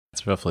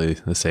it's roughly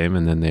the same.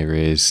 And then they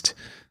raised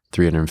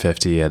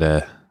 350 at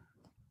a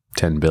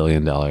 $10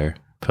 billion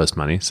post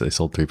money. So they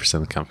sold 3%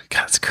 of the company.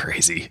 God, that's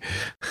crazy.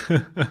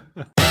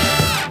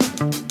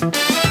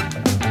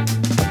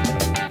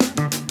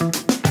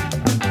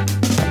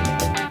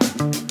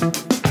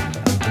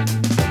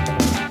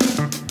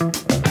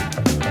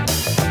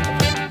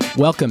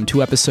 Welcome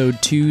to episode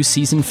 2,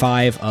 season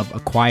 5 of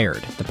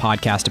Acquired, the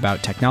podcast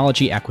about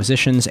technology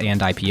acquisitions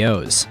and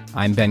IPOs.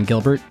 I'm Ben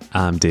Gilbert.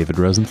 I'm David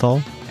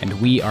Rosenthal. And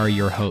we are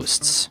your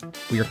hosts.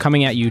 We are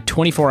coming at you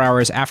 24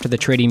 hours after the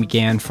trading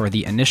began for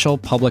the initial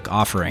public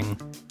offering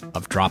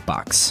of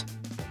Dropbox.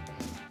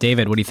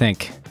 David, what do you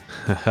think?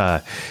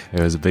 It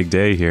was a big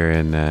day here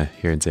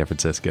in San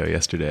Francisco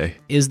yesterday.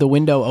 Is the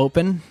window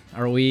open?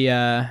 Are we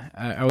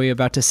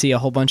about to see a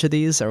whole bunch of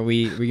these? Are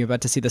we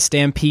about to see the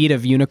stampede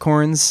of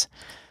unicorns?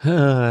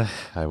 I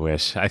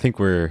wish. I think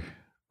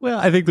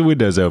the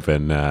window's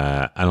open.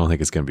 I don't think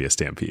it's going to be a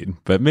stampede,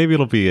 but maybe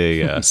it'll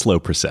be a slow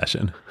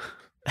procession,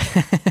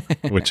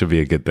 which would be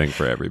a good thing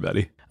for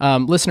everybody.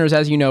 Listeners,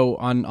 as you know,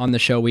 on the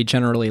show, we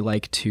generally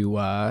like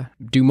to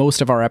do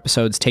most of our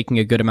episodes taking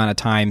a good amount of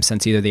time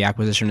since either the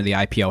acquisition or the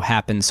IPO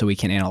happened, so we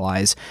can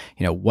analyze,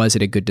 was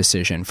it a good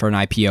decision for an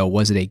IPO?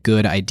 Was it a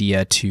good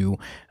idea to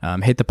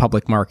hit the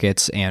public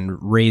markets and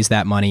raise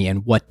that money?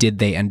 And what did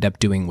they end up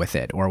doing with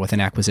it? Or with an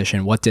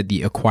acquisition, what did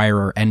the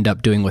acquirer end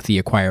up doing with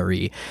the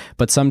acquiree?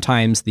 But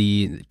sometimes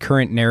the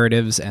current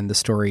narratives and the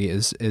story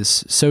is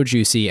so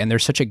juicy, and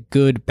there's such a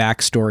good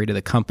backstory to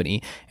the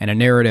company and a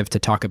narrative to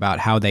talk about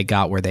how they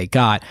got where they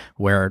got,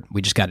 where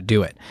we just got to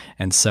do it.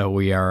 And so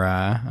we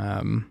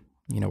are,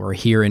 we're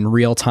here in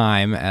real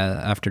time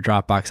after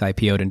Dropbox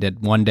IPO'd and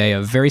did one day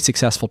of very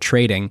successful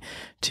trading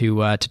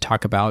to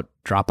talk about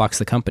Dropbox,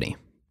 the company.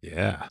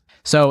 Yeah.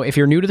 So if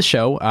you're new to the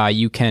show,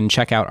 you can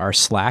check out our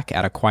Slack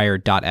at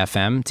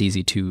acquired.fm. It's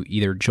easy to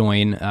either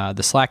join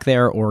the Slack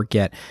there or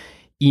get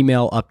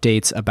email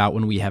updates about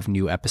when we have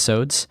new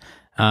episodes.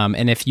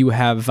 And if you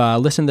have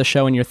listened to the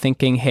show and you're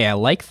thinking, hey, I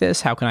like this,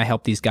 how can I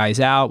help these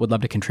guys out? Would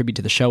love to contribute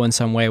to the show in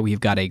some way.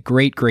 We've got a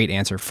great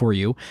answer for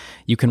you.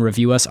 You can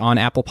review us on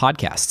Apple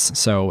Podcasts.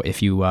 So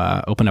if you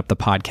open up the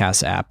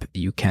podcast app,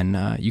 you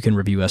can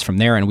review us from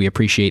there. And we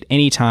appreciate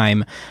any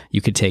time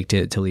you could take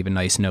to leave a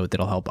nice note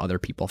that'll help other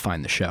people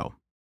find the show.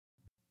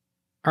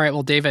 All right,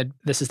 well, David,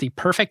 this is the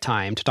perfect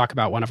time to talk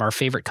about one of our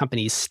favorite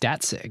companies,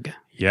 Statsig.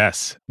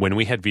 Yes. When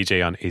we had VJ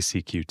on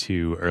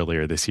ACQ2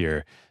 earlier this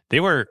year, they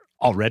were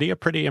already a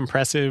pretty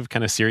impressive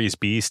kind of Series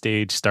B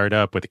stage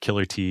startup with a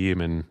killer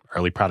team and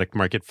early product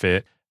market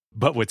fit.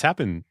 But what's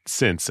happened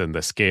since and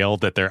the scale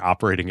that they're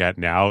operating at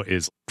now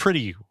is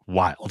pretty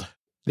wild.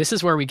 This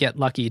is where we get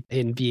lucky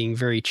in being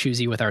very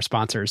choosy with our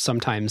sponsors.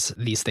 Sometimes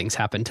these things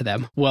happen to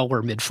them while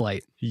we're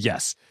mid-flight.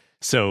 Yes.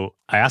 So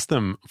I asked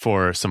them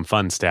for some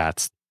fun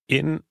stats.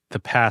 In the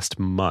past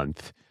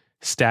month,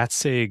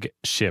 Statsig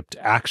shipped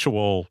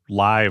actual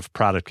live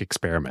product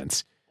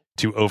experiments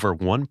to over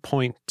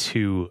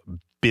 1.2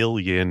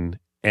 billion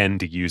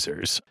end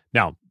users.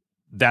 Now,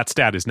 that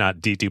stat is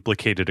not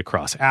deduplicated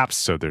across apps,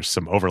 so there's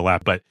some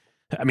overlap. But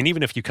I mean,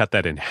 even if you cut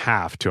that in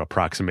half to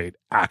approximate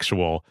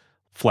actual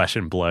flesh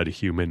and blood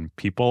human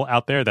people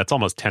out there, that's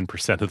almost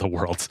 10% of the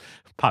world's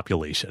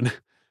population.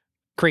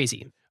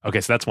 Crazy.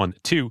 Okay, so that's one.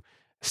 Two,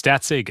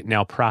 Statsig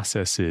now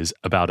processes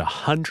about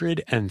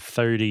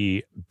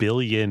 130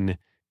 billion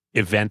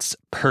events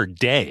per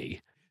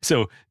day.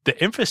 So the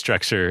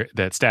infrastructure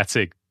that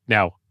Statsig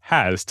now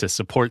has to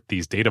support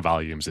these data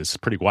volumes is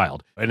pretty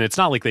wild. And it's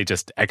not like they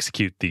just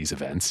execute these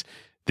events.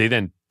 They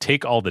then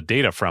take all the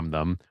data from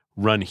them,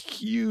 run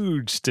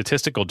huge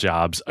statistical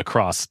jobs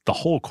across the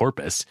whole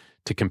corpus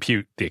to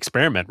compute the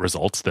experiment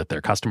results that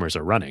their customers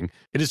are running.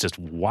 It is just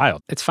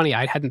wild. It's funny,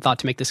 I hadn't thought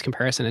to make this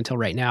comparison until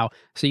right now.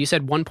 So you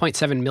said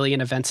 1.7 million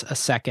events a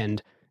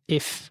second.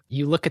 If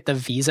you look at the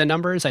Visa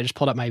numbers, I just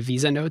pulled up my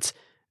Visa notes.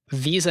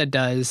 Visa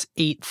does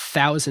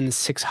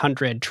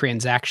 8,600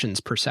 transactions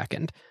per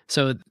second.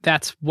 So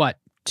that's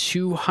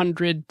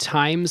 200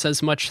 times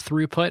as much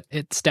throughput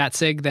at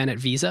Statsig than at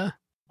Visa?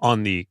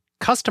 On the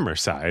customer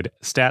side,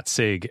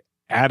 Statsig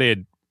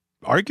added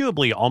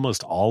arguably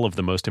almost all of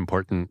the most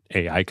important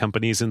AI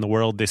companies in the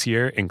world this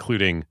year,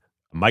 including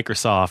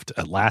Microsoft,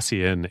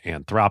 Atlassian,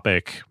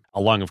 Anthropic,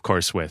 along, of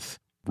course, with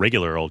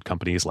regular old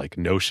companies like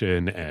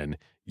Notion and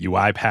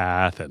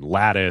UiPath and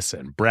Lattice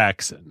and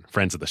Brex and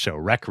friends of the show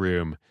Rec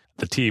Room.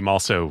 The team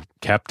also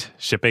kept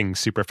shipping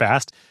super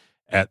fast.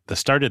 At the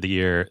start of the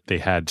year, they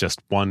had just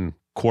one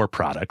core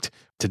product.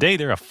 Today,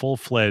 they're a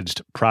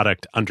full-fledged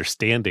product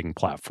understanding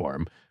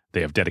platform. They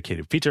have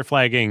dedicated feature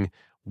flagging,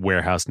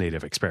 warehouse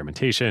native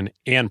experimentation,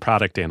 and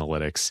product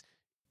analytics.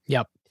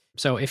 Yep.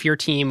 So if your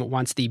team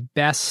wants the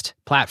best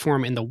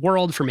platform in the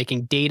world for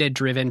making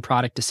data-driven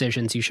product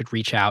decisions, you should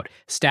reach out,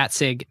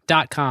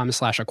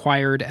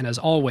 statsig.com/acquired. And as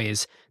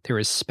always, there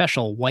is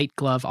special white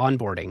glove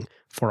onboarding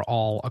for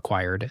all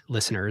Acquired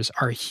listeners.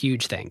 Our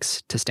huge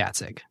thanks to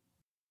Statsig.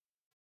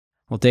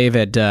 Well,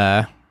 David,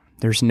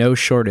 there's no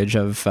shortage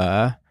of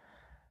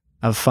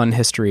fun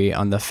history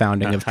on the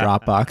founding of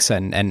Dropbox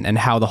and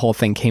how the whole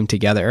thing came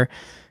together.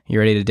 You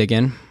ready to dig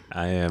in?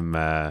 I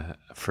am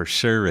for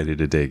sure ready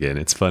to dig in.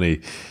 It's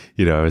funny,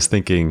 I was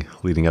thinking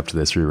leading up to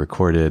this, we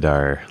recorded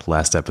our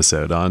last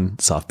episode on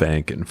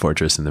SoftBank and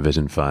Fortress and the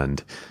Vision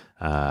Fund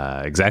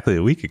exactly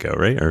a week ago,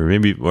 right?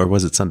 Or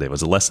was it Sunday?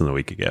 Was it less than a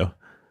week ago?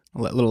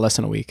 A little less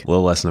than a week. A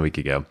little less than a week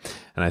ago.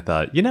 And I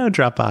thought,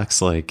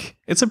 Dropbox,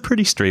 it's a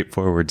pretty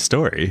straightforward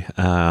story.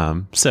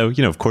 So,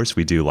 of course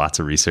we do lots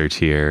of research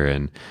here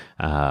and,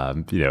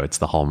 it's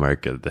the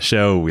hallmark of the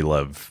show. We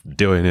love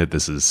doing it.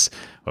 This is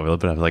what we love.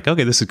 But I was like,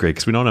 okay, this is great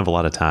because we don't have a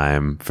lot of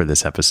time for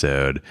this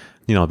episode.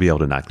 I'll be able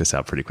to knock this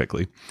out pretty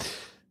quickly.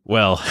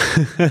 Well,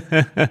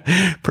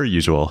 per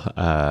usual,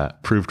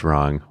 proved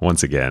wrong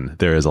once again.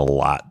 There is a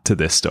lot to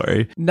this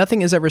story.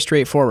 Nothing is ever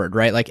straightforward,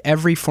 right? Like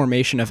every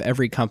formation of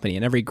every company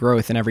and every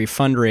growth and every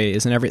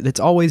fundraise and it's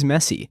always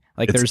messy.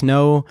 Like there's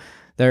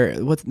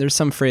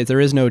some phrase, there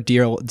is no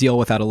deal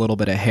without a little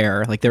bit of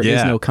hair. Like there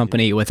is no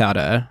company without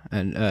a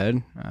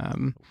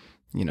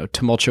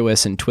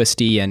tumultuous and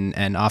twisty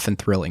and often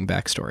thrilling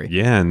backstory.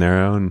 Yeah, and their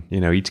own,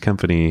 each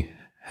company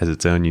has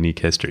its own unique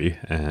history,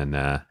 and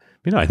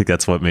I think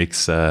that's what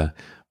makes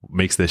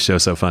this show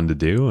so fun to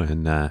do.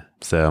 And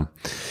so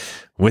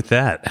with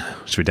that,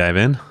 should we dive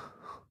in?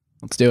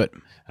 Let's do it.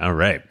 All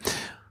right.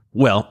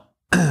 Well,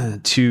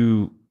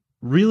 to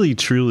really,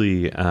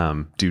 truly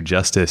do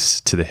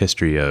justice to the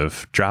history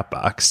of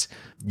Dropbox,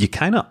 you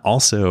kind of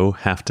also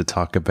have to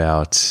talk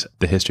about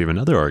the history of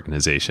another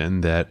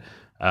organization that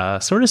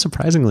sort of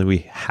surprisingly, we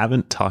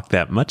haven't talked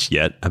that much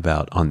yet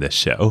about on this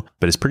show,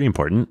 but it's pretty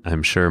important.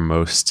 I'm sure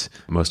most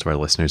of our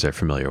listeners are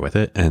familiar with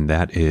it, and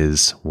that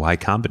is Y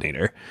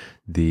Combinator,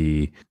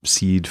 the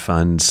seed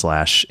fund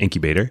 /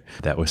 incubator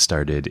that was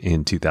started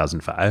in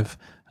 2005.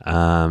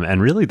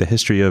 And really the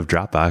history of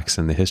Dropbox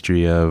and the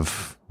history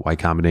of Y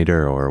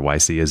Combinator, or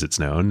YC as it's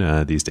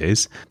known these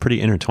days,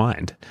 pretty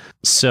intertwined.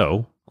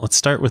 So let's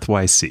start with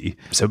YC.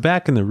 So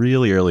back in the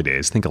really early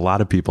days, I think a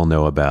lot of people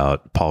know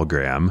about Paul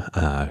Graham,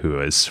 who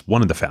is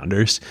one of the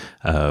founders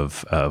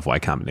of Y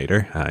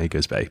Combinator. He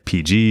goes by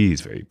PG.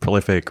 He's very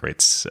prolific,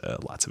 writes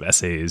lots of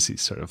essays.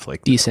 He's sort of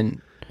like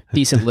decent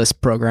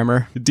Lisp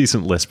programmer.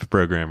 Decent Lisp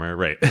programmer,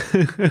 right.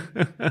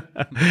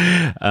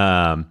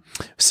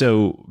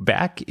 So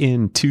back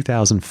in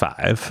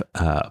 2005,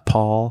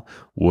 Paul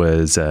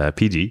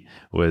PG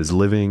was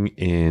living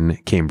in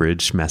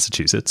Cambridge,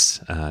 Massachusetts,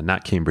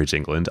 not Cambridge,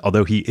 England,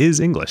 although he is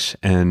English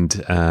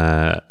and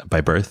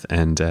by birth,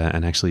 and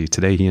actually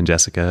today he and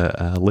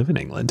Jessica live in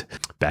England,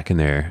 back in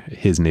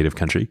his native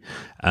country.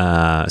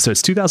 So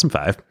it's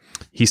 2005.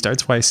 He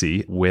starts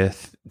YC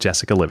with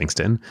Jessica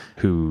Livingston,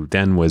 who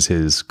then was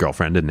his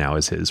girlfriend and now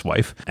is his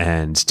wife,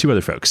 and two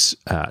other folks,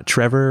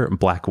 Trevor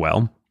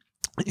Blackwell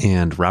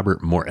and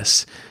Robert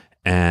Morris.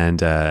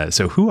 And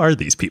so who are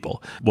these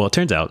people? Well, it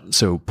turns out,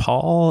 so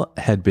Paul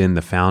had been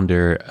the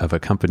founder of a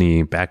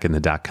company back in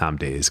the .com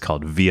days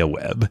called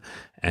ViaWeb.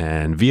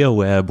 And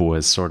ViaWeb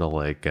was sort of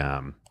like,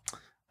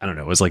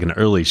 it was like an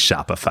early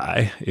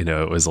Shopify.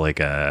 It was like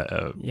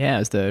it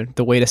was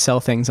the way to sell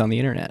things on the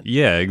internet.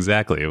 Yeah,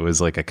 exactly. It was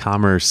like a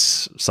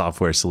commerce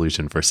software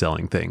solution for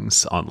selling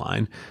things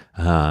online.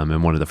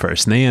 And one of the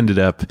first. And they ended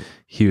up,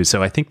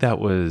 so I think that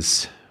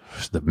was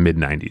the mid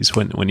 90s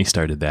when he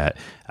started that.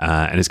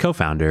 And his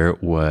co-founder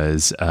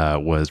was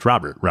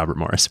Robert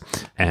Morris.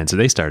 And so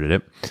they started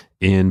it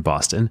in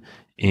Boston,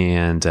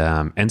 and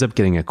ends up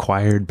getting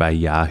acquired by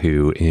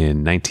Yahoo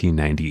in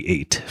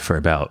 1998 for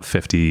about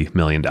 $50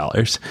 million.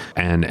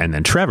 And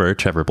then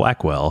Trevor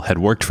Blackwell had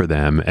worked for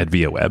them at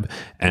ViaWeb.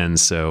 And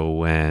so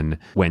when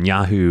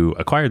Yahoo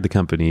acquired the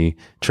company,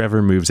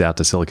 Trevor moves out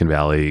to Silicon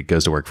Valley,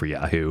 goes to work for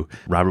Yahoo.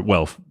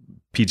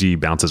 PG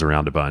bounces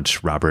around a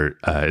bunch. Robert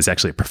is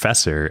actually a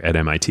professor at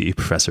MIT,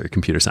 professor of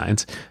computer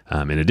science,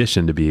 in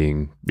addition to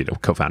being,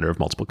 co-founder of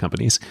multiple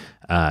companies.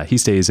 He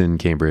stays in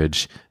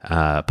Cambridge.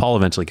 Paul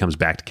eventually comes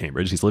back to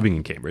Cambridge. He's living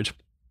in Cambridge.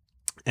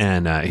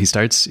 And he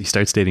starts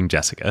dating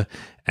Jessica.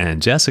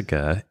 And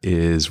Jessica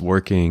is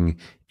working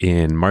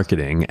in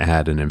marketing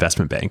at an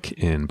investment bank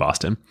in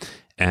Boston.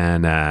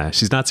 And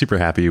she's not super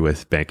happy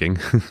with banking.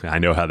 I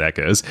know how that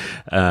goes,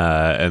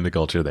 and the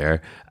culture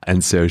there.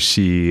 And so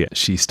she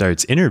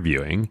starts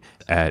interviewing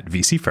at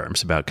VC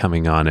firms about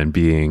coming on and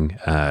being,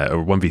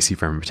 or one VC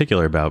firm in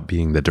particular, about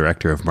being the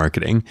director of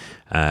marketing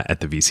at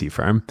the VC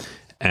firm.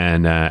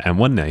 And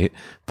one night,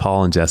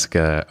 Paul and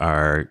Jessica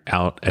are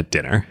out at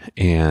dinner,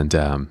 and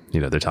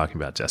they're talking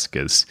about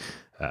Jessica's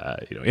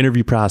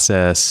interview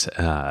process,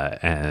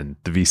 and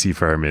the VC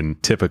firm, in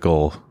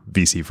typical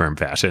VC firm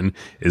fashion,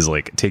 is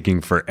like taking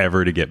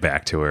forever to get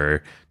back to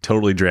her,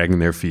 totally dragging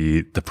their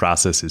feet. The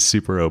process is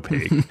super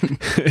opaque.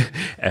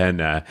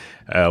 And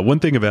one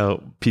thing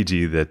about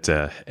PG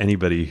that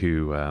anybody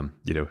who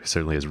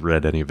certainly has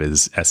read any of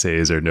his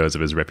essays or knows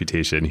of his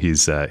reputation,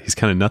 he's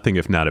kind of nothing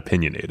if not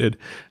opinionated.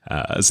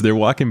 So they're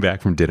walking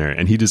back from dinner,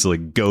 and he just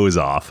like goes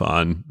off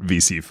on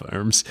VC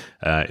firms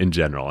in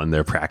general and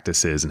their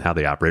practices and how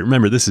they operate.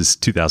 Remember, this is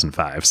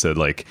 2005, so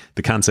like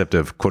the concept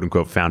of quote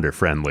unquote founder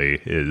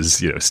friendly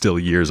is still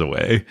years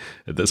away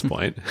at this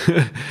point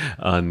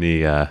on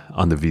the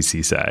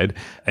VC side.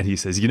 And he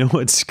says, you know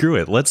what, screw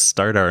it, let's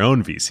start our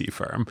own VC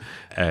firm.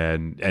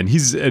 And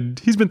he's been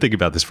thinking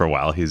about this for a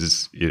while.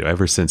 He's,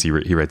 ever since he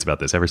writes about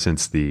this, ever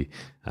since the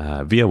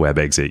Via Web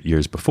exit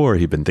years before,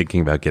 he'd been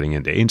thinking about getting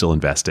into angel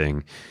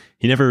investing.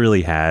 He never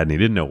really had, and he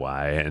didn't know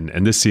why.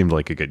 And this seemed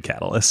like a good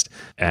catalyst.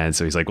 And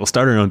so he's like, we'll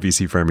start our own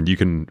VC firm and you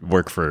can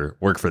work for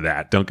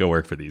that. Don't go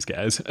work for these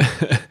guys.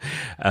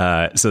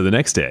 So the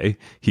next day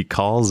he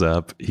calls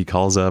up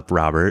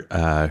Robert,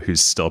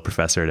 who's still a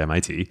professor at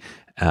MIT,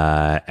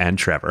 and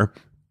Trevor.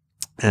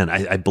 And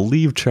I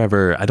believe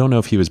Trevor, I don't know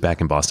if he was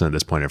back in Boston at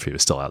this point or if he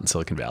was still out in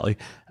Silicon Valley,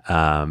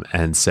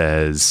 and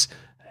says,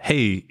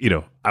 hey,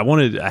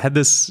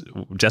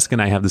 Jessica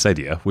and I have this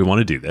idea. We want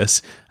to do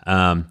this.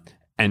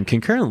 And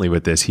concurrently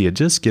with this, he had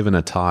just given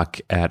a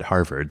talk at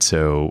Harvard.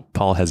 So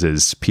Paul has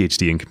his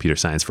PhD in computer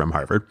science from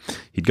Harvard.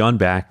 He'd gone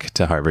back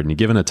to Harvard and he'd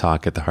given a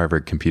talk at the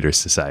Harvard Computer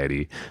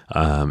Society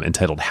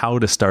entitled How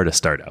to Start a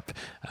Startup.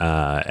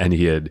 And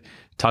he had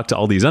talked to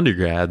all these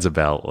undergrads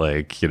about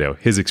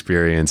his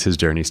experience, his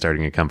journey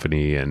starting a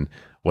company and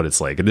what it's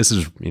like. And this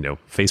is,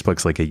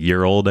 Facebook's like a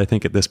year old, I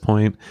think, at this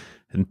point.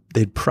 And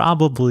they'd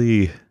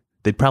probably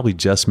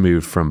just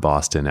moved from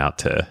Boston out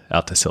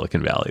to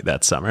Silicon Valley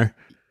that summer.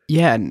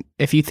 Yeah, and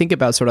if you think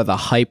about sort of the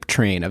hype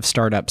train of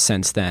startups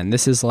since then,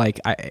 this is like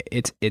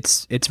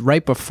it's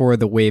right before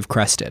the wave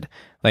crested.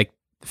 Like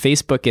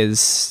Facebook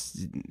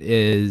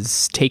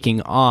is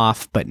taking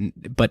off, but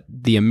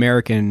the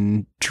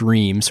American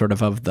dream sort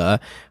of the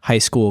high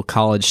school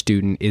college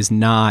student is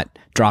not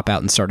drop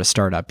out and start a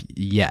startup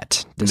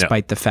yet,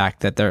 despite the fact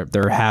that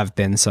there have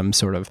been some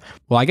sort of,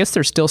 well, I guess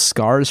there's still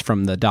scars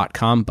from the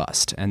 .com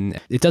bust, and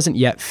it doesn't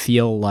yet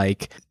feel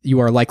like you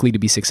are likely to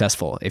be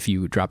successful if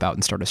you drop out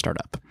and start a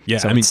startup. Yeah,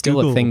 so it's still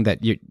Google, a thing that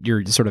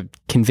you're sort of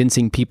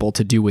convincing people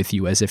to do with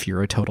you as if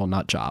you're a total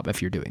nut job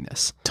if you're doing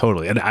this.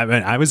 Totally. And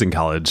I was in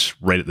college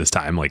right at this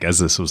time, like as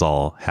this was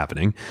all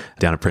happening,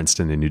 down at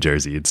Princeton in New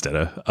Jersey instead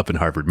of up in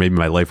Harvard. Maybe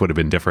my life would have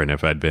been different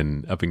if I'd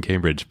been up in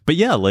Cambridge. But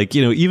yeah,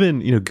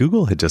 even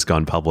Google had just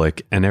gone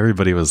public and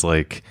everybody was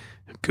like,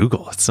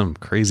 Google, it's some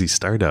crazy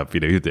startup.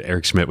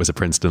 Eric Schmidt was a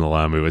Princeton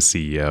alum who was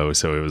CEO.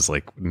 So it was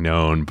like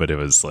known, but it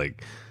was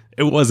like,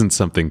 it wasn't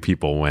something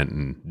people went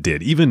and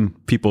did. Even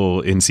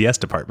people in CS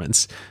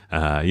departments,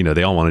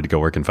 they all wanted to go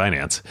work in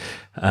finance.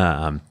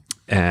 So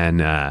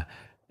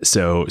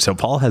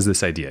Paul has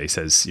this idea. He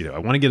says, I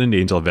want to get into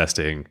angel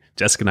investing.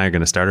 Jessica and I are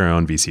going to start our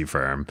own VC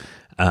firm.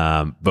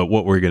 But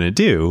what we're going to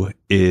do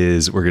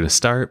is we're going to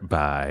start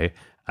by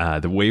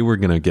the way we're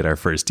going to get our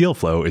first deal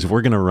flow is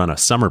we're going to run a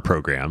summer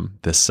program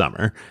this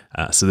summer.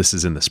 So this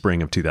is in the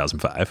spring of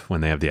 2005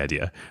 when they have the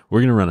idea. We're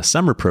going to run a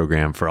summer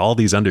program for all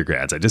these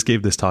undergrads. I just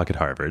gave this talk at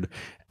Harvard,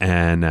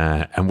 and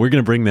we're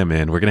going to bring them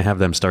in. We're going to have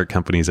them start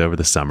companies over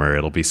the summer.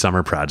 It'll be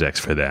summer projects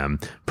for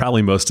them.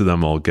 Probably most of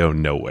them will go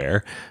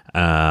nowhere.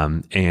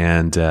 And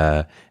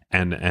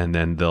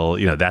then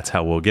they'll, that's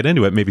how we'll get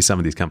into it. Maybe some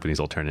of these companies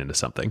will turn into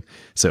something.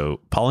 So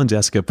Paul and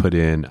Jessica put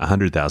in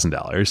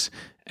 $100,000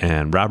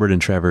 and Robert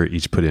and Trevor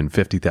each put in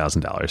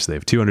 $50,000. So they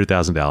have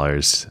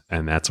 $200,000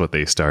 and that's what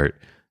they start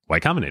Y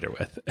Combinator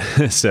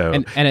with. So,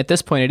 and at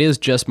this point it is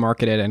just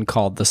marketed and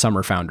called the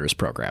Summer Founders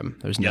Program.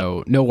 There's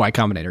no Y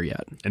Combinator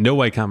yet. And no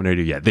Y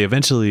Combinator yet. They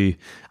eventually,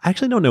 I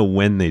actually don't know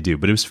when they do,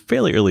 but it was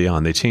fairly early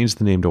on. They changed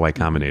the name to Y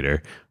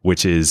Combinator,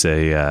 which is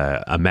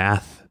a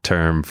math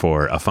term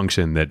for a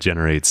function that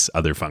generates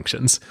other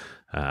functions.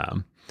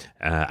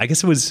 I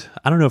guess it was,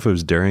 I don't know if it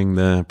was during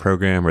the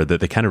program or that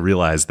they kind of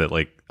realized that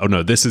oh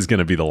no, this is going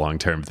to be the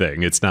long-term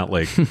thing. It's not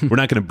like we're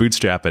not going to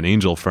bootstrap an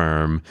angel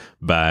firm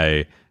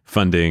by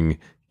funding,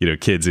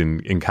 kids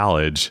in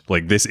college.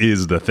 Like this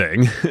is the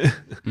thing.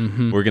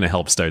 Mm-hmm. We're going to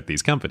help start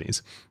these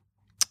companies.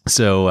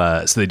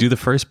 So they do the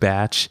first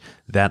batch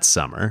that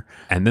summer,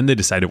 and then they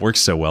decide it works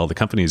so well. The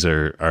companies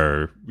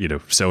are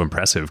so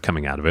impressive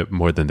coming out of it,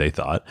 more than they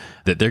thought,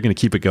 that they're going to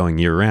keep it going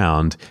year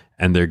round,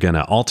 and they're going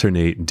to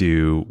alternate and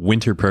do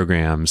winter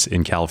programs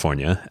in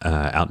California,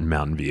 out in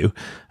Mountain View,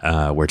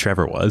 where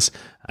Trevor was.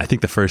 I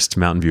think the first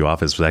Mountain View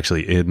office was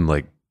actually in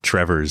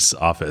Trevor's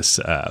office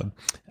out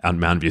in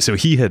Mountain View. So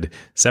he had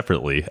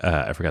separately,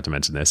 I forgot to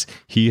mention this,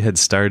 he had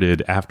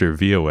started after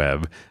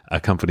ViaWeb a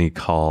company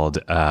called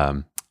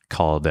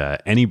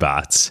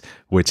AnyBots,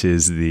 which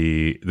is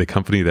the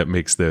company that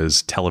makes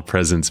those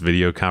telepresence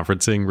video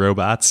conferencing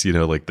robots,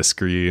 like the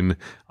screen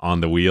on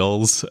the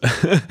wheels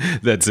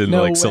that's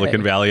in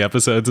Silicon Valley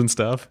episodes and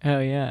stuff. Oh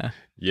yeah.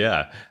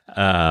 Yeah.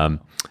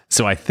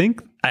 So I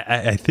think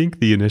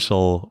the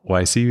initial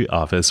YC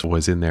office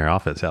was in their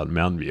office out in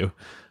Mountain View.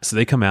 So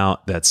they come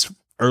out, that's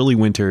early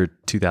winter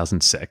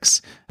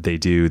 2006. They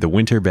do the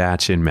winter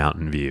batch in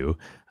Mountain View.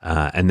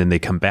 And then they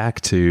come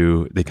back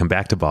to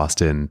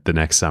Boston the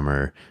next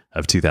summer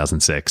of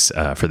 2006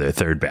 for their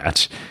third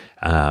batch.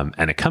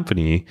 And a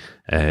company,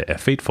 a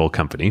fateful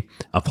company,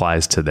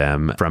 applies to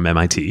them from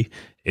MIT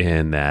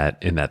in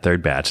that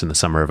third batch in the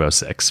summer of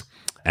 2006.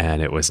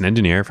 And it was an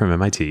engineer from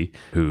MIT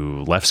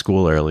who left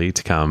school early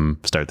to come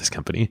start this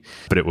company.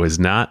 But it was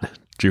not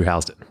Drew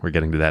Housden. We're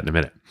getting to that in a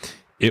minute.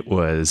 It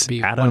was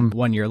Be Adam.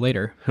 1 year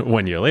later.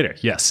 1 year later,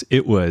 yes.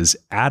 It was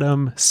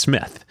Adam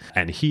Smith.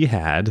 And he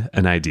had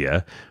an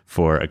idea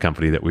for a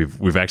company that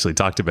we've actually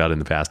talked about in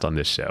the past on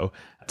this show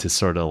to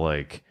sort of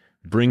like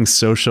bring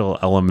social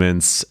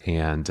elements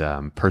and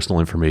personal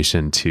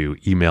information to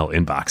email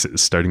inboxes,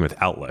 starting with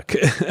Outlook.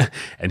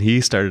 And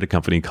he started a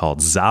company called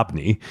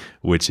Zobni,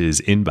 which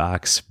is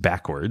inbox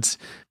backwards,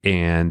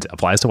 and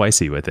applies to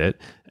YC with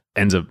it.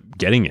 Ends up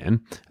getting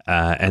in.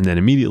 And then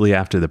immediately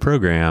after the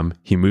program,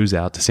 he moves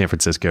out to San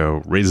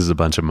Francisco, raises a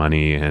bunch of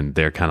money, and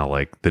they're kind of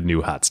like the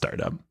new hot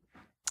startup.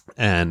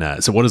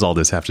 And so what does all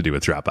this have to do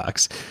with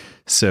Dropbox?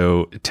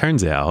 So it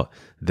turns out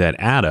that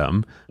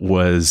Adam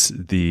was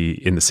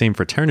in the same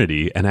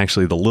fraternity and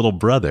actually the little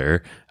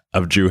brother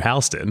of Drew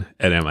Houston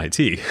at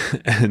MIT.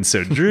 And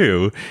so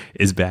Drew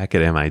is back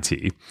at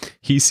MIT.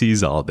 He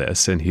sees all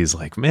this and he's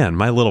like, man,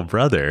 my little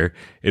brother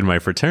in my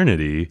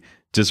fraternity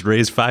just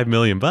raised $5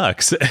 million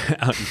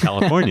out in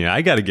California.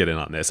 I got to get in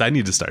on this. I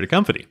need to start a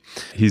company.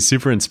 He's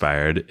super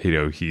inspired.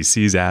 He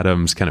sees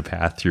Adam's kind of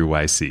path through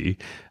YC,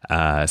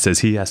 says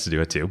he has to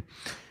do it too.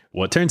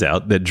 Well, it turns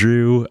out that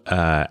Drew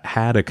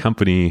had a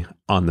company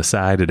on the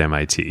side at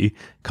MIT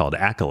called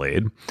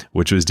Accolade,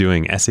 which was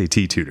doing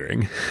SAT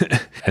tutoring.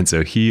 And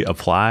so he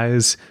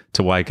applies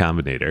to Y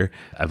Combinator,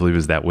 I believe it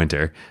was that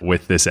winter,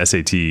 with this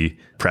SAT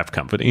prep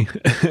company.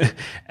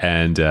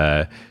 And,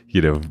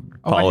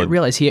 Oh, I didn't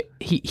realize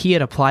he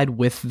had applied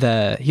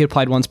he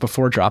applied once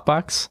before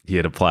Dropbox. He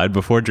had applied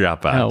before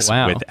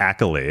Dropbox with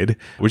Accolade,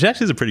 which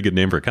actually is a pretty good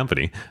name for a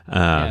company.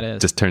 Yeah, it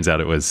is. Just turns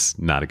out it was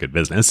not a good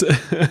business.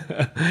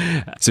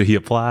 So he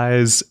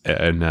applies,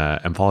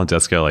 and Paul and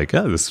Jessica are like,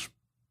 oh, this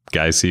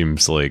guy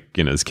seems like,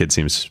 this kid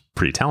seems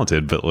pretty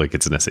talented, but like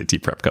it's an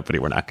SAT prep company.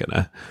 We're not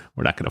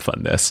gonna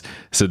fund this.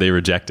 So they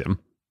reject him.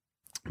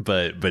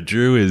 But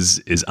Drew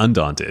is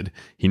undaunted.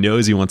 He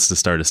knows he wants to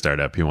start a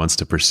startup. He wants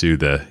to pursue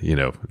the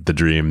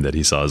dream that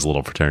he saw his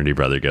little fraternity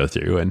brother go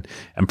through, and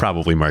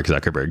probably Mark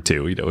Zuckerberg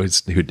too.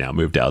 Who'd now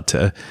moved out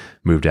to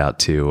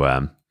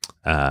Palo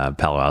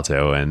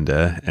Alto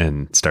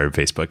and started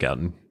Facebook out,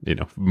 and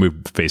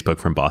moved Facebook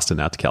from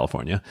Boston out to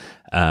California.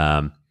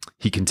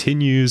 He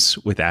continues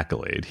with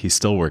Accolade. He's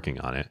still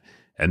working on it.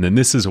 And then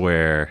this is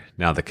where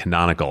now the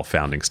canonical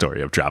founding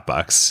story of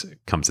Dropbox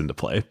comes into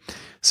play.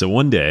 So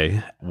one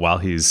day, while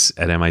he's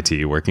at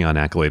MIT working on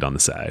Accolade on the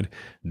side,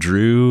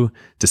 Drew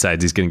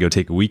decides he's going to go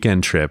take a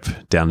weekend trip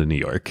down to New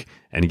York,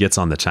 and he gets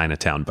on the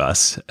Chinatown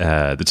bus.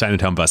 The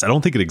Chinatown bus, I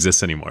don't think it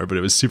exists anymore, but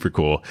it was super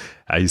cool.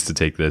 I used to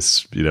take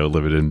this,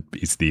 living in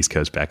the East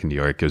Coast back in New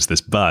York. It was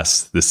this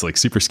bus, this like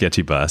super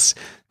sketchy bus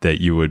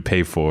that you would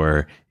pay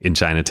for in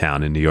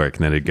Chinatown in New York,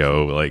 and then it'd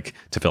go like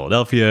to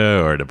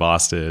Philadelphia or to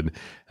Boston.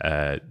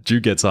 Drew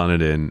gets on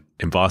it in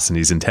Boston.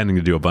 He's intending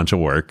to do a bunch of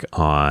work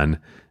on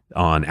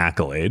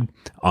Accolade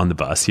on the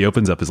bus. He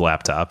opens up his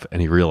laptop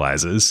and he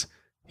realizes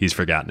he's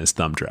forgotten his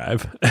thumb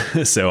drive.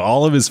 So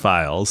all of his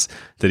files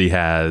that he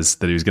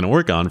was going to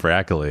work on for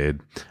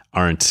Accolade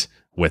aren't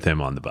with him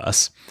on the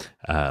bus.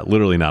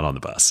 Literally not on the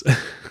bus.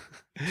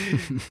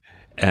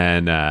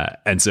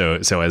 And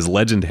so as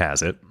legend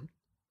has it,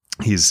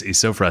 he's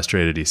so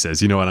frustrated. He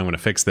says, you know what, I'm going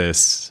to fix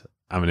this.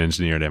 I'm an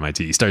engineer at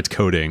MIT. He starts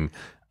coding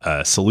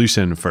a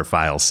solution for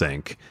file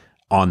sync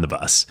on the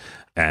bus.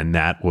 And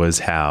that was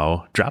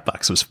how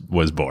Dropbox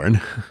was born.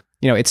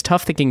 It's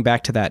tough thinking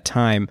back to that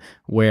time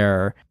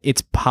where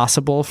it's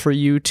possible for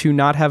you to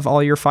not have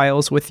all your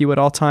files with you at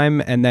all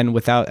time, and then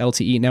without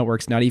LTE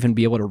networks, not even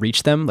be able to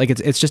reach them. Like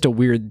it's just a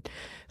weird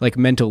like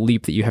mental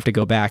leap that you have to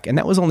go back. And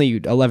that was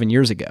only 11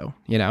 years ago,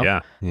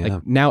 Yeah.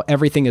 Like now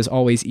everything is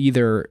always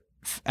either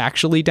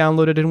actually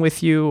downloaded in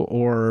with you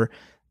or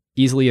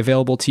easily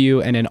available to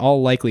you, and in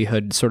all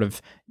likelihood sort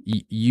of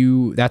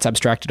that's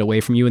abstracted away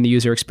from you in the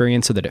user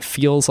experience so that it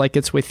feels like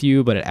it's with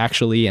you, but it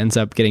actually ends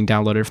up getting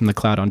downloaded from the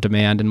cloud on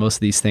demand. And most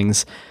of these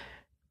things,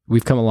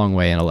 we've come a long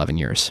way in 11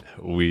 years.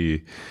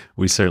 We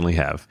certainly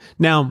have.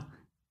 Now,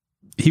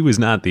 he was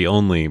not the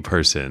only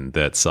person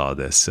that saw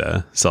this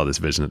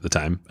vision at the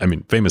time. I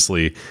mean,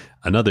 famously,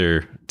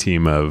 another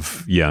team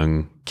of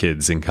young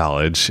kids in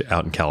college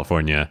out in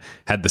California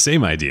had the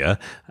same idea.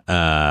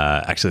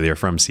 Actually, they're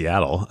from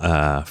Seattle,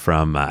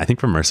 from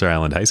Mercer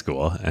Island High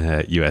School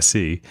at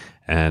USC,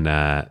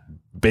 and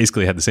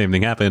basically had the same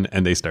thing happen,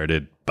 and they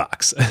started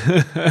Box,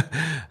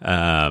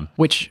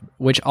 which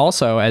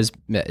also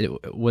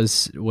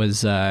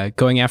was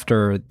going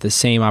after the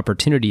same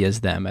opportunity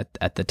as them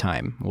at the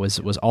time, was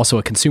also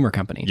a consumer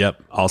company.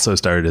 Yep, also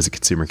started as a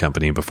consumer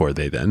company before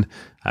they then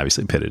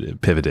obviously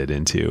pivoted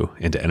into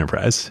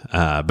enterprise.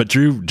 But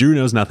Drew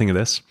knows nothing of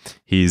this.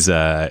 He's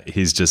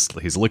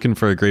looking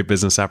for a great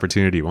business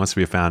opportunity. He wants to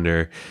be a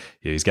founder.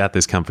 He's got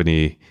this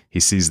company.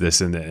 He sees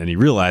this and he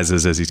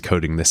realizes as he's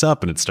coding this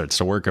up and it starts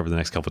to work over the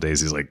next couple of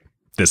days, he's like,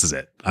 this is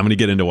it. I'm going to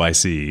get into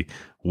YC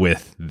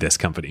with this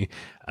company.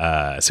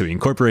 So he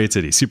incorporates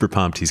it. He's super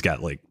pumped. He's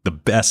got like the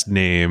best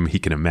name he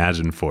can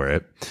imagine for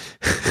it.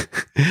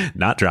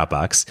 Not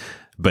Dropbox.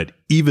 but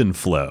Even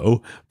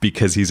Flow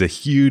because he's a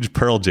huge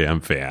Pearl Jam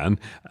fan.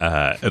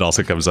 It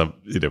also comes up,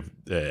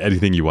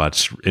 anything you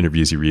watch,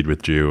 interviews you read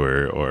with Drew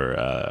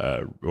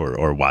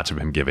or watch of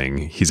him giving.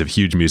 He's a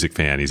huge music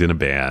fan. He's in a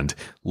band,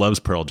 loves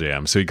Pearl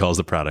Jam, so he calls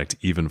the product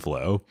Even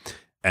Flow.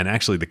 And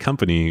actually, the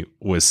company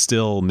was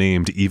still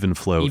named Even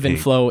Flow Even Inc.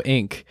 Flow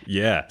Inc.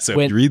 Yeah. So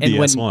if you read the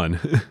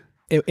S1.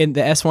 In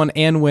the S1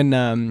 and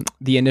when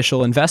the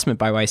initial investment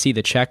by YC,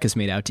 the check is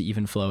made out to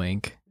Even Flow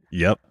Inc.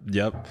 Yep.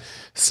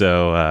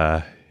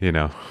 So,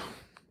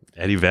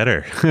 Eddie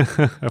Vedder,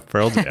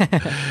 Pearl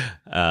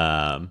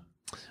Jam.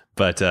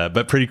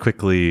 But pretty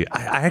quickly,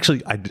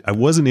 I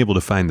wasn't able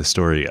to find the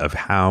story of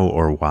how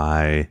or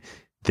why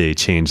they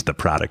changed the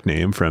product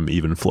name from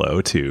Even Flow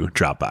to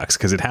Dropbox,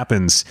 because it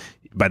happens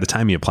by the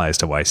time he applies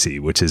to YC,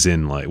 which is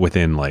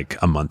within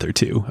a month or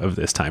two of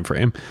this time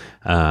frame.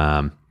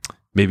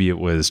 Maybe it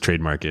was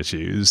trademark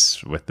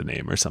issues with the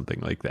name or something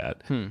like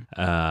that.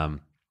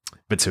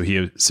 But so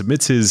he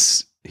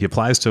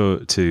applies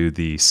to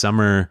the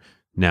summer.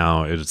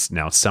 It's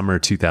now summer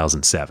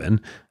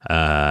 2007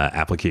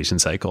 application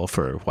cycle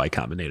for Y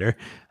Combinator.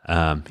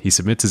 He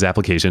submits his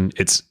application.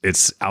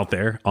 It's out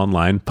there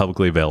online,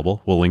 publicly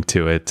available. We'll link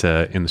to it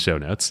in the show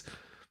notes.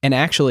 And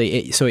actually,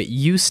 it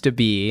used to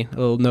be, a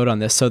little note on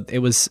this, so it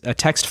was a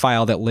text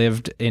file that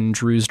lived in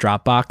Drew's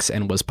Dropbox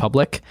and was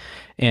public.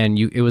 And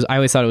I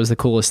always thought it was the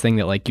coolest thing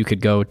that you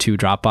could go to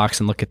Dropbox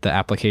and look at the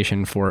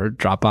application for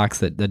Dropbox,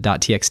 the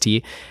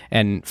 .txt.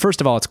 And first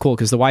of all, it's cool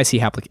because the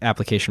YC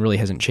application really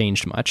hasn't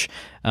changed much.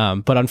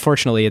 But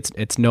unfortunately,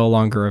 it's no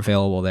longer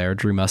available there.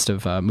 Drew must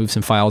have moved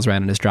some files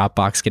around in his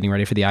Dropbox getting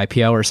ready for the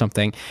IPO or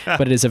something.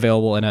 But it is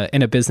available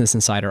in a Business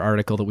Insider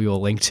article that we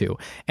will link to.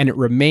 And it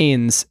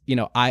remains,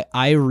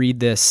 I read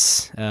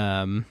this,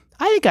 I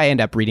think I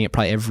end up reading it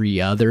probably every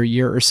other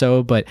year or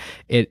so, but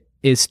it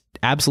is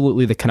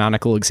absolutely the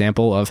canonical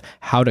example of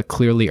how to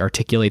clearly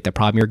articulate the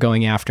problem you're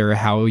going after,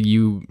 how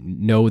you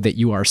know that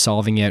you are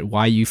solving it,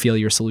 why you feel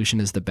your solution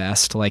is the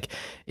best.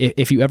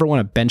 If you ever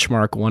want to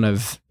benchmark one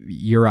of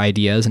your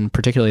ideas, and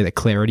particularly the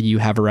clarity you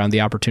have around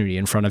the opportunity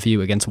in front of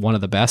you against one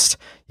of the best,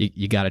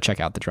 you got to check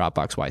out the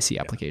Dropbox YC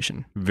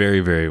application.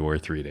 Very, very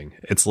worth reading.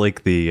 It's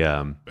like the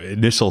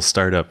initial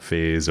startup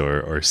phase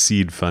or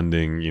seed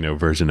funding,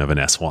 version of an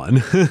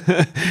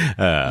S1.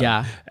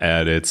 Yeah.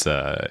 And it's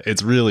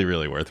really,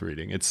 really worth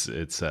reading. It's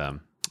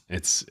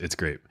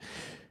great.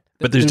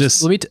 But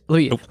there's let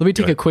me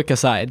take a quick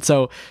aside.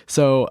 So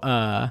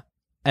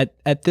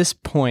at this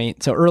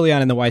point, so early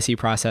on in the YC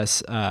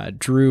process,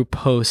 Drew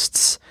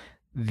posts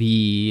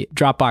the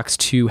Dropbox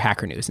to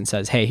Hacker News and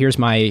says, "Hey, here's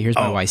my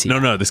YC."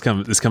 No, this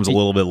comes a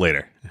little bit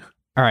later.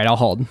 All right, I'll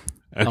hold.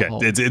 Okay,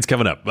 it's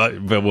coming up, but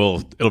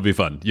it'll be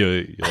fun.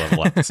 You'll have a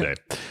lot to say.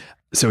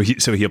 So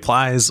he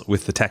applies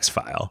with the text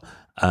file,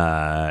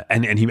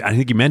 and I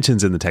think he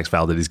mentions in the text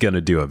file that he's going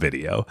to do a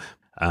video.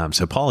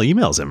 So Paul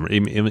emails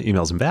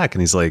him back,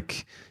 and he's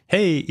like,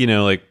 "Hey,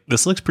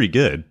 this looks pretty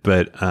good,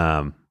 but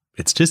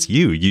it's just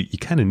you. You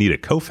kind of need a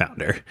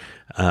co-founder.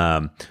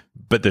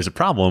 But there's a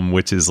problem,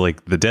 which is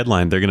the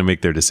deadline. They're going to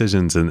make their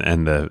decisions,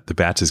 and the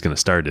batch is going to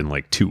start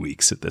in 2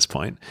 weeks at this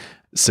point."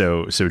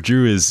 So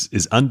Drew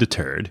is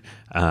undeterred.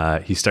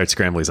 He starts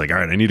scrambling. He's like, "All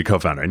right, I need a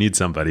co-founder. I need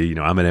somebody.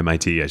 I'm at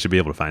MIT. I should be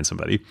able to find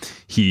somebody."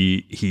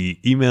 He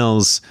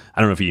emails.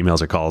 I don't know if he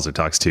emails or calls or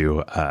talks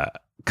to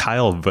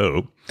Kyle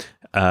Vogt,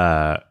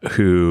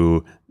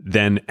 who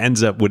then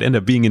would end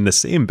up being in the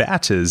same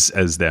batches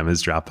as them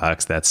as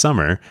Dropbox that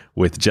summer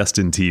with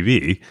Justin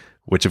TV,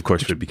 which of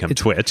course would become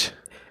Twitch.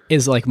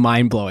 Is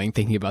mind-blowing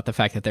thinking about the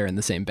fact that they're in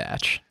the same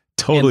batch.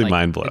 Totally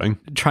mind-blowing.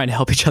 Trying to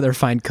help each other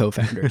find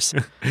co-founders.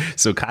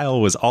 So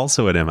Kyle was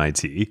also at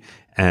MIT,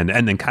 and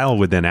then Kyle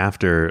would then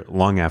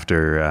long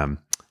after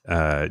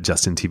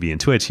Justin TV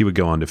and Twitch, he would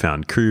go on to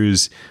found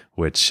Cruise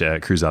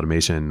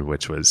Automation,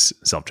 which was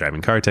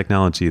self-driving car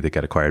technology that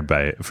got acquired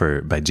by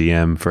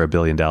GM for $1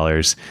 billion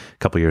a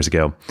couple years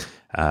ago.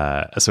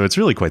 So it's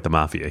really quite the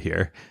mafia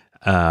here.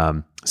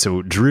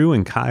 So Drew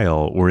and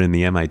Kyle were in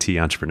the MIT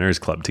Entrepreneurs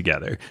Club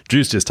together.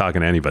 Drew's just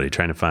talking to anybody,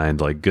 trying to find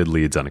good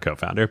leads on a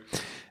co-founder.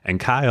 And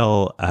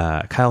Kyle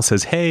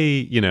says,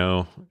 "Hey,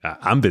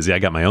 I'm busy. I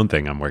got my own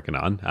thing I'm working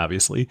on,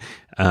 obviously.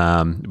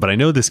 But I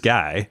know this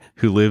guy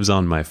who lives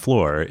on my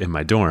floor in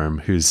my dorm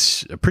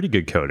who's a pretty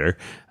good coder.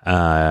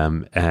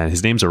 And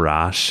his name's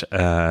Arash.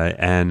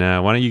 And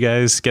why don't you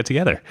guys get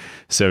together?"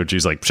 So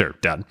Drew's like, "Sure,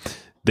 done."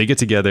 They get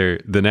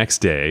together the next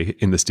day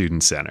in the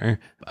student center.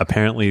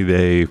 Apparently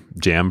they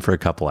jam for a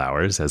couple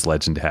hours, as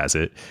legend has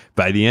it.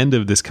 By the end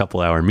of this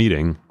couple-hour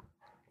meeting,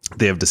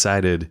 they have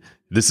decided,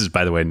 this is,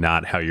 by the way,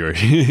 not how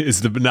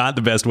not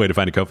the best way to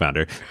find a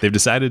co-founder. They've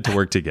decided to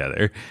work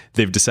together.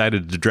 They've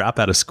decided to drop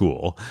out of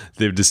school.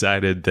 They've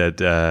decided that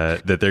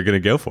they're going to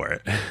go for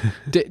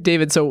it.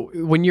 David, so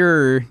when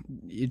you're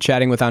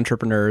chatting with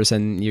entrepreneurs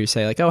and you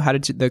say "Oh, how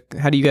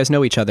do you guys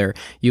know each other?"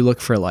 You look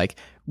for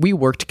 "We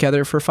worked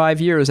together for 5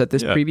 years at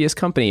this previous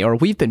company," or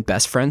 "We've been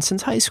best friends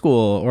since high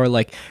school," or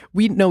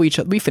 "We know each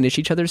other. We finish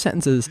each other's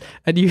sentences."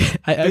 And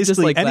I'm just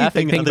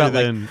laughing thinking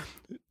about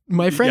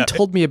my friend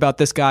told me about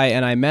this guy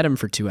and I met him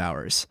for 2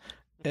 hours.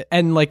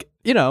 And like,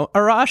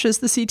 Arash is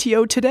the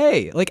CTO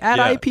today, like at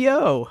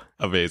IPO.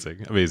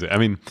 Amazing. I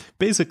mean,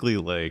 basically,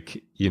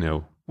 like,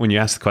 when you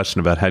ask the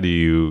question about how do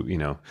you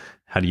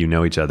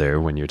know each other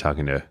when you're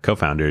talking to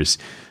co-founders,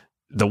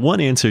 the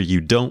one answer you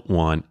don't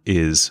want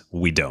is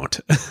we don't.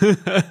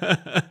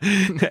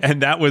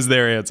 And that was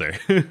their answer.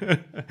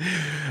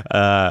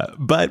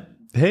 But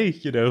hey,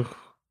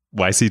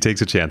 YC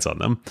takes a chance on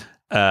them.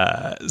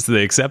 So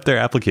they accept their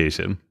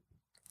application.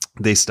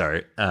 They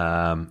start.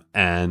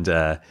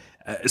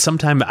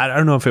 Sometime, I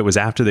don't know if it was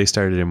after they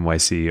started in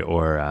YC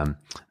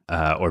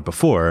or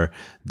before,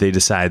 they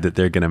decide that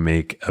they're going to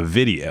make a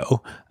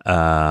video,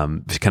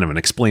 kind of an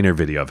explainer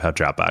video of how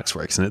Dropbox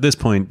works. And at this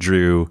point,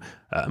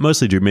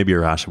 mostly Drew, maybe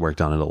Arash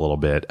worked on it a little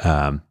bit,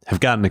 have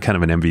gotten a kind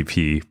of an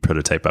MVP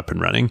prototype up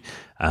and running.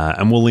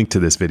 And we'll link to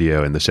this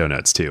video in the show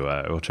notes too.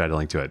 We'll try to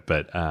link to it.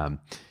 But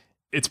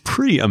it's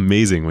pretty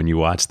amazing when you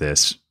watch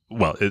this.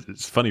 Well,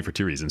 it's funny for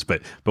two reasons,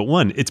 but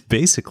one, it's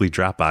basically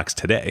Dropbox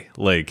today.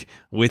 Like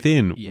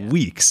within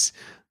weeks,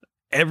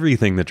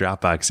 everything that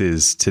Dropbox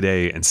is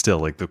today and still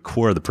like the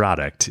core of the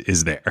product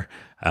is there.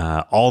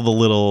 All the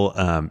little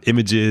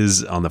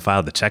images on the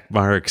file, the check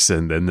marks,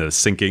 and then the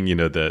syncing,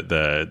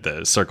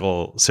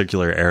 the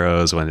circular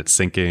arrows when it's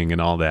syncing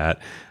and all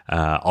that.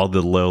 All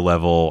the low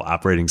level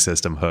operating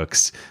system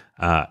hooks.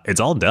 It's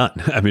all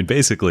done. I mean,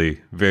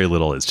 basically, very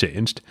little has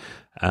changed.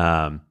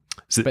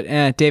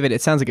 But David,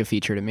 it sounds like a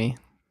feature to me.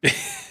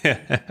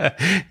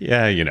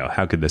 Yeah,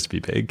 how could this be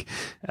big?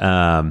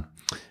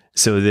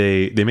 So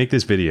they make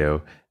this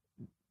video,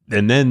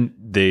 and then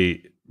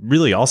they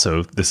really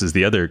also, this is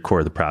the other core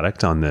of the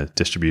product on the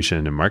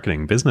distribution and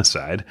marketing business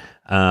side.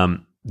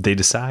 They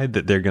decide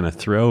that they're going to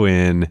throw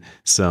in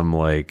some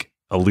like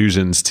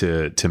allusions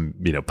to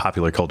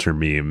popular culture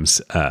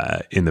memes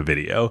in the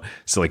video.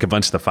 So like a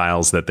bunch of the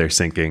files that they're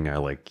syncing are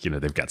like,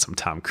 they've got some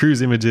Tom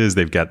Cruise images,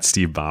 they've got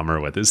Steve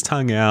Ballmer with his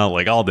tongue out,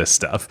 like all this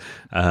stuff.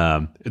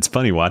 It's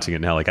funny watching it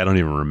now. Like I don't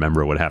even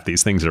remember what half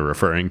these things are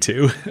referring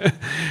to.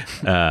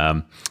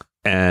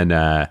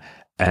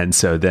 And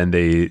so then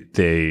they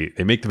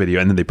make the video,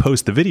 and then they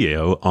post the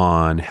video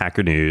on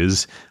Hacker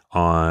News,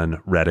 on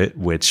Reddit,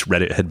 which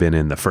Reddit had been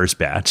in the first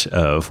batch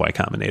of Y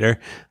Combinator.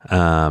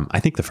 I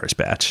think the first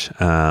batch.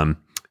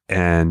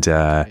 And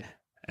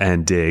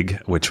Dig,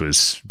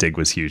 Dig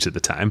was huge at the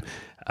time.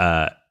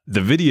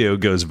 The video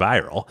goes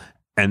viral,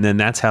 and then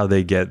that's how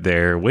they get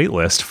their wait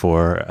list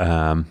for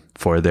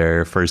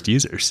their first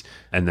users.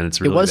 And then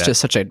it's really, it was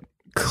just such a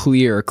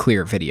clear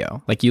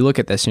video. Like you look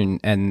at this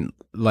and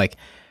like,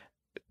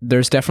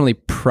 there's definitely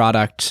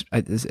product.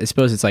 I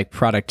suppose it's like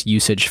product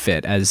usage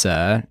fit, as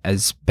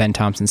Ben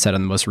Thompson said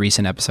on the most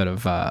recent episode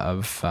of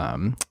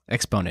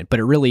Exponent.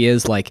 But it really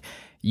is like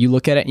you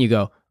look at it and you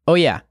go, "Oh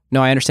yeah,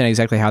 no, I understand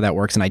exactly how that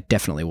works, and I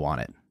definitely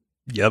want it."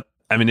 Yep.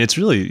 I mean, it's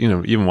really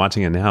even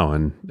watching it now,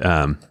 and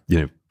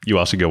you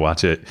all should go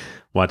watch it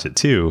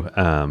too.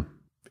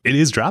 It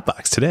is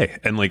Dropbox today,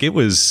 and like it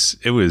was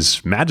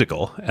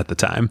magical at the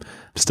time,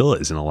 still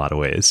is in a lot of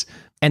ways.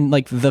 And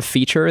like the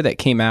feature that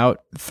came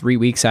out 3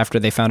 weeks after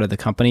they founded the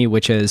company,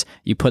 which is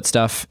you put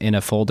stuff in a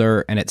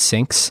folder and it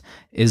syncs,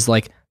 is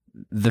like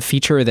the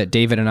feature that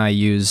David and I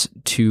use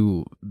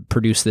to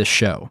produce this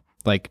show.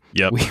 Like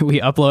we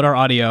upload our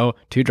audio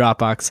to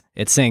Dropbox,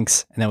 it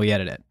syncs, and then we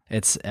edit it.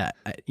 It's,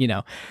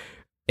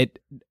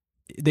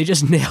 they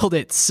just nailed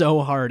it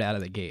so hard out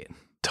of the gate.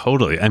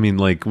 Totally. I mean,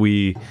 like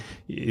we'll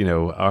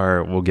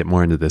get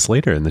more into this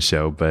later in the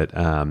show, but,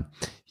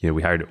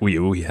 we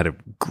had a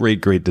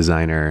great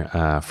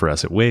designer for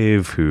us at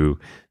Wave who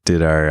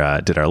did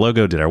our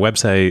logo, did our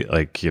website,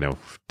 like,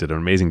 did an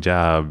amazing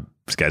job.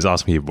 This guy's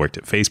awesome. He worked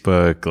at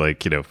Facebook,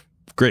 like,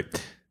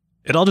 great.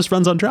 It all just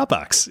runs on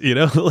Dropbox,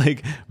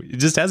 like it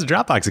just has a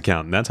Dropbox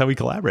account, and that's how we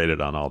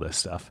collaborated on all this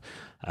stuff.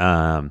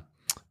 So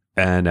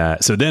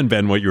then,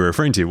 Ben, what you were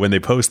referring to when they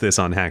post this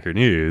on Hacker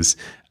News,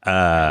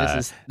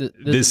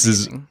 this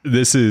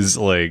is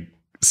like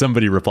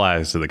somebody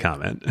replies to the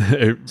comment,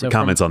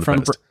 comments on the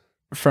post.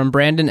 From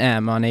Brandon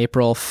M. on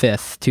April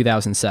 5th,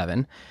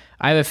 2007.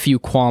 I have a few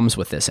qualms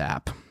with this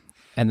app.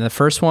 And the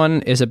first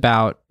one is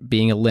about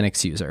being a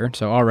Linux user.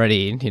 So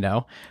already,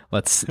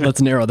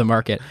 let's narrow the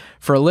market.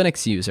 For a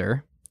Linux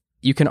user,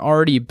 you can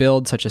already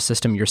build such a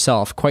system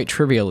yourself quite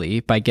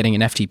trivially by getting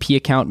an FTP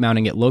account,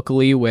 mounting it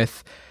locally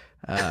with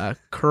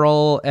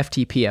curl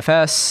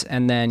FTPFS,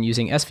 and then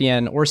using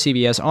SVN or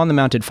CVS on the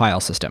mounted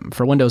file system.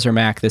 For Windows or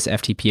Mac, this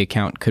FTP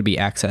account could be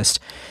accessed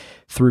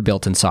through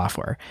built-in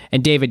software.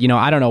 And David,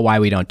 I don't know why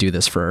we don't do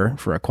this for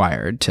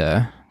Acquired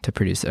to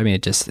produce. I mean,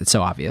 it's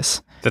so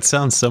obvious. That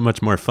sounds so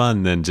much more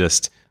fun than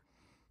just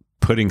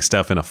putting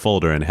stuff in a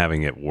folder and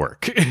having it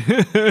work.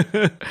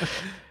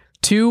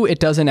 2, it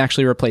doesn't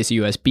actually replace a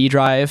USB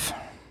drive.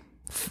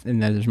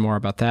 And then there's more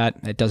about that.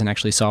 It doesn't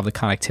actually solve the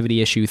connectivity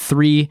issue.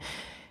 3,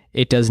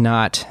 it does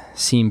not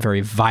seem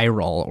very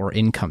viral or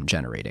income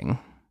generating.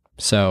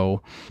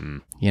 So,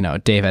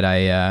 David,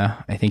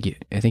 I think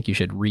you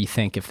should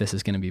rethink if this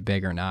is going to be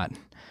big or not.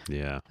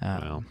 Yeah.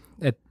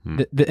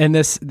 And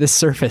this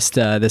surfaced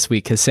this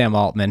week because Sam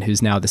Altman,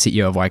 who's now the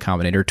CEO of Y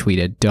Combinator,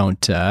 tweeted,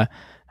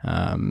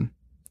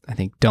 I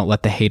think "Don't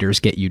Let the Haters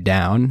Get You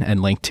Down"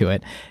 and link to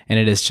it. And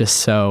it is just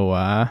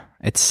so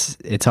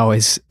it's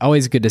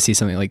always good to see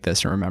something like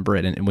this and remember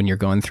it. And when you're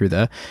going through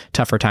the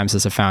tougher times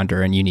as a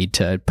founder and you need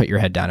to put your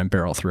head down and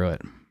barrel through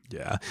it.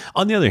 Yeah.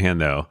 On the other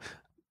hand, though,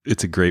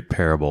 it's a great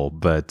parable,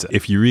 but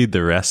if you read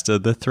the rest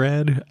of the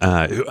thread,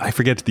 I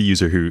forget the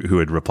user who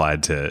had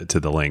replied to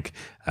the link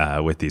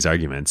with these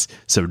arguments.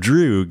 So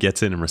Drew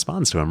gets in and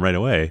responds to him right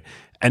away,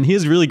 and he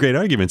has really great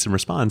arguments in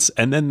response.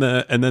 And then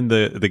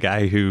the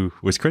guy who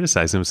was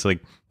criticizing him was like,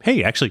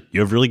 "Hey, actually,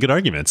 you have really good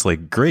arguments.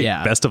 Like, great,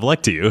 best of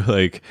luck to you."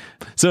 Like,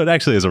 so it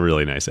actually is a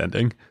really nice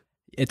ending.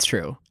 It's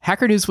true.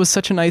 Hacker News was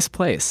such a nice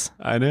place.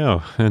 I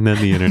know, and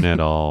then the internet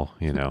all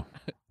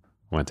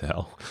went to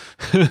hell.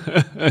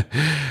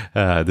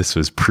 This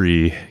was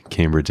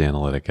pre-Cambridge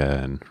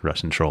Analytica and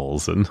Russian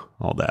trolls and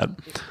all that.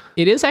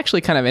 It is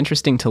actually kind of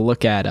interesting to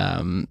look at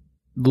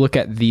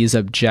these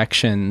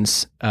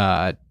objections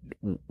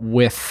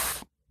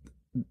with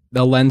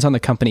the lens on the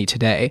company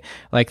today.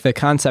 Like the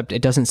concept,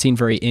 it doesn't seem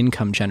very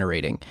income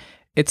generating.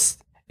 It's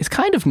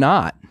kind of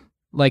not.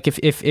 Like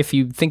if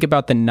you think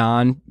about the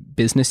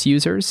non-business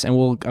users, and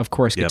we'll of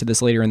course get to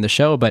this later in the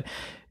show, but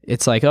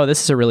it's like, oh,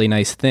 this is a really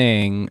nice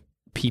thing.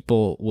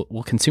 People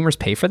will consumers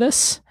pay for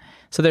this?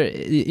 So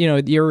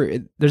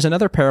there's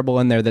another parable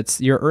in there that's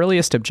your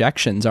earliest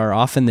objections are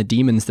often the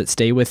demons that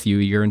stay with you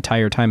your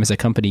entire time as a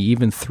company,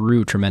 even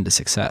through tremendous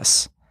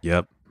success.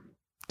 Yep,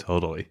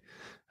 totally.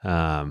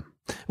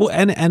 Well,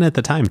 and at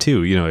the time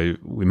too,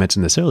 we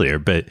mentioned this earlier,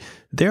 but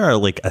there are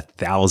like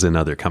 1,000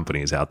 other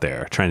companies out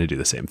there trying to do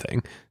the same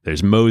thing.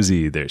 There's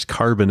Mozy, there's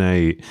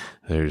Carbonite,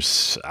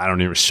 there's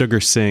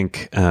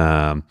SugarSync.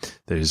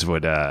 There's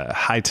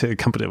Hightail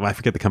company. I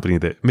forget the company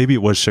that maybe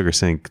it was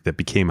SugarSync that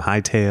became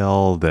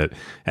Hightail.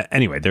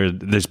 Anyway,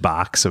 there's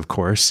Box, of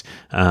course,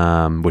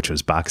 which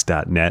was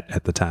Box.net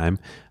at the time.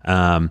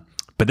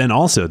 But then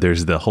also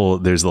there's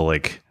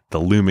the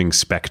looming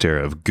specter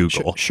of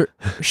Google.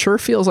 Sure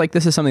feels like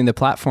this is something the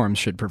platforms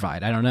should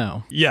provide. I don't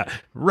know. Yeah,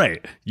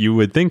 right. You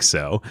would think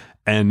so.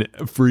 And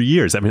for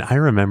years, I mean, I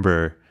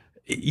remember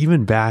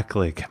even back,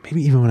 like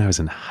maybe even when I was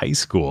in high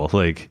school,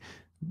 like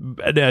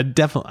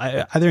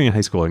definitely either in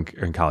high school or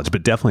in college,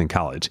 but definitely in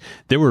college,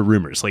 there were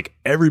rumors. Like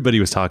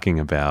everybody was talking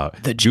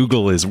about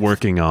Google is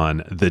working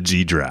on the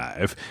G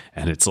Drive,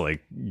 and it's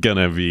like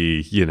gonna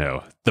be,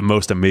 the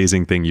most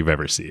amazing thing you've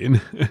ever seen.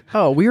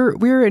 Oh, we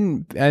were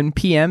in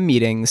PM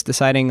meetings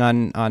deciding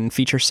on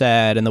feature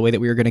set and the way that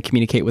we were going to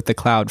communicate with the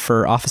cloud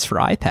for Office for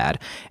iPad,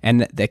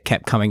 and that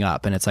kept coming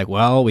up. And it's like,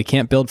 well, we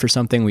can't build for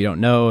something we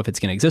don't know if it's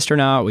going to exist or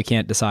not. We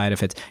can't decide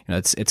if it's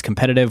it's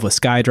competitive with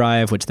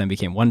SkyDrive, which then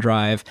became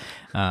OneDrive.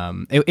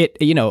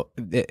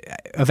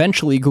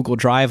 Eventually Google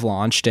Drive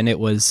launched, and it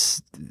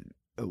was.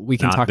 We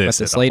can talk about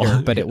this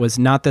later, but it was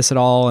not this at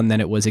all. And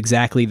then it was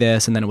exactly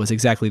this. And then it was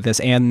exactly this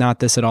and not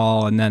this at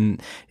all. And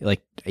then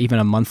like even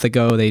a month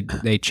ago,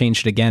 they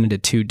changed it again into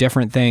two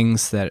different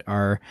things that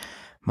are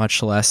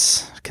much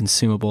less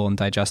consumable and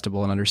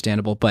digestible and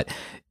understandable. But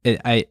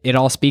it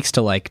all speaks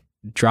to like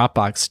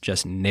Dropbox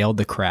just nailed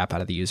the crap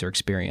out of the user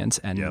experience.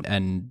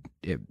 And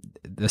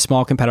the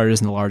small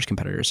competitors and the large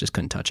competitors just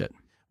couldn't touch it.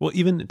 Well,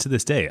 even to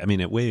this day, I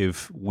mean, at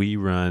Wave, we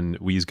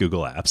use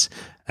Google Apps.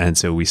 And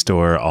so we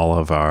store all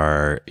of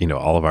our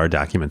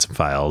documents and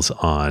files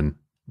on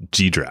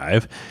G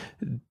Drive.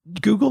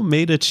 Google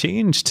made a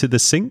change to the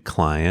sync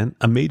client,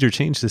 a major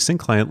change to the sync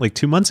client like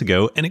 2 months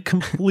ago, and it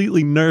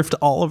completely nerfed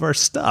all of our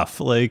stuff.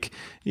 Like,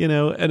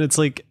 and it's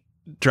like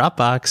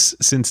Dropbox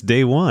since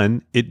day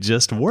one, it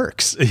just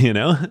works,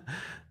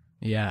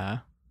 Yeah.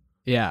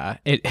 Yeah.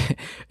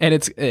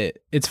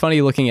 It's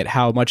funny looking at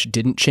how much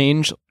didn't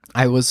change.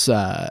 I was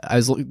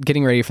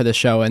getting ready for the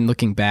show and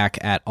looking back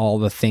at all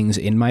the things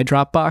in my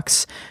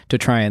Dropbox to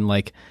try and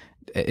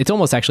it's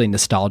almost actually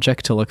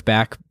nostalgic to look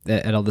back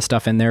at all the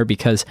stuff in there,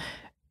 because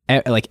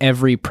like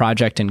every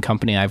project and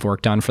company I've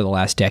worked on for the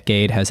last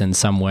decade has in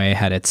some way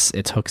had its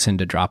hooks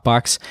into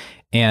Dropbox,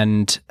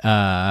 and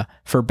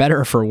for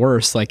better or for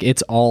worse, like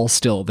it's all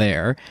still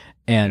there.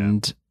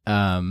 And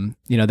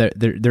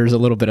there's a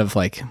little bit of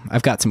like,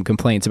 I've got some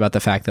complaints about the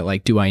fact that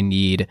like, do I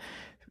need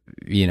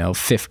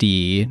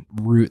 50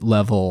 root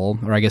level,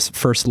 or I guess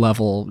first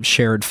level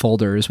shared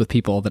folders with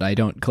people that I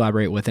don't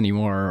collaborate with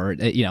anymore? Or,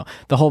 the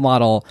whole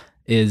model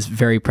is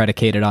very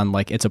predicated on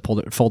like, it's a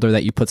folder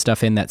that you put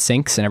stuff in that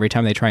syncs. And every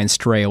time they try and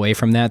stray away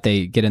from that,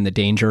 they get in the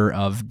danger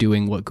of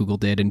doing what Google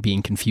did and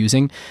being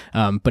confusing.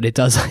 But it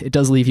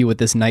does leave you with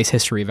this nice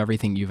history of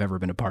everything you've ever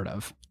been a part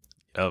of.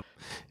 Oh,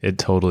 it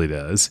totally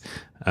does.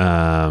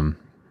 And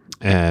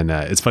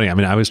it's funny. I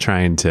mean, I was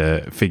trying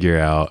to figure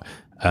out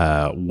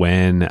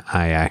when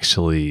I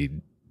actually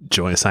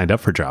signed up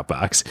for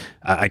Dropbox.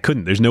 I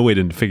couldn't. There's no way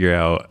to figure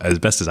out, as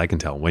best as I can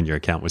tell, when your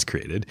account was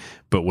created.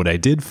 But what I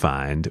did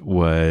find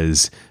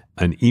was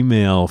an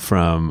email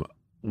from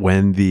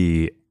when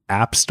the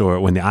App Store,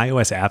 when the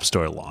iOS App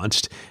Store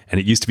launched, and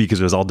it used to be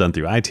because it was all done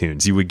through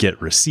iTunes, you would get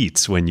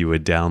receipts when you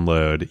would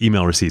download,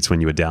 email receipts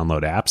when you would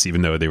download apps,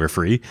 even though they were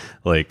free,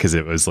 like, because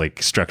it was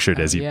like structured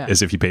as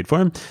if you paid for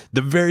them.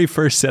 The very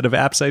first set of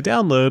apps I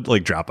download,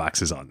 like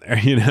Dropbox is on there,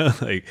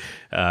 like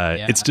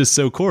it's just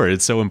so core.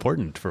 It's so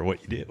important for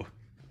what you do.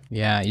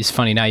 Yeah, it's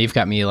funny. Now you've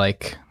got me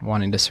like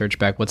wanting to search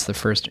back. What's the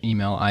first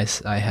email I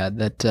had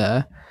that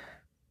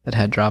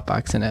had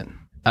Dropbox in it?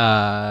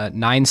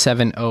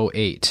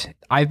 9708.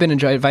 I've been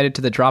invited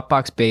to the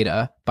Dropbox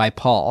beta by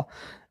Paul,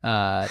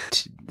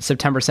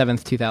 September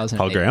 7th, 2008.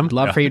 Paul Graham? I'd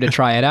love for you to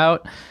try it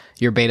out.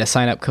 Your beta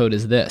sign-up code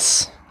is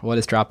this. What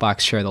is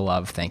Dropbox? Share the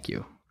love. Thank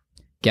you.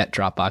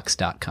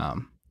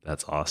 GetDropbox.com.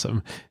 That's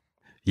awesome.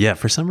 Yeah,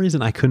 for some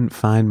reason I couldn't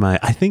find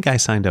I think I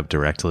signed up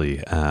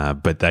directly,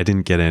 but I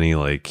didn't get any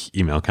like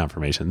email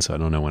confirmation, so I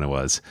don't know when it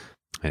was.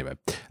 Anyway,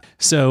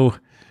 so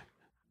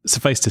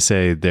suffice to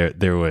say,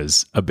 there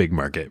was a big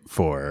market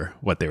for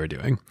what they were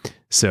doing.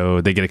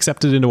 So they get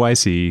accepted into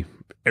YC.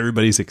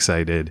 Everybody's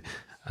excited.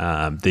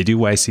 They do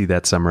YC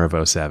that summer of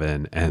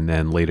 2007, and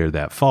then later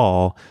that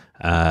fall,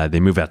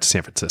 they move out to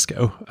San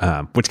Francisco,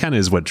 which kind of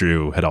is what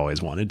Drew had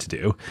always wanted to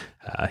do.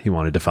 He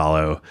wanted to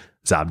follow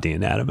Zabdi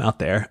and Adam out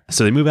there.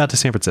 So they move out to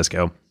San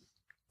Francisco,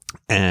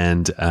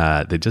 and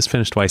they just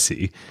finished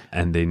YC,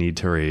 and they need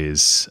to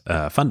raise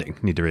funding,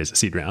 need to raise a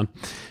seed round.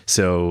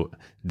 So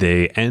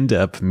they end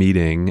up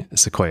meeting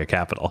Sequoia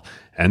Capital.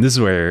 And this is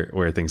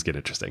where things get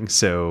interesting.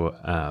 So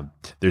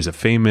there's a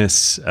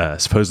famous,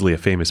 supposedly a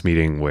famous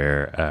meeting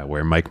where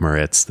Mike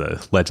Moritz,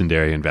 the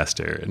legendary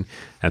investor, and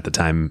at the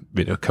time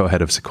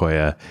co-head of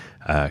Sequoia,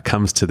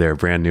 comes to their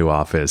brand new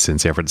office in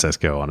San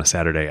Francisco on a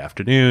Saturday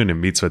afternoon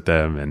and meets with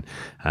them,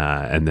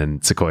 and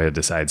then Sequoia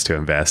decides to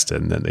invest,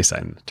 and then they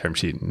sign a term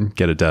sheet and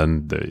get it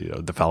done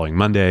the following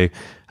Monday.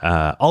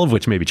 All of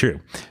which may be true,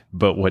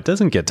 but what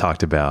doesn't get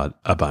talked about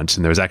a bunch,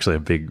 and there was actually a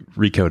big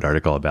Recode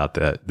article about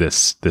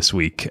this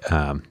week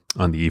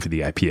on the eve of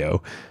the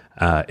IPO.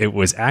 It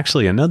was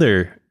actually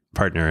another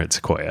partner at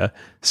Sequoia,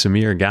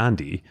 Samir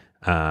Gandhi,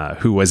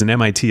 who was an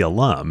MIT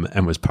alum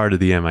and was part of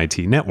the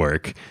MIT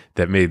network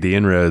that made the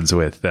inroads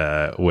with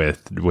Drew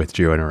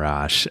and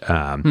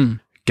Arash.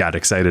 Got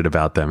excited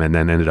about them, and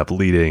then ended up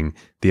leading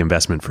the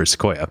investment for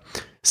Sequoia.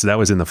 So that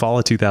was in the fall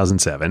of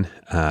 2007.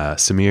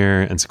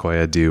 Samir and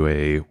Sequoia do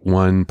a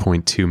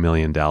 $1.2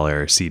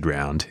 million seed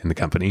round in the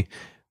company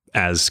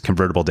as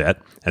convertible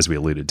debt, as we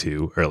alluded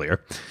to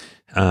earlier.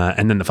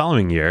 And then the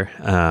following year,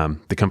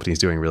 the company is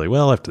doing really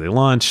well after they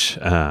launch.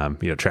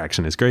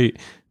 Traction is great.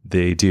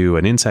 They do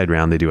an inside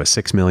round. They do a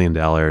 $6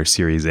 million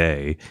Series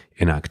A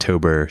in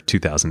October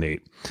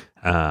 2008.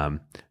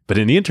 But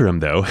in the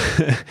interim, though,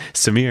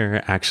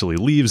 Samir actually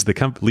leaves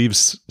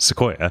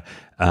Sequoia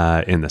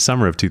in the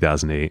summer of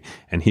 2008,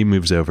 and he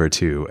moves over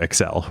to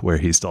Accel, where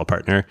he's still a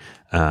partner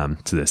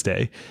to this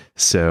day.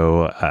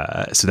 So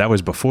that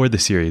was before the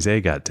Series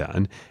A got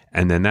done,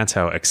 and then that's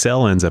how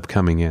Accel ends up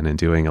coming in and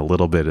doing a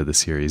little bit of the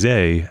Series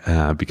A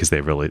because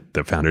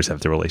the founders have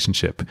the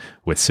relationship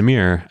with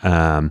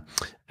Samir.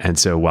 And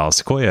so while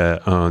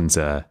Sequoia owns,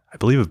 I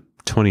believe,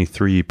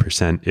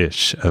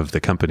 23%-ish of the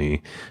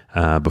company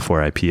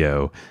before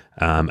IPO,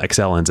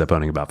 Accel ends up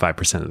owning about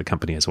 5% of the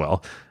company as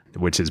well,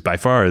 which is by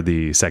far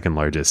the second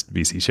largest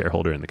VC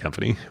shareholder in the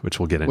company, which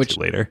we'll get into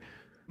later.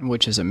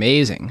 Which is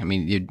amazing. I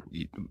mean,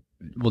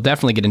 we'll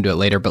definitely get into it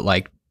later, but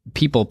like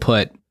people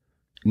put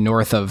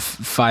north of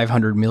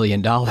 $500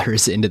 million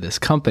into this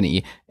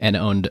company and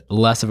owned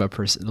less of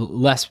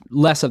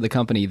the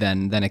company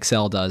than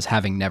Accel does,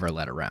 having never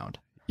led a round.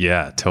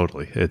 Yeah,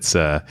 totally. It's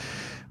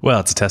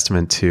it's a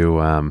testament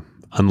to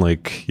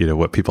unlike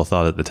what people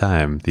thought at the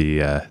time,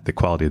 the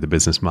quality of the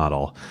business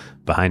model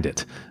behind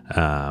it,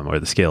 or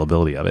the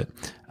scalability of it.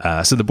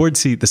 So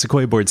the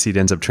Sequoia board seat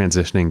ends up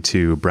transitioning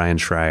to Brian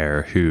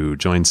Schreier, who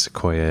joined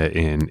Sequoia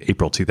in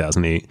April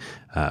 2008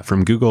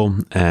 from Google,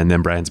 and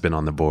then Brian's been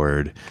on the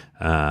board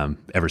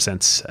ever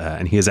since,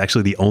 and he is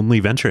actually the only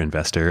venture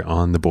investor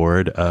on the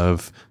board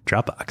of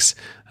Dropbox,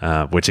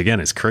 which again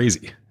is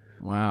crazy.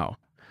 Wow.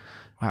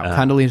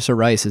 Condoleezza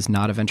Rice is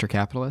not a venture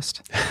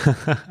capitalist?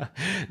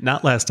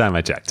 Not last time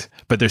I checked.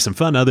 But there's some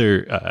fun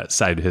other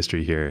side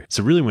history here.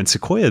 So really when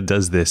Sequoia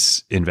does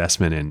this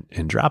investment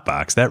in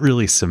Dropbox, that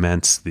really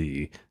cements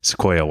the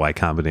Sequoia Y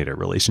Combinator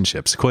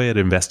relationship. Sequoia had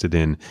invested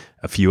in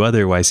a few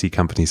other YC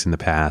companies in the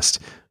past,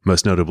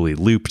 most notably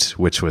Looped,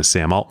 which was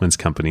Sam Altman's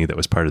company that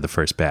was part of the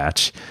first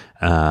batch,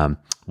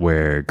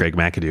 where Greg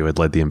McAdoo had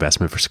led the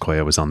investment for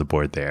Sequoia, was on the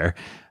board there.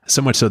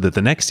 So much so that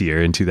the next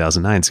year, in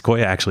 2009,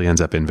 Sequoia actually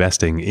ends up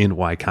investing in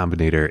Y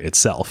Combinator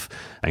itself,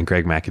 and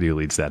Greg McAdoo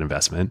leads that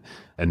investment.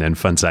 And then,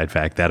 fun side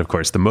fact, that, of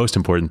course, the most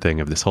important thing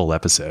of this whole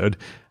episode,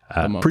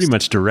 pretty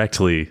much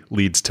directly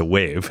leads to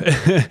Wave,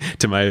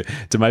 to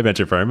my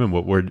venture firm, and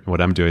what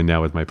I'm doing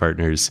now with my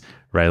partners,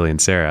 Riley and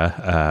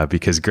Sarah,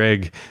 because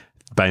Greg,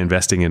 by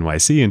investing in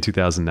YC in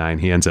 2009,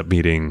 he ends up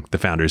meeting the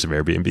founders of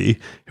Airbnb,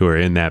 who are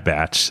in that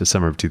batch, the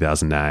summer of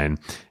 2009,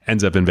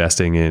 ends up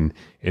investing in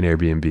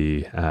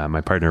Airbnb.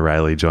 My partner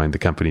Riley joined the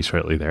company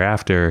shortly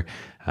thereafter.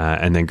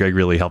 And then Greg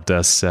really helped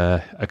us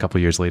a couple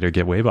years later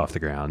get Wave off the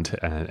ground.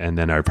 And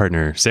then our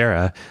partner,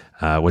 Sarah,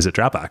 was at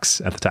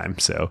Dropbox at the time.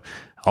 So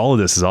all of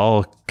this is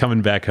all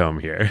coming back home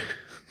here.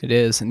 It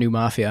is. New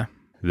Mafia.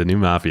 The new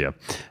Mafia.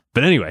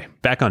 But anyway,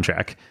 back on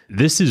track.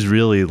 This is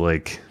really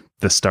like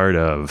the start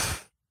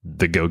of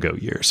the go-go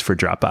years for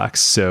Dropbox.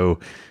 So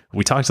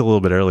we talked a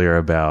little bit earlier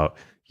about,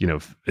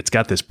 it's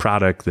got this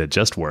product that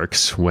just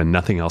works when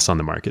nothing else on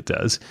the market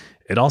does.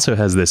 It also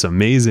has this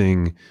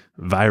amazing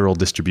viral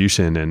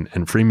distribution and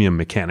freemium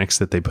mechanics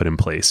that they put in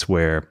place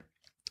where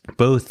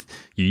both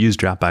you use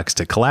Dropbox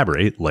to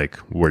collaborate like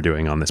we're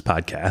doing on this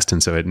podcast.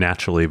 And so it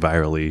naturally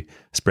virally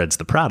spreads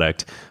the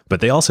product,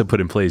 but they also put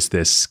in place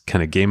this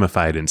kind of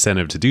gamified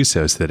incentive to do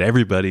so that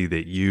everybody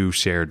that you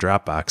share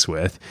Dropbox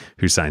with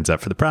who signs up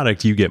for the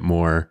product, you get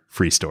more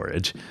free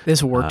storage.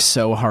 This worked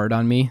so hard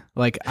on me.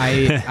 Like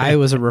I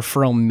was a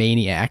referral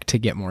maniac to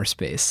get more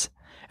space.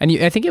 And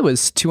I think it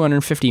was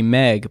 250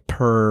 meg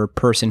per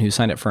person who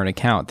signed up for an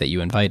account that you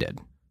invited.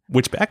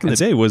 Which back in the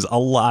day was a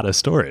lot of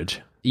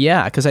storage.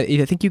 Yeah, because I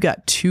think you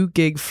got 2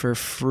 gig for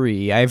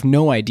free. I have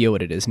no idea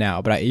what it is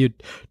now, but you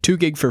 2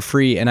 gig for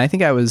free, and I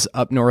think I was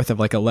up north of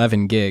like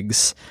 11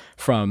 gigs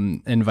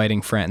from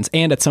inviting friends.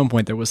 And at some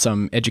point, there was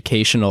some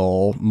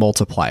educational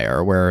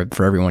multiplier where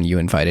for everyone you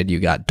invited, you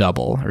got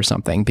double or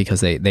something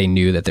because they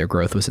knew that their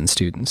growth was in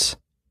students.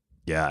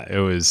 Yeah, it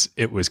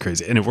was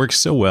crazy, and it works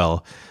so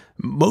well.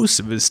 Most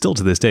of it, still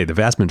to this day, the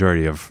vast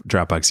majority of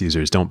Dropbox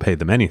users don't pay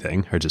them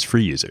anything, are just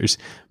free users.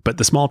 But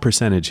the small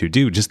percentage who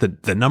do, just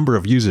the number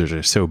of users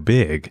are so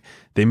big,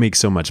 they make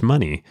so much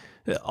money.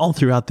 All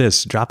throughout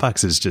this,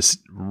 Dropbox is just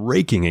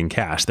raking in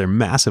cash. They're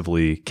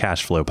massively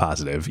cash flow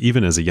positive,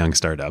 even as a young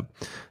startup.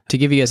 To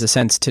give you guys a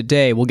sense,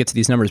 today, we'll get to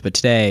these numbers, but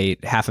today,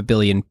 500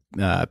 million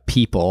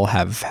people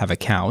have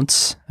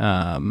accounts.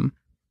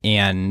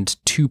 And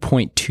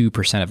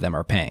 2.2% of them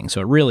are paying.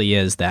 So it really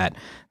is that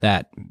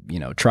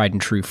tried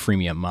and true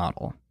freemium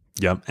model.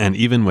 Yep. And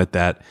even with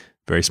that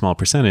very small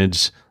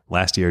percentage,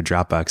 last year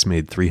Dropbox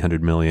made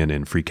 $300 million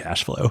in free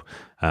cash flow.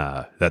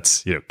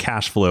 That's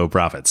cash flow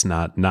profits,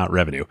 not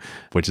revenue,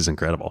 which is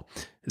incredible.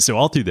 So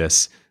all through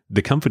this,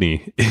 the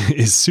company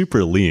is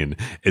super lean.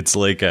 It's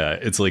like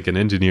an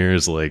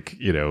engineer's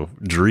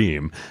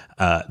dream.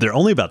 There are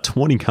only about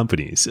 20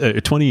 companies,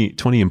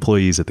 20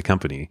 employees at the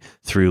company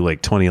through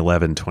like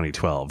 2011,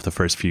 2012, the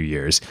first few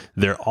years.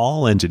 They're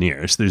all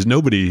engineers. There's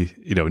nobody,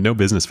 no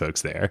business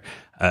folks there.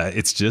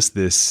 It's just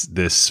this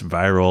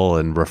viral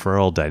and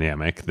referral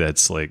dynamic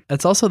that's like.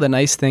 That's also the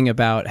nice thing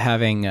about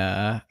having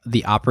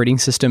the operating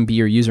system be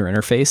your user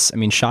interface. I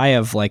mean, shy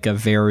of like a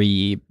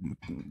very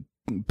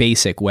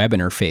basic web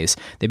interface,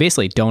 they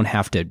basically don't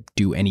have to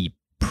do any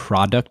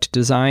product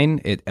design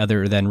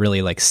other than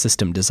really like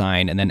system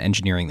design and then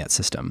engineering that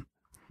system.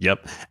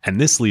 Yep. And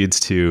this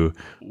leads to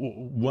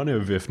one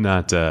of, if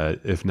not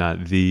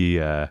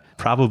the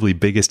probably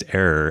biggest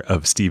error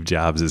of Steve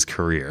Jobs'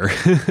 career,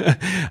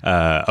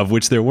 of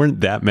which there weren't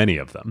that many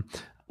of them,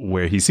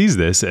 where he sees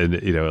this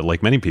and,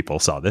 like many people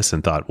saw this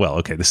and thought, well,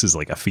 okay, this is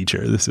like a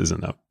feature. This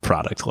isn't a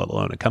product, let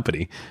alone a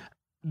company.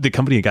 The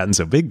company had gotten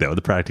so big, though,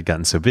 the product had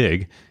gotten so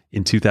big,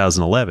 in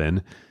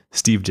 2011,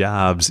 Steve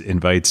Jobs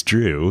invites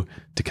Drew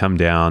to come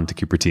down to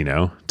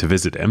Cupertino to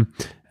visit him.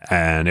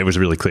 And it was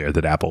really clear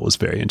that Apple was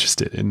very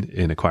interested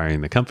in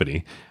acquiring the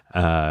company.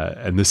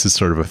 And this is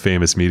sort of a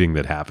famous meeting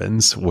that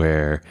happens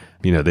where,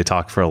 they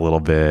talk for a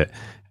little bit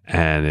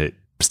and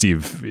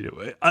Steve,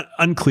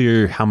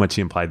 unclear how much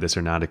he implied this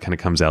or not. It kind of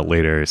comes out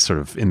later, sort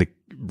of in the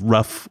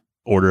rough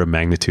order of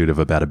magnitude of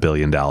about $1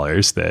 billion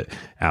that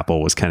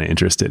Apple was kind of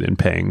interested in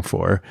paying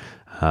for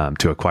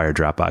to acquire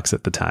Dropbox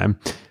at the time.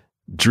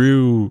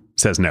 Drew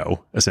says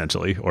no,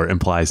 essentially, or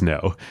implies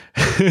no.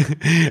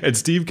 And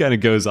Steve kind of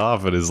goes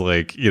off and is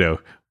like,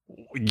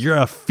 you're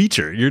a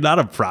feature. You're not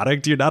a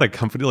product. You're not a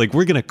company. Like,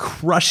 we're going to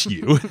crush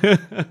you.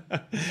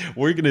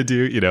 We're going to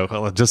do,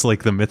 just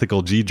like the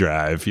mythical G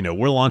Drive,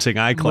 we're launching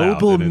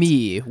iCloud. Mobile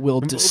me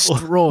will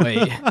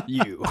destroy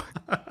you.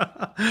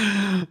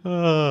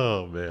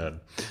 Oh,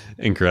 man.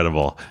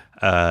 Incredible.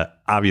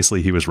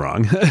 Obviously, he was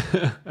wrong.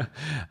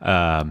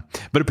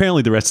 But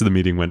apparently the rest of the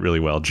meeting went really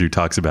well. Drew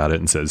talks about it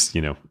and says,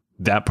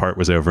 that part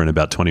was over in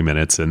about 20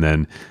 minutes. And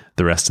then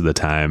the rest of the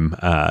time,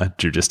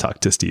 Drew just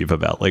talked to Steve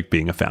about like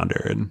being a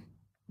founder and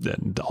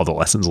all the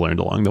lessons learned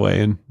along the way.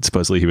 And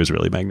supposedly he was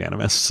really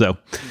magnanimous. So,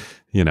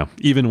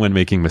 even when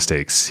making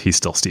mistakes, he's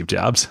still Steve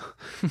Jobs.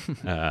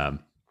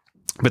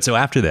 But so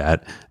after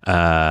that,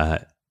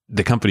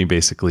 the company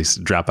basically,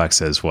 Dropbox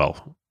says,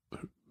 well,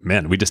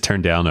 man, we just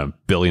turned down $1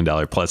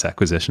 billion plus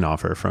acquisition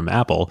offer from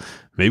Apple.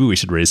 Maybe we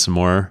should raise some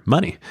more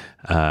money.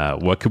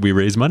 What could we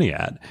raise money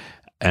at?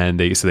 And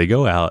they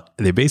go out,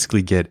 they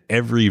basically get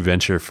every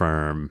venture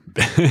firm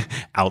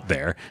out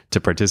there to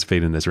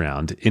participate in this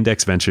round.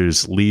 Index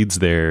Ventures leads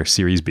their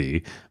Series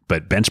B,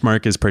 but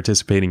Benchmark is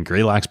participating,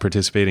 Greylock's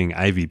participating,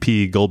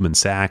 IVP, Goldman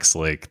Sachs.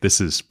 Like, this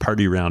is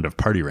party round of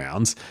party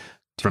rounds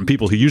from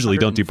people who usually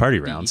don't do party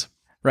rounds.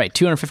 Right,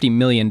 $250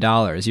 million.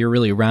 You're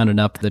really rounding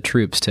up the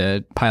troops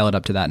to pile it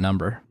up to that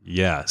number.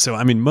 Yeah. So,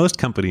 I mean, most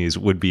companies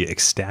would be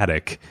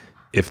ecstatic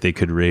if they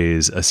could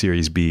raise a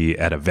Series B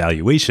at a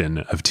valuation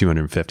of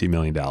 $250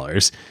 million.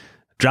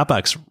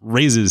 Dropbox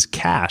raises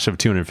cash of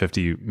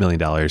 $250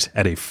 million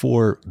at a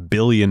 $4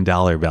 billion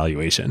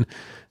valuation.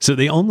 So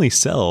they only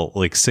sell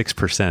like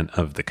 6%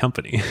 of the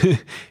company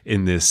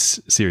in this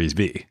Series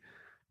B.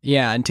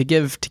 Yeah, and to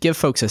give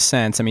folks a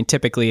sense, I mean,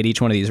 typically at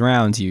each one of these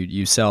rounds,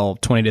 you sell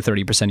 20 to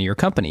 30% of your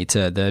company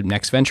to the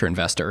next venture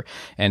investor.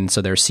 And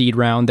so their seed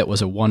round that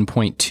was a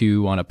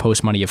 1.2 on a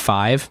post money of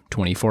 5,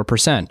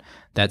 24%.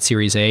 That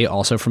Series A,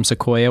 also from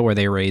Sequoia, where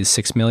they raised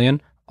 $6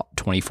 million,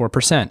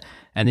 24%.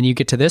 And then you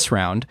get to this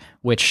round,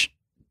 which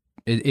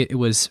it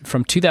was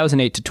from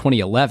 2008 to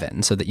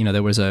 2011, so that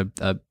there was a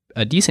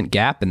decent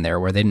gap in there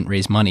where they didn't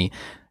raise money,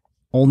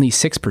 only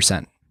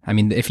 6%. I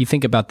mean, if you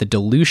think about the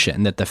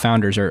dilution that the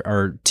founders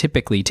are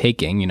typically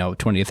taking,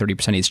 20 to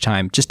 30% each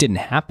time, just didn't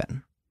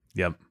happen.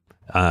 Yep.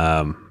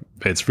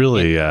 It's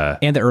really...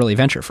 and the early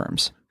venture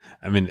firms.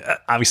 I mean,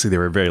 obviously they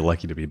were very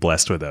lucky to be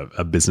blessed with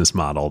a business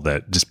model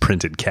that just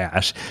printed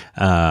cash.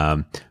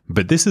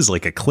 But this is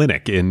like a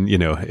clinic in,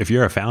 if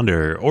you're a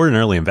founder or an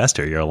early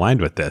investor, you're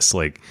aligned with this.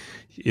 Like,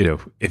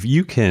 if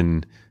you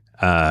can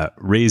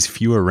raise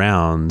fewer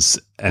rounds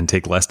and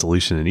take less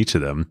dilution in each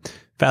of them.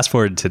 Fast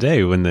forward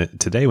today when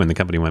the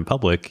company went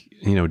public,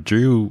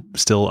 Drew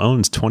still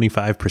owns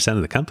 25%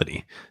 of the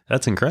company.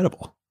 That's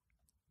incredible.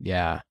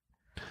 Yeah.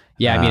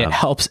 Yeah, I mean,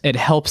 it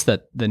helps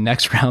that the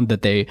next round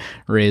that they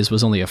raised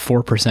was only a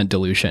 4%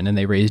 dilution, and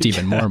they raised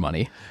even more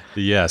money.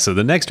 Yeah, so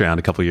the next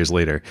round, a couple of years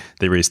later,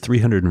 they raised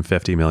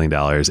 $350 million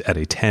at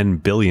a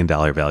 $10 billion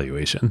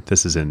valuation.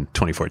 This is in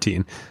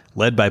 2014,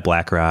 led by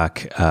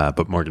BlackRock,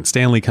 but Morgan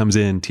Stanley comes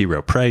in, T.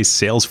 Rowe Price,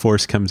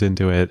 Salesforce comes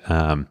into it.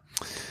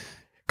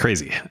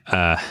 Crazy.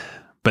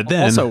 But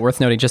then... Also worth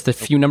noting, just the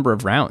few number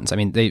of rounds. I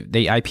mean, they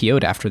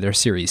IPO'd after their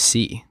Series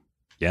C.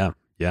 Yeah.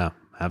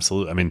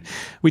 Absolutely. I mean,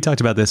 we talked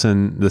about this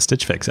in the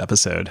Stitch Fix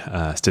episode.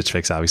 Stitch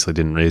Fix obviously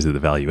didn't raise the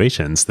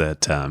valuations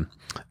that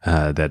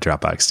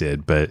Dropbox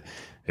did, but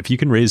if you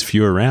can raise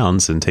fewer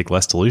rounds and take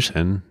less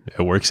dilution,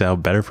 it works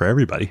out better for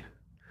everybody.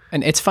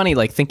 And it's funny,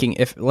 like thinking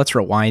let's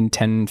rewind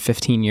 10,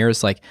 15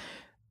 years, like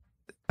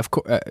of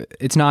course,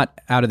 it's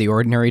not out of the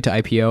ordinary to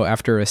IPO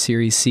after a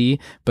Series C,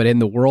 but in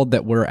the world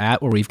that we're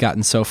at, where we've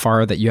gotten so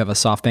far that you have a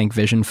SoftBank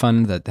Vision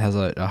Fund that has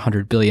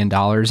 $100 billion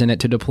in it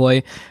to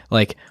deploy,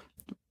 like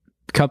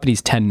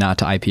companies tend not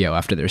to IPO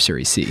after their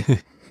Series C.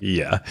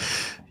 Yeah.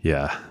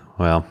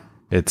 Well,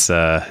 it's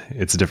a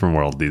different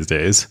world these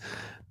days.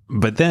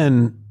 But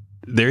then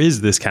there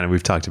is this kind of, we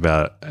talked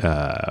about it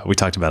a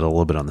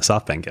little bit on the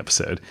SoftBank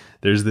episode.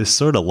 There's this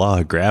sort of law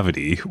of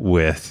gravity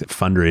with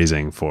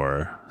fundraising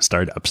for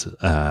startups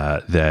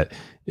that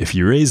if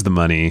you raise the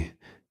money,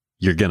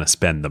 you're going to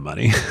spend the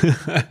money.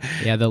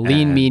 Yeah, the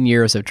lean, mean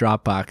years of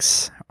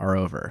Dropbox are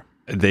over.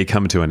 They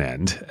come to an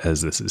end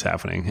as this is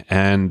happening.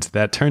 And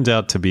that turns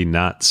out to be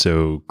not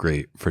so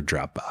great for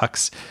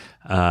Dropbox.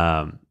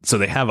 So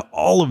they have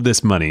all of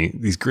this money,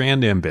 these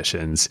grand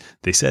ambitions.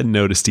 They said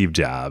no to Steve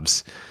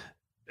Jobs.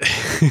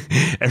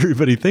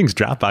 Everybody thinks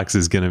Dropbox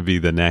is going to be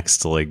the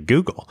next like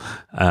Google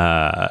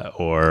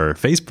or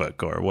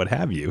Facebook or what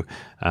have you.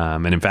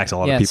 And in fact, a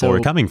lot of people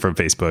were coming from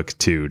Facebook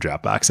to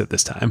Dropbox at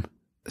this time.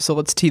 So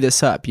let's tee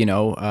this up.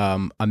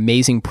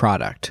 Amazing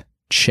product,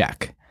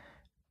 check.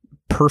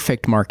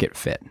 Perfect market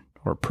fit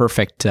or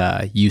perfect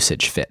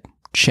usage fit,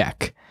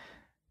 check.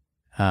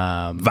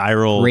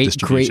 Viral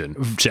distribution,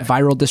 check.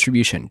 Viral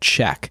distribution,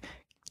 check.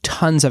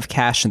 Tons of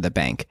cash in the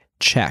bank,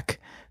 check.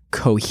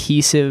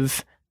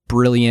 Cohesive,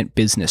 brilliant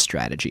business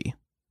strategy, ?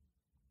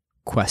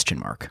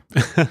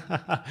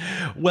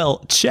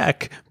 Well,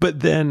 check,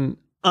 but then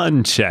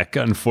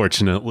uncheck,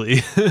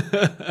 unfortunately.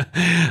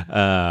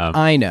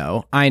 I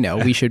know.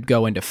 We should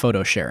go into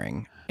photo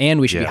sharing. And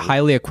we should be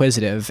highly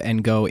acquisitive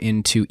and go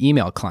into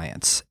email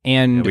clients.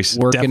 And we should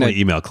definitely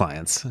email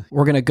clients.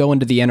 We're going to go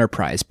into the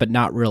enterprise, but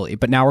not really.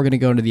 But now we're going to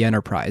go into the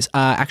enterprise.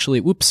 We're going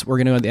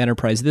to go into the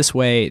enterprise this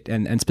way,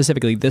 and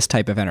specifically this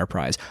type of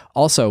enterprise.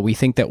 Also, we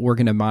think that we're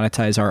going to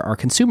monetize our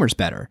consumers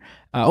better.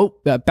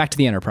 Back to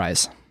the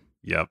enterprise.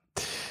 Yep.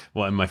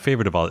 Well, and my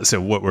favorite of all this,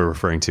 so what we're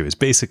referring to is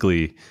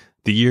basically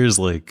the years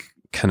like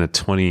kind of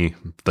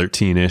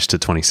 2013-ish to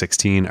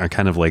 2016 are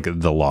kind of like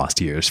the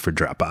lost years for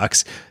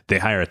Dropbox. They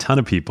hire a ton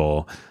of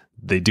people.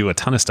 They do a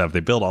ton of stuff.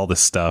 They build all this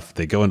stuff.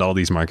 They go into all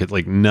these markets.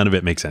 Like none of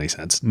it makes any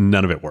sense.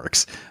 None of it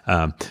works.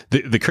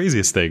 The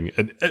craziest thing,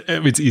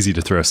 it's easy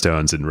to throw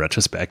stones in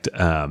retrospect.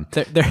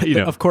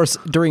 Of course,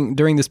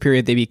 during this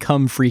period, they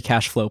become free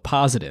cash flow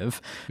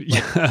positive.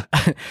 Yeah.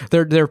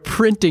 They're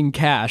printing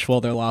cash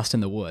while they're lost in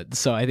the woods.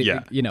 So I think,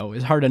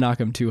 it's hard to knock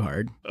them too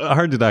hard.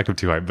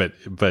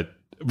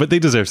 But they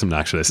deserve some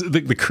knocks.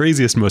 The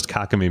craziest, most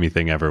cockamamie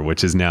thing ever,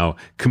 which is now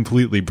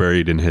completely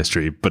buried in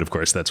history. But of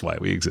course, that's why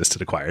we exist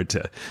at Acquired,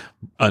 to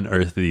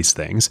unearth these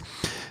things.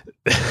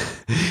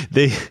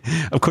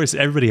 Of course,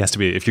 everybody has to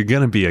be, if you're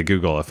going to be a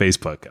Google, a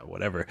Facebook,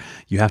 whatever,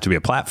 you have to be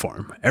a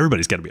platform.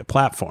 Everybody's got to be a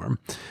platform.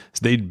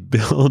 So they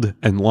build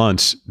and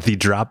launch the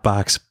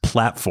Dropbox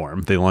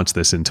platform. They launched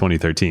this in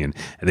 2013,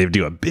 and they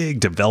do a big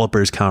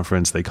developers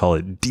conference. They call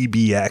it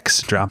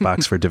DBX,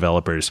 Dropbox for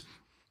Developers.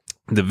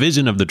 the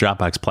vision of the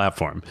Dropbox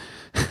platform.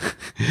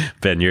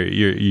 Ben,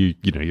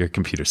 you're a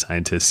computer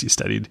scientist. You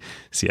studied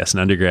CS in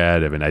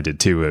undergrad. I mean, I did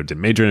too. I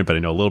didn't major in it, but I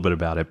know a little bit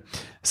about it.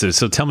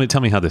 So tell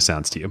me how this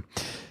sounds to you.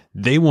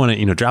 They want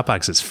to,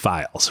 Dropbox is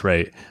files,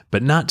 right?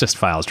 But not just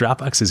files.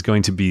 Dropbox is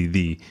going to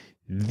be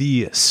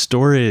the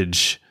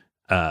storage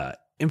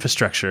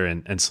infrastructure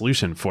and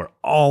solution for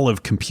all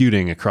of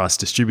computing across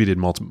distributed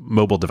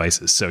mobile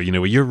devices. So,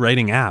 you're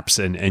writing apps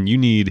and you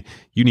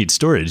need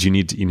storage. You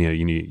need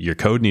your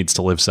code needs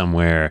to live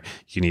somewhere.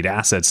 You need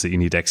assets that you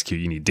need to execute.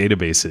 You need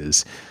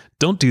databases.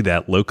 Don't do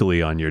that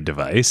locally on your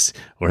device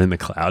or in the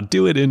cloud.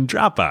 Do it in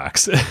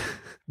Dropbox.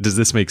 Does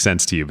this make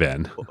sense to you,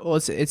 Ben? Well,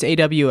 it's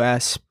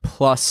AWS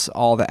plus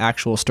all the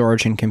actual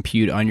storage and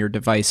compute on your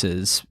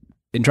devices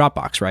in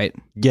Dropbox, right?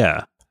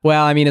 Yeah.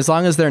 Well, I mean, as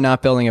long as they're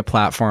not building a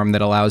platform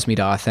that allows me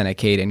to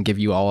authenticate and give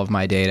you all of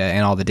my data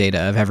and all the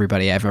data of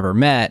everybody I've ever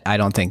met, I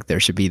don't think there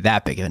should be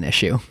that big of an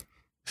issue.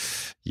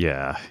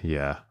 Yeah.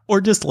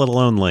 Or just let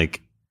alone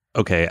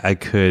okay, I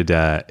could,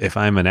 if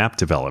I'm an app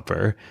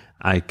developer,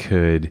 I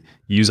could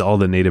use all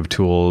the native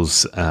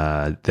tools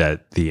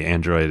that the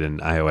Android and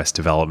iOS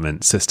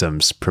development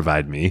systems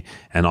provide me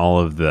and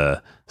all of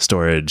the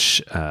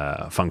storage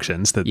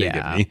functions that they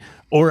give me.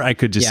 Or I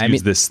could just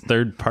use this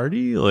third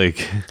party.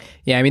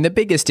 Yeah, I mean, the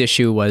biggest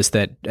issue was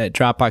that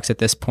Dropbox at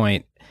this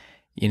point,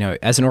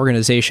 as an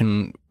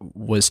organization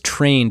was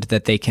trained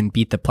that they can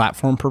beat the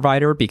platform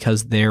provider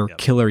because their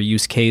killer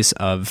use case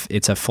of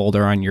it's a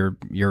folder on your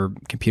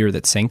computer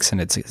that syncs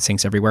and it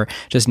syncs everywhere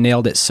just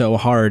nailed it so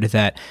hard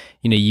that,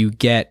 you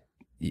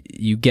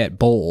get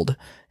bold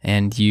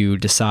and you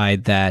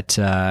decide that,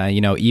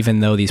 even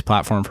though these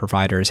platform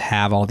providers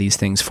have all these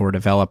things for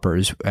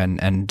developers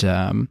and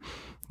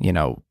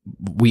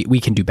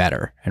we can do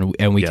better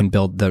and we can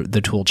build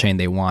the tool chain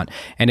they want.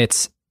 And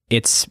it's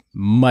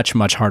much,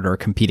 much harder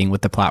competing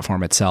with the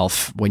platform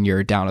itself when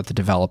you're down at the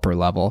developer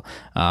level.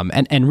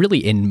 And really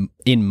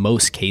in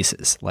most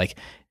cases, like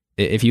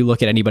if you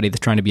look at anybody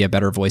that's trying to be a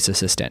better voice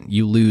assistant,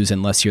 you lose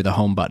unless you're the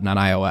home button on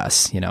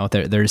iOS.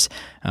 There's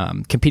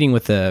competing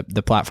with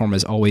the platform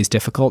is always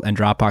difficult, and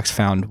Dropbox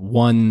found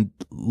one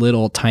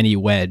little tiny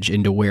wedge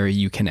into where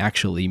you can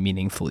actually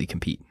meaningfully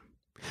compete.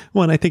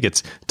 Well, and I think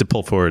it's to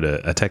pull forward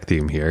a tech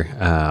theme here,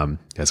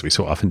 as we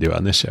so often do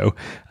on this show.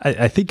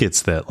 I think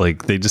it's that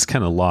they just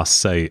kind of lost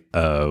sight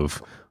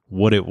of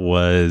what it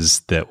was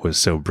that was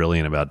so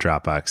brilliant about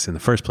Dropbox in the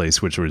first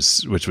place, which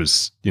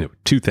was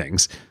two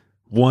things.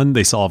 One,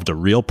 they solved a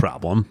real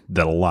problem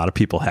that a lot of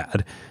people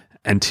had,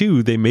 and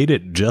two, they made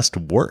it just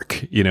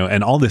work.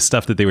 And all this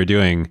stuff that they were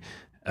doing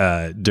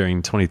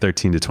during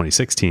 2013 to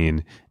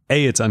 2016.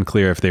 A, it's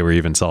unclear if they were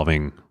even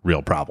solving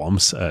real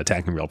problems,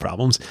 attacking real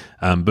problems.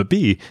 But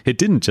B, it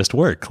didn't just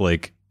work.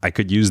 I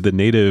could use the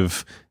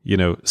native,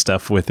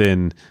 stuff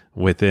within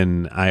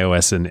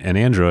iOS and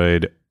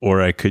Android,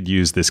 or I could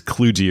use this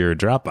kludgier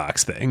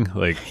Dropbox thing.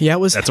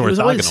 That's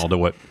orthogonal to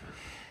what.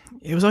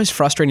 It was always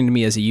frustrating to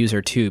me as a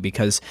user too,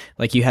 because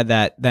you had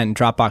that then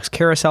Dropbox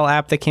Carousel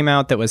app that came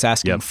out that was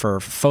asking for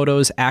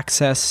photos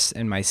access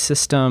in my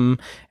system,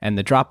 and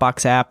the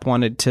Dropbox app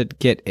wanted to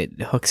get it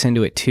hooks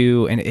into it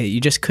too, and you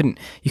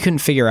couldn't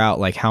figure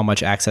out how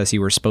much access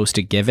you were supposed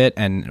to give it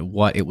and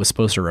what it was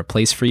supposed to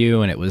replace for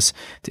you, and it was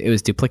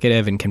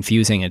duplicative and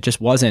confusing. It just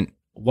wasn't.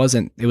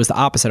 It was the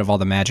opposite of all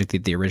the magic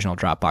that the original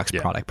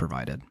Dropbox product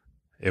provided.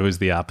 It was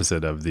the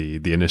opposite of the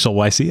initial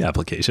YC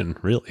application,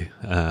 really.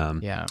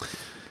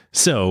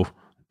 So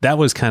that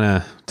was kind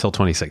of till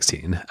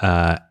 2016.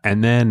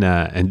 And then,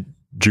 and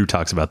Drew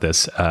talks about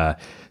this,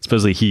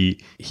 supposedly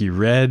he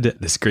read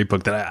this great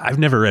book that I've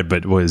never read,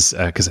 but was,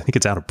 cause I think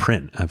it's out of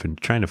print. I've been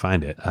trying to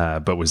find it,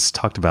 but was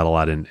talked about a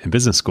lot in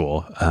business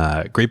school.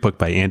 Great book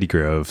by Andy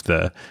Grove,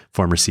 the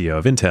former CEO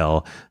of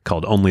Intel,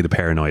 called Only the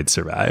Paranoid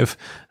Survive.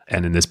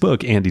 And in this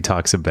book, Andy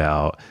talks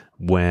about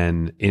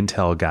when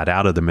Intel got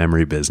out of the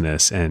memory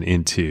business and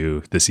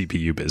into the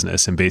CPU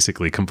business and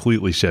basically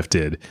completely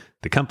shifted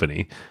the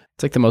company.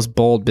 It's the most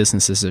bold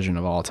business decision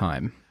of all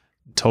time.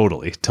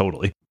 Totally.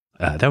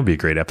 That would be a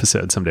great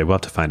episode. Someday we'll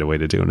have to find a way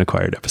to do an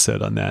acquired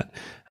episode on that.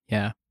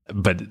 Yeah.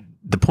 But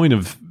the point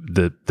of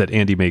that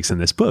Andy makes in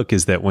this book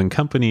is that when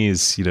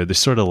companies, they're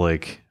sort of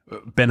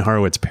Ben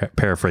Horowitz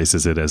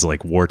paraphrases it as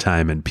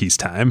wartime and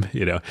peacetime,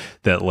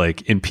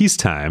 that in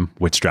peacetime,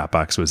 which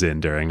Dropbox was in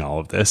during all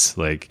of this,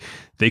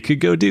 they could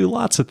go do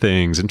lots of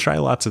things and try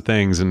lots of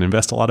things and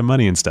invest a lot of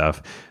money and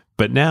stuff.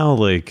 But now,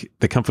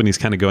 the company's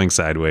kind of going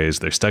sideways.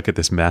 They're stuck at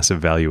this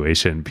massive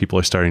valuation. People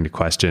are starting to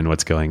question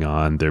what's going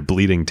on. They're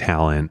bleeding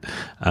talent.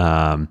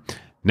 Now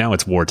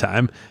it's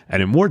wartime.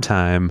 And in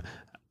wartime,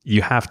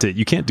 you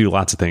can't do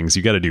lots of things.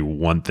 You got to do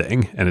one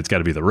thing, and it's got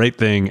to be the right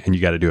thing, and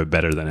you got to do it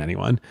better than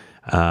anyone.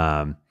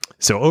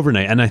 So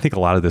overnight, and I think a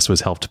lot of this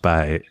was helped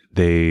by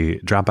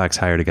Dropbox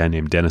hired a guy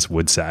named Dennis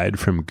Woodside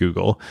from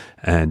Google,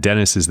 and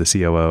Dennis is the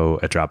COO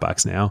at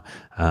Dropbox now.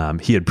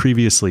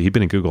 He'd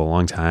been at Google a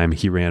long time.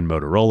 He ran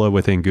Motorola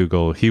within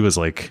Google. He was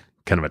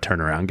kind of a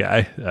turnaround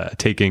guy,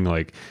 taking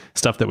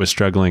stuff that was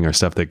struggling or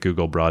stuff that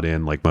Google brought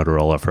in, like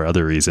Motorola for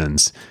other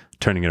reasons,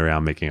 turning it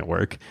around, making it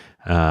work.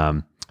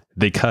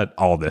 they cut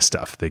all this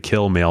stuff. They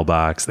kill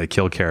Mailbox, they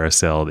kill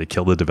Carousel, they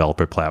kill the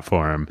developer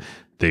platform.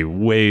 They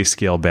way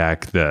scale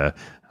back the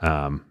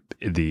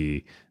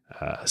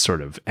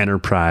sort of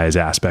enterprise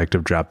aspect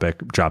of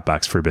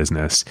Dropbox for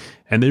Business,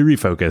 and they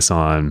refocus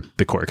on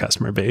the core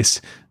customer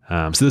base.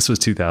 So this was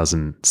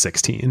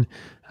 2016.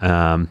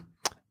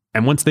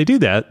 And once they do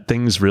that,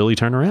 things really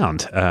turn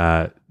around.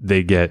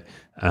 They've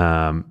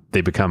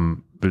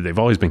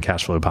always been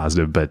cash flow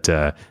positive,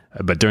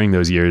 but during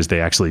those years,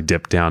 they actually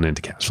dip down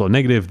into cash flow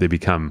negative. They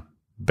become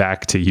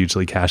back to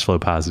hugely cash flow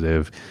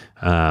positive.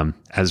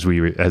 As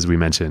we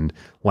mentioned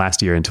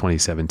last year in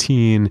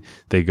 2017,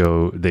 they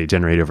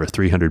generate over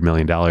 $300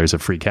 million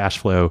of free cash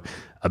flow.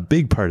 A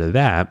big part of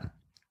that,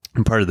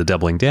 and part of the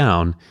doubling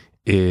down,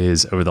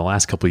 is over the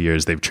last couple of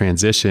years, they've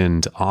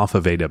transitioned off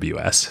of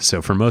AWS.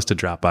 So for most of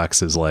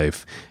Dropbox's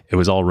life, it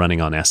was all running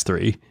on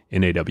S3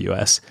 in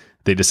AWS.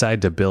 They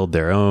decided to build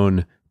their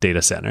own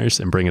data centers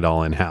and bring it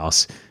all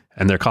in-house,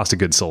 and their cost of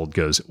goods sold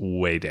goes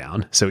way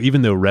down. So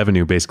even though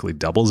revenue basically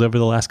doubles over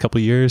the last couple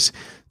of years,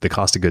 the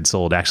cost of goods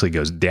sold actually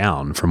goes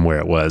down from where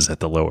it was at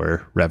the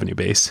lower revenue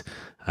base.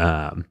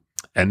 And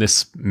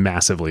this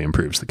massively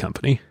improves the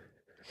company.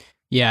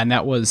 Yeah, and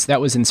that was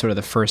in sort of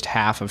the first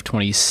half of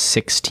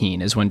 2016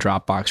 is when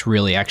Dropbox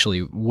really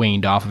actually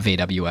waned off of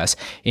AWS.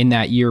 In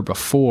that year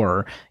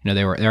before,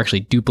 they're actually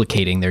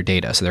duplicating their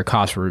data, so their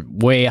costs were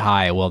way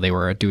high while they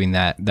were doing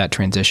that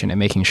transition and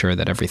making sure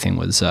that everything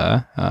was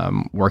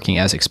working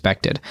as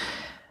expected.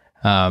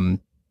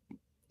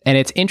 And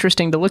it's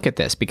interesting to look at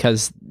this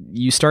because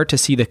you start to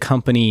see the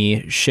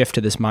company shift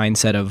to this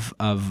mindset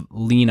of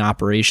lean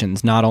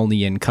operations, not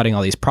only in cutting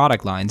all these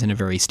product lines in a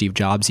very Steve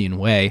Jobsian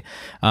way,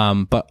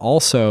 but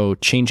also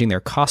changing their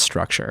cost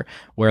structure,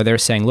 where they're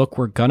saying, look,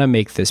 we're going to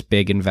make this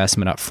big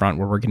investment up front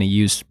where we're going to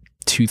use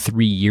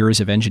 2-3 years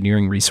of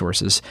engineering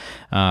resources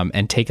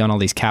and take on all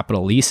these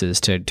capital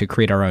leases to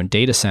create our own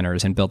data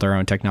centers and build our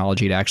own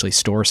technology to actually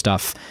store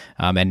stuff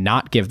and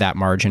not give that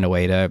margin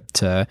away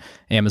to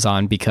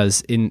Amazon,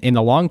 because in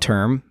the long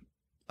term,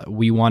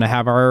 we want to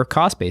have our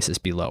cost basis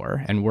be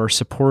lower, and we're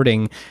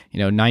supporting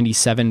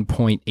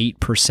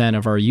 97.8%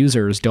 of our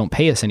users don't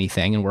pay us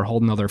anything, and we're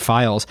holding all their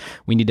files.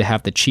 We need to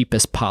have the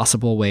cheapest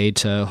possible way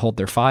to hold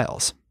their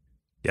files.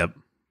 Yep.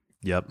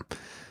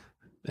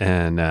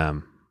 And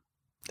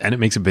it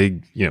makes a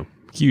big,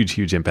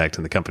 huge impact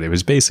on the company. It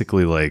was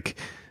basically like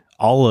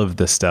all of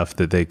the stuff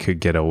that they could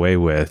get away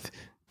with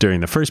during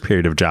the first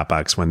period of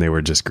Dropbox when they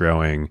were just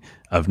growing,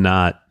 of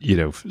not,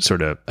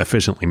 sort of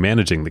efficiently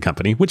managing the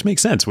company, which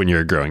makes sense when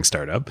you're a growing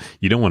startup.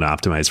 You don't want to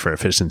optimize for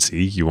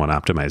efficiency. You want to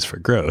optimize for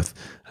growth.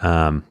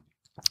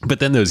 But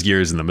then those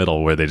years in the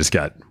middle where they just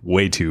got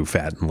way too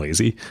fat and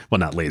lazy, well,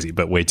 not lazy,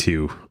 but way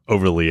too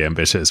overly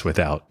ambitious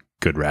without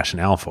good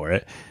rationale for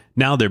it.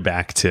 Now they're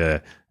back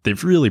to,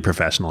 they've really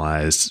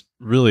professionalized.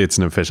 Really, it's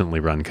an efficiently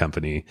run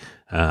company.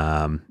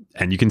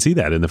 And you can see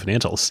that in the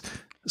financials.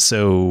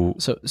 So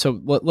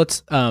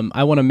let's,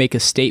 I want to make a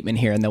statement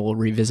here and then we'll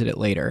revisit it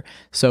later.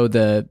 So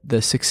the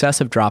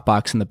success of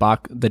Dropbox and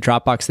the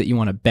Dropbox that you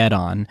want to bet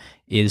on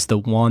is the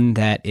one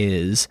that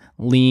is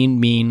lean,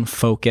 mean,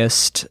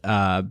 focused,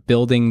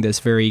 building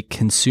this very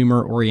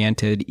consumer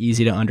oriented,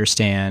 easy to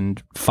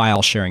understand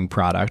file sharing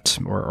product,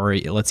 or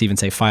let's even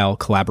say file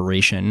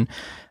collaboration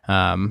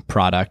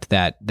product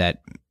that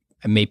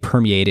may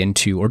permeate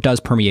into, or does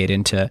permeate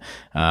into,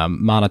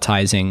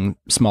 monetizing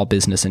small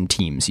business and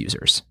Teams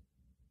users.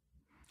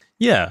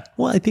 Yeah.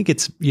 Well, I think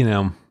it's,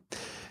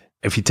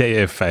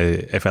 if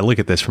I look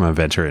at this from a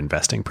venture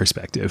investing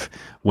perspective,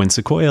 when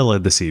Sequoia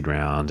led the seed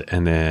round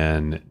and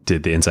then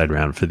did the inside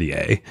round for the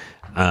A,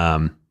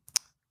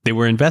 they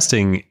were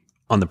investing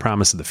on the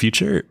promise of the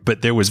future,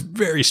 but there was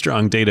very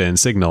strong data and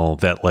signal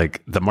that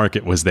like the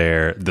market was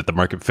there, that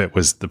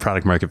the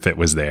product market fit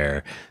was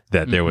there,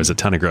 that there was a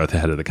ton of growth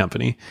ahead of the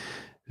company.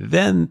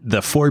 Then the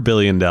 $4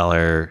 billion,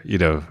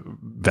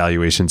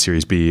 valuation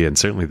Series B, and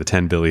certainly the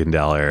 $10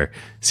 billion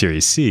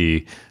Series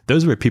C,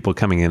 those were people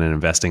coming in and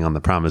investing on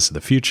the promise of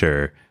the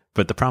future.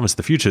 But the promise of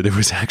the future, there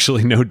was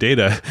actually no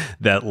data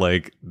that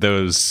like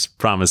those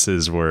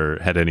promises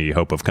had any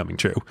hope of coming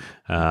true.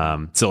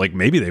 So like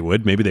maybe they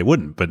would, maybe they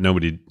wouldn't, but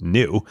nobody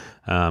knew.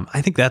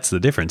 I think that's the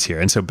difference here.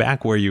 And so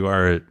back where you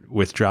are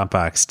with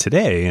Dropbox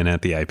today and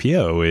at the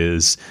IPO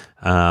is,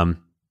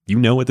 you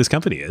know what this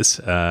company is,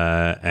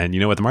 and you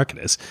know what the market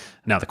is.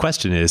 Now, the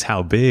question is,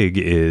 how big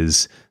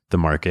is the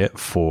market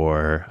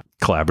for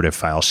collaborative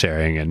file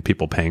sharing and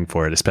people paying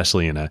for it,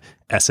 especially in a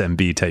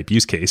SMB type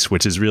use case,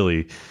 which is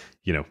really,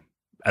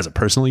 as a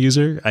personal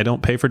user, I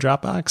don't pay for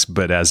Dropbox,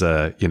 but as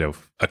a,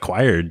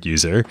 acquired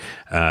user,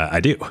 I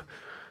do.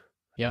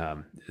 Yeah.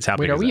 It's how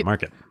big is that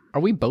market?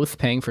 Are we both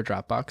paying for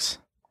Dropbox?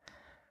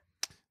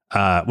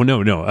 Well,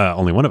 no,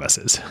 only one of us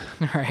is.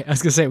 All right. I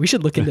was going to say, we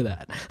should look into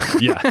that.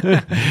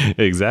 Yeah,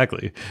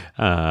 exactly.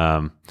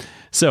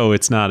 So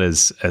it's not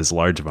as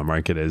large of a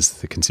market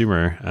as the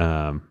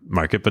consumer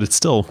market, but it's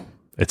still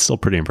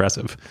pretty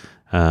impressive.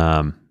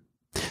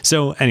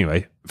 So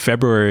anyway,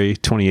 February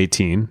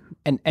 2018,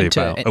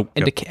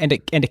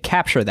 To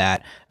capture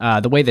that,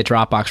 the way that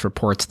Dropbox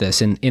reports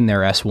this in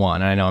their S1,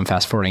 and I know I'm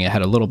fast forwarding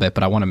ahead a little bit,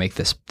 but I want to make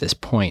this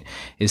point,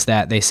 is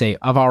that they say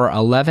of our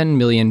 11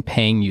 million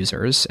paying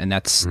users, and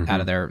that's out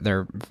of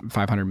their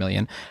 500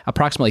 million,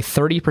 approximately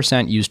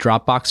 30% use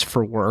Dropbox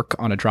for work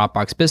on a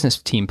Dropbox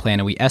business team plan,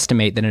 and we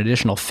estimate that an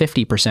additional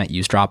 50%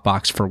 use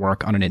Dropbox for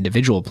work on an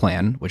individual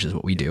plan, which is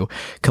what we do,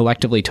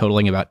 collectively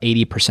totaling about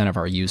 80% of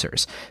our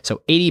users.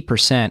 So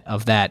 80%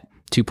 of that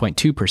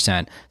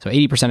 2.2%. So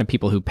 80% of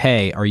people who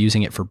pay are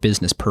using it for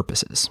business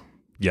purposes.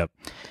 Yep.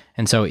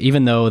 And so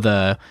even though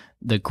the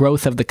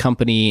growth of the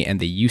company and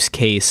the use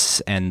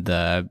case and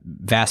the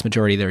vast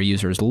majority of their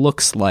users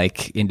looks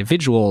like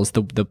individuals,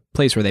 the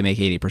place where they make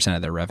 80%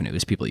 of their revenue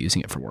is people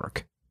using it for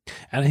work.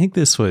 And I think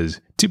this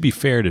was, to be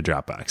fair to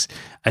Dropbox,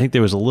 I think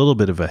there was a little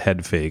bit of a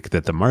head fake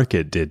that the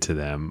market did to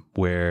them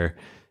where,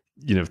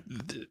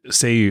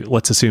 say,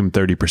 let's assume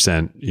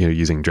 30%,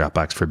 using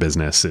Dropbox for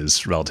business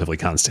is relatively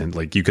constant.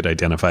 Like you could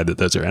identify that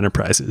those are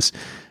enterprises.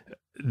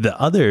 The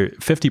other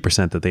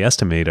 50% that they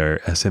estimate are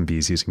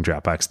SMBs using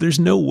Dropbox. There's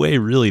no way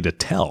really to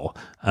tell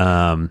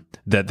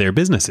that they're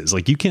businesses.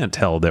 Like you can't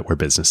tell that we're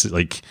businesses.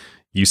 Like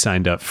you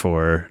signed up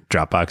for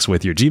Dropbox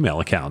with your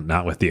Gmail account,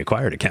 not with the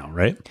acquired account,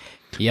 right?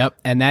 Yep.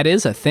 And that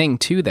is a thing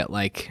too, that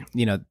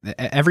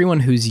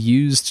everyone who's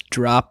used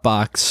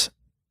Dropbox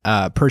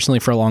personally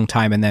for a long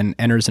time and then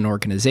enters an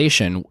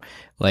organization,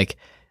 like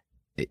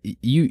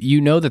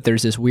you know that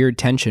there's this weird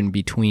tension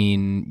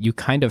between you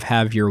kind of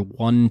have your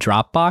one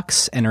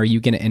Dropbox, and are you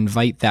going to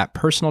invite that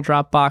personal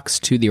Dropbox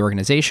to the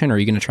organization, or are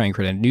you going to try and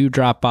create a new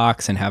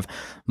Dropbox and have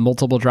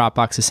multiple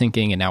Dropboxes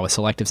syncing and now with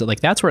selectives? Like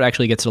that's where it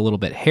actually gets a little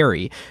bit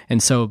hairy.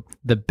 And so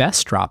the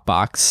best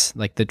Dropbox,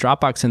 like the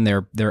Dropbox in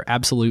their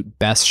absolute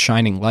best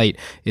shining light,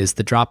 is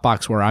the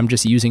Dropbox where I'm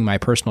just using my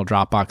personal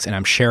Dropbox and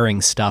I'm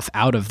sharing stuff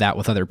out of that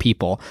with other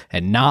people,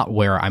 and not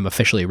where I'm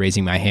officially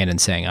raising my hand and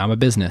saying I'm a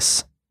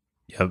business.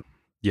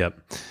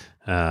 Yep.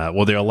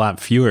 Well, there are a lot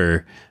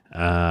fewer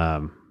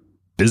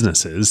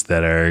businesses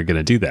that are going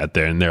to do that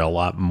there, and there are a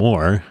lot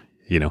more,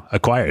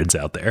 acquireds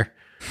out there.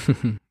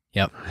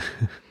 Yep.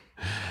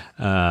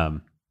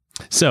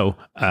 So,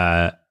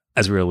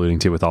 as we were alluding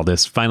to with all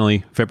this,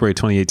 finally, February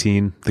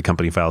 2018, the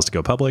company files to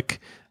go public.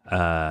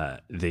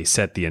 They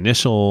set the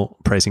initial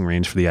pricing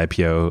range for the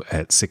IPO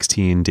at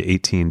 $16 to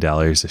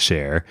 $18 a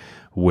share,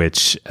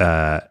 which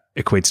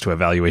equates to a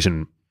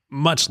valuation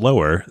much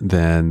lower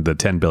than the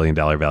 $10 billion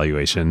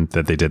valuation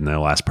that they did in their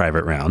last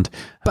private round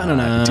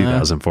in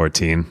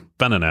 2014.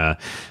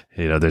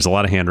 There's a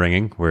lot of hand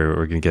wringing. We're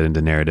going to get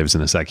into narratives in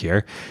a sec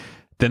here.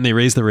 Then they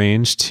raised the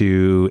range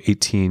to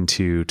 $18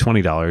 to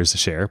 $20 a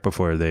share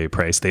before they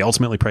priced. They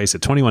ultimately priced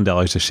at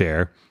 $21 a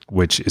share,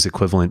 which is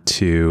equivalent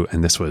to,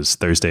 and this was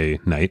Thursday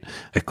night,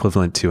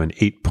 equivalent to an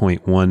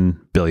 $8.1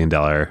 billion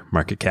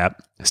market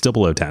cap, still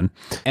below 10.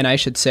 And I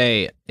should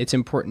say it's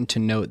important to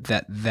note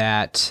that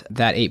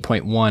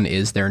 8.1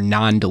 is their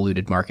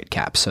non-diluted market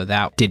cap. So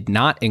that did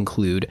not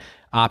include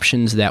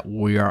options that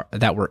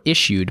were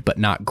issued but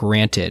not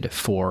granted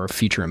for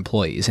future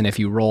employees. And if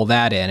you roll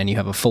that in and you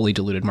have a fully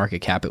diluted market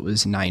cap, it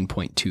was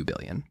 $9.2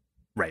 billion.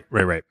 Right.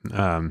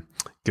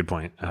 Good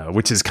point.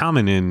 Which is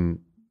common in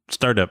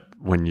startup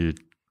when you're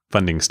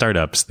funding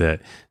startups,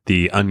 that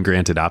the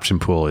ungranted option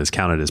pool is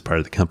counted as part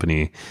of the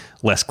company.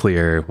 Less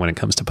clear when it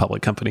comes to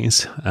public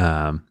companies.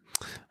 So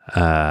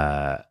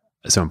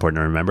important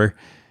to remember.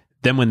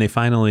 Then when they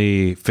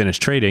finally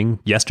finished trading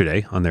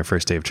yesterday on their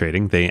first day of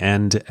trading, they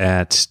end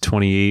at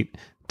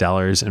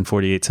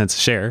 $28.48 a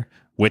share,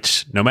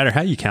 which no matter how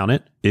you count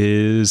it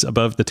is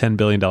above the $10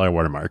 billion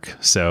watermark.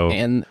 So,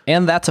 and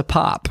that's a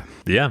pop.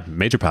 Yeah.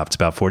 Major pop. It's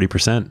about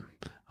 40%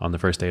 on the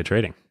first day of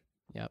trading.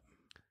 Yep.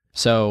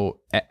 So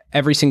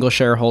every single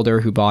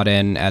shareholder who bought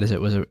in at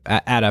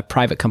a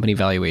private company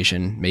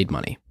valuation made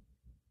money.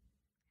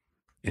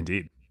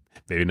 Indeed.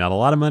 Maybe not a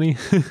lot of money,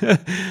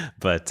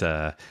 but,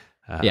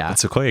 but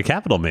Sequoia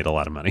Capital made a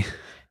lot of money.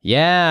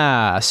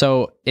 Yeah.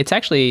 So it's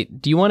actually,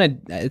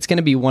 it's going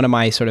to be one of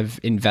my sort of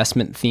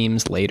investment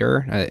themes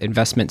later,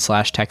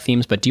 investment/tech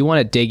themes, but do you want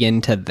to dig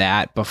into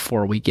that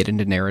before we get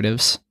into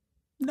narratives?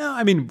 No,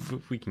 I mean,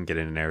 we can get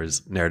into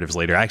narratives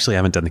later. I actually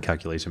haven't done the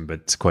calculation,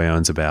 but Sequoia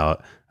owns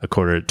about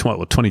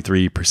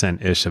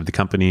 23%-ish of the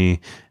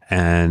company,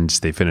 and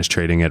they finished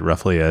trading at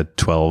roughly a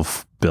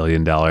 $12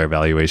 billion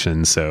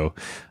valuation. So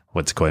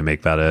what Sequoia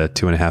make, about a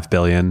 $2.5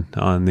 billion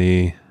on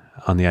the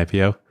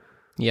IPO?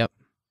 Yep.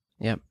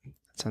 That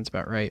sounds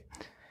about right.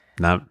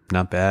 Not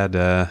bad.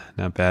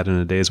 Not bad in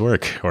a day's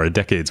work or a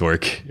decade's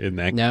work in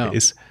that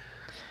case.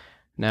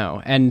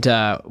 No. And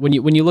when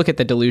you look at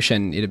the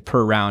dilution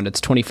per round, it's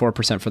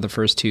 24% for the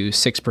first two,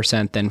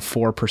 6%, then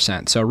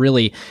 4%. So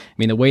really, I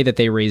mean, the way that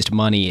they raised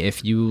money,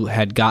 if you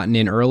had gotten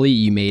in early,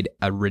 you made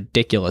a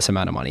ridiculous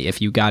amount of money.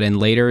 If you got in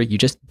later, you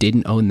just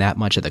didn't own that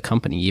much of the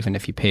company, even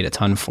if you paid a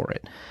ton for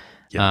it.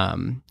 Yeah.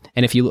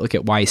 And if you look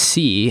at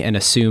YC and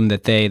assume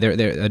that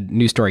a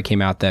news story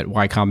came out that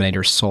Y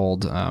Combinator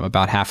sold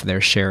about half of their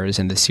shares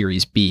in the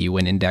Series B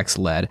when Index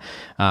led.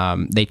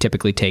 They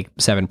typically take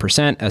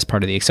 7% as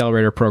part of the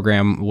accelerator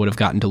program, would have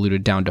gotten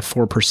diluted down to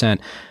 4%.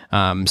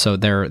 So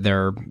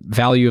their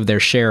value of their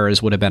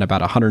shares would have been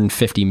about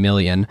 $150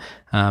 million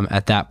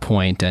at that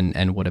point,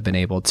 and would have been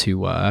able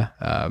to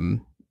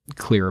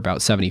clear about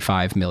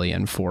 $75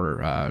 million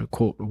for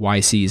quote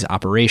YC's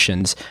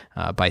operations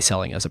by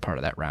selling as a part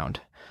of that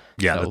round.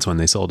 Yeah, So, that's when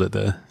they sold at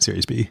the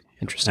Series B.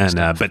 Interesting And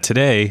stuff. but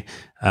today,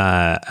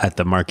 at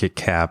the market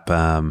cap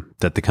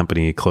that the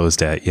company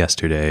closed at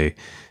yesterday,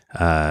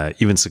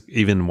 even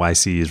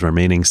YC's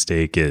remaining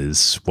stake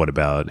is what,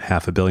 about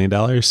 $500 million?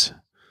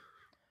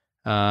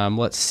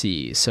 Let's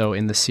see. So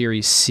in the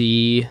Series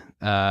C,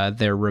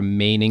 their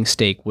remaining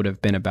stake would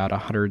have been about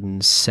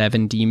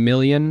 170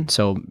 million.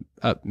 So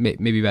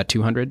maybe about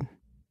 200.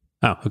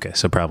 Oh, okay.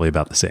 So probably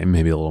about the same,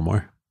 maybe a little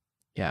more.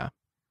 Yeah.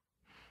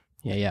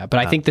 But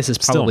I think this is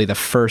probably the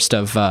first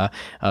of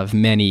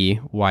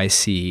many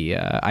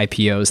YC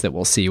IPOs that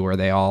we'll see where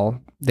they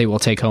will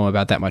take home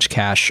about that much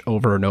cash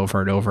over and over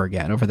and over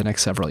again over the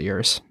next several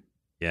years.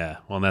 Yeah.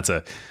 Well, and that's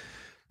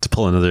to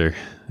pull another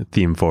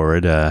theme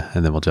forward,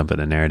 and then we'll jump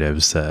into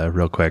narratives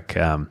real quick.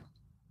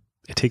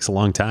 It takes a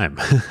long time.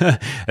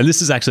 And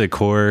this is actually a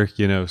core,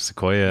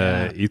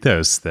 Sequoia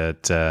ethos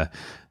that,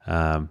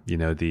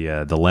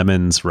 the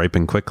lemons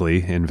ripen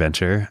quickly in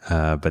venture,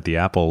 but the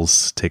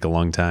apples take a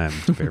long time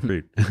to bear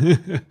fruit.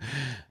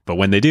 But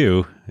when they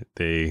do,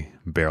 they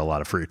bear a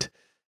lot of fruit.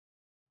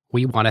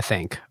 We want to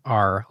thank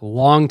our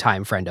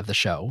longtime friend of the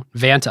show,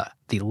 Vanta,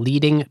 the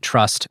leading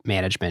trust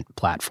management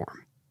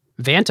platform.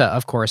 Vanta,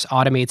 of course,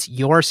 automates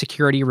your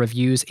security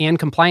reviews and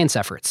compliance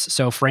efforts,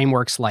 so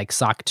frameworks like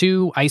SOC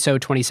 2, ISO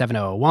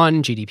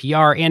 27001,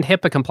 GDPR, and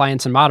HIPAA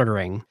compliance and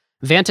monitoring.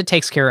 Vanta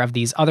takes care of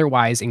these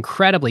otherwise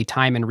incredibly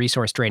time and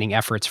resource draining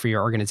efforts for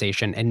your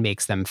organization and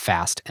makes them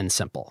fast and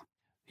simple.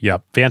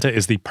 Yep. Vanta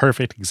is the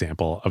perfect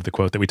example of the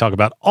quote that we talk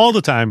about all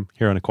the time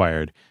here on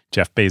Acquired.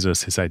 Jeff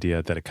Bezos, his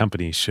idea that a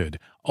company should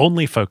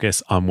only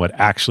focus on what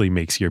actually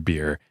makes your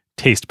beer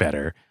taste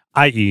better,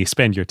 i.e.,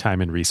 spend your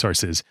time and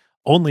resources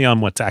only on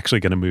what's actually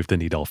going to move the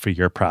needle for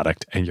your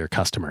product and your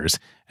customers,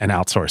 and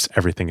outsource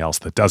everything else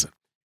that doesn't.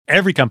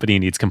 Every company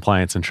needs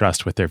compliance and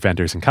trust with their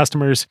vendors and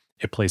customers.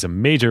 It plays a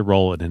major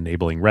role in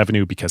enabling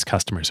revenue because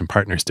customers and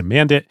partners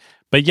demand it,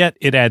 but yet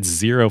it adds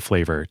zero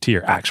flavor to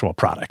your actual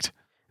product.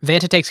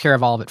 Vanta takes care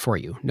of all of it for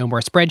you. No more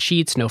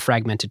spreadsheets, no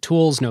fragmented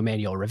tools, no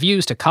manual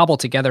reviews to cobble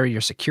together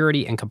your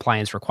security and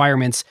compliance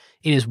requirements.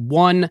 It is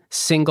one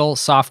single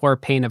software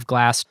pane of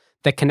glass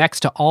that connects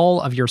to all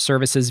of your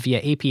services via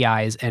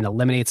APIs and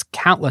eliminates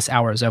countless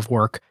hours of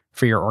work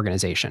for your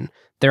organization.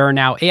 There are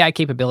now AI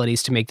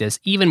capabilities to make this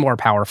even more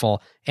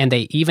powerful, and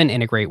they even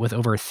integrate with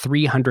over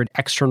 300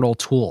 external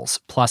tools.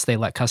 Plus, they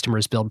let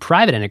customers build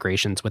private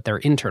integrations with their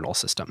internal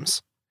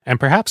systems. And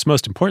perhaps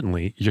most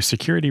importantly, your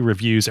security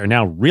reviews are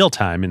now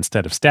real-time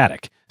instead of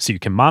static, so you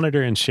can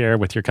monitor and share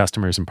with your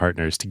customers and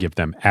partners to give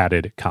them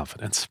added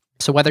confidence.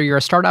 So whether you're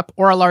a startup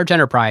or a large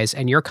enterprise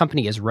and your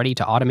company is ready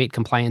to automate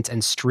compliance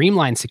and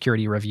streamline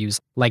security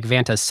reviews like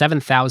Vanta's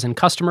 7,000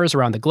 customers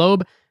around the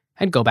globe,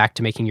 and go back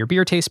to making your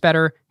beer taste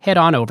better, head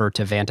on over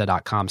to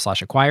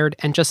vanta.com/acquired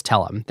and just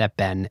tell them that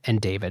Ben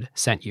and David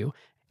sent you.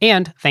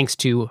 And thanks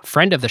to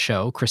friend of the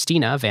show,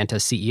 Christina,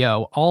 Vanta's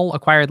CEO, all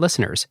Acquired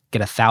listeners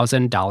get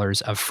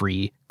 $1,000 of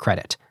free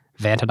credit.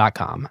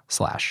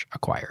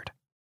 Vanta.com/acquired.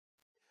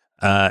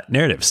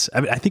 Narratives.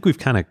 I think we've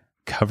kind of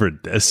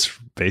covered this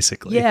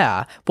basically.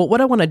 Yeah. But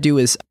what I want to do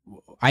is,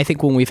 I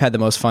think when we've had the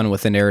most fun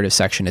with the narrative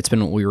section, it's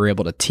been when we were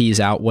able to tease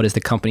out what is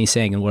the company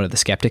saying and what are the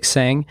skeptics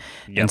saying.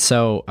 Yep. And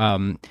so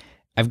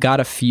I've got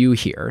a few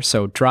here.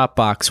 So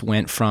Dropbox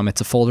went from,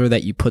 it's a folder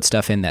that you put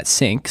stuff in that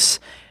syncs,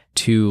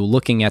 to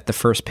looking at the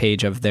first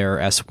page of their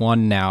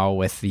S1 now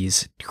with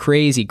these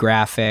crazy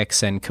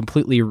graphics and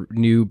completely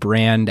new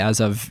brand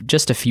as of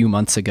just a few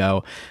months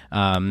ago,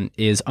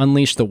 is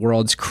unleash the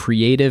world's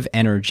creative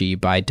energy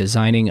by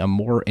designing a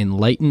more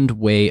enlightened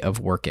way of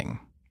working.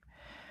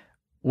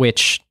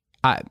 Which,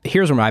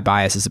 here's where my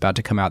bias is about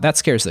to come out. That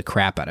scares the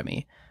crap out of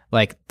me.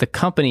 Like, the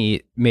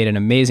company made an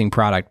amazing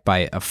product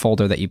by a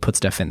folder that you put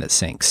stuff in that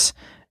syncs,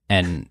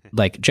 and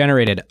like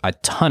generated a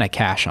ton of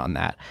cash on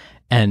that.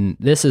 And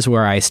this is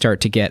where I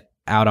start to get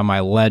out on my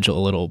ledge a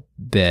little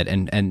bit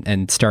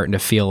and starting to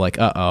feel like,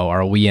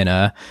 are we in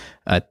a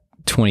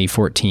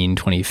 2014,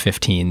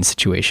 2015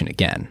 situation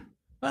again?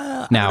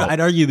 Now, I'd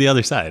argue the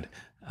other side,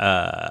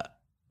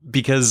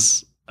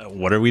 because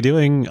what are we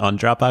doing on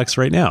Dropbox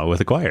right now with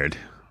Acquired?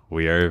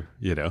 We are,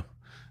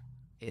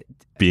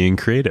 being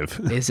creative.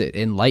 Is it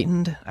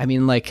enlightened? I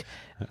mean, like,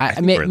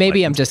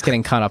 maybe I'm just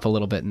getting caught up a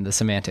little bit in the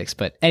semantics.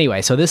 But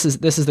anyway, so this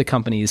is the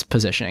company's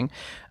positioning.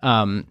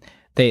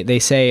 They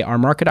say our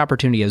market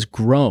opportunity has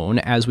grown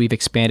as we've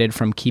expanded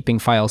from keeping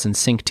files in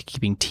sync to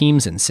keeping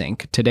teams in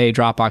sync. Today,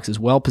 Dropbox is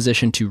well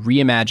positioned to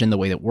reimagine the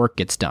way that work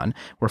gets done.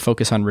 We're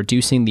focused on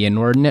reducing the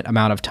inordinate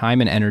amount of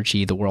time and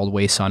energy the world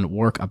wastes on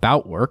work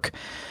about work.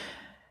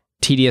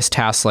 tedious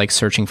tasks like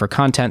searching for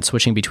content,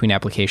 switching between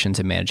applications,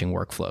 and managing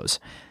workflows.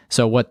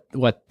 So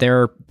what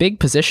their big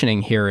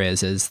positioning here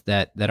is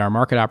that our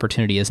market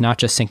opportunity is not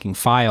just syncing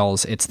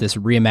files, it's this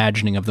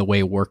reimagining of the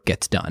way work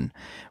gets done,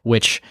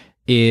 which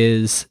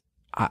is,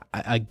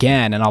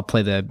 again, and I'll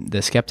play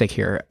the skeptic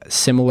here,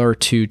 similar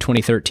to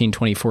 2013,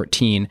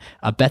 2014,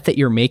 a bet that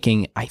you're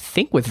making, I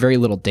think, with very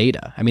little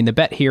data. I mean, the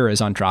bet here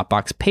is on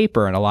Dropbox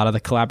Paper and a lot of the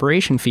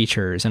collaboration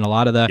features and a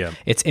lot of the,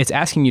 it's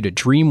asking you to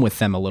dream with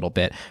them a little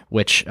bit,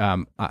 which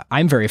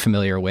I'm very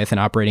familiar with and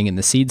operating in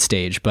the seed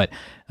stage, but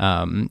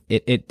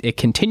it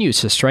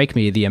continues to strike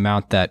me the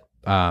amount that,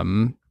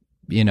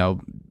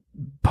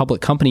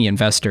 public company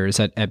investors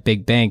at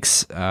big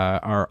banks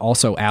are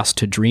also asked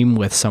to dream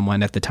with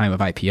someone at the time of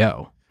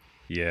IPO.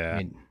 Yeah. I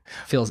mean,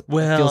 feels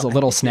a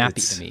little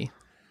snappy to me.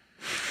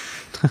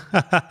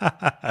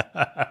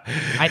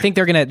 I think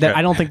they're going to,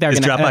 I don't think they're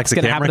going to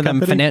happen to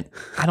them.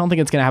 I don't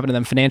think it's going to happen to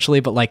them financially,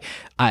 but like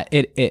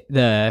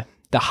the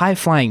high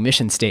flying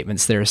mission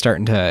statements that are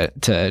starting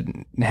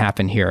to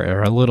happen here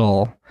are a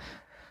little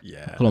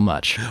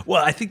much.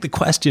 Well, I think the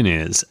question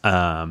is,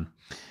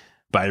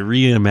 by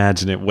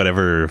reimagine it,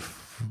 whatever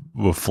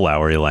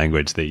flowery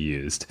language they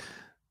used,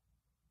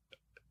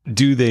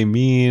 do they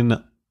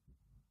mean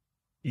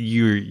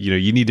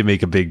you need to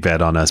make a big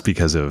bet on us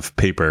because of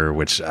paper,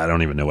 which I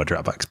don't even know what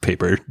Dropbox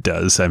Paper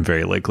does. I'm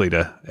very likely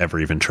to ever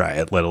even try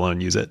it, let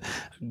alone use it.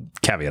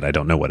 Caveat, I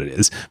don't know what it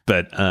is,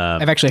 but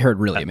I've actually heard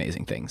really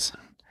amazing things.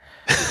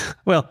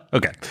 Well,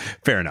 okay,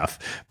 fair enough.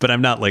 But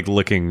I'm not like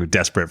looking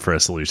desperate for a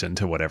solution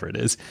to whatever it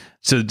is.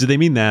 So do they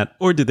mean that,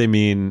 or do they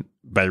mean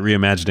by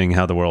reimagining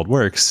how the world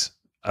works,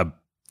 a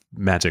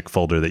magic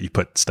folder that you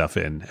put stuff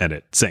in and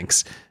it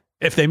syncs?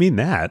 If they mean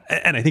that,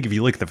 and I think if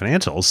you look at the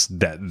financials,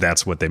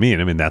 that's what they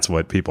mean. I mean, that's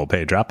what people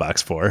pay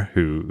Dropbox for,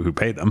 who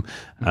pay them.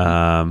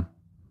 Mm-hmm.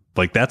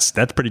 Like that's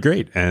pretty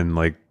great. And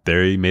like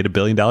they made $1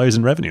 billion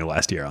in revenue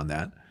last year on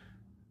that.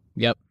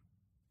 Yep.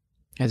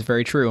 That's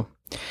very true.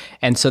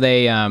 And so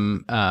they,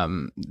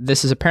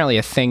 this is apparently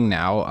a thing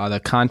now. The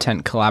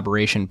content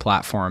collaboration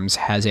platforms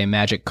has a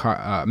magic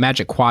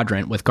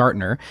quadrant with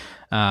Gartner,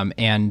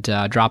 and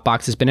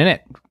Dropbox has been in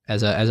it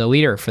as a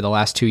leader for the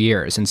last 2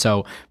 years. And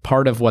so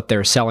part of what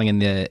they're selling in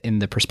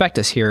the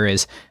prospectus here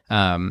is,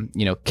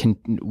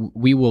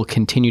 we will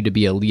continue to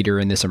be a leader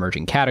in this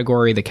emerging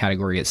category. The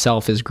category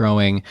itself is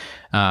growing.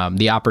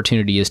 The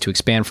opportunity is to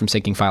expand from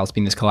syncing files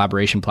being this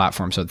collaboration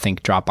platform. So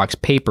think Dropbox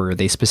Paper.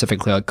 They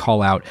specifically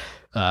call out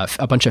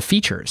a bunch of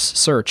features: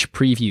 search,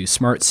 preview,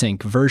 smart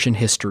sync, version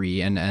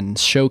history, and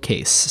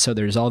showcase. So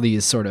there's all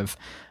these sort of,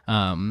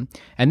 and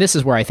this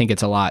is where I think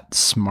it's a lot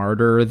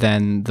smarter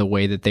than the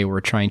way that they were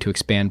trying to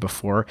expand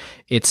before.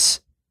 It's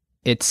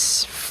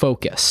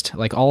focused.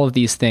 Like all of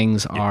these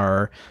things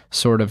are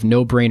sort of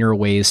no-brainer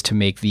ways to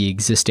make the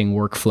existing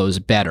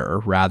workflows better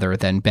rather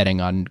than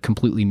betting on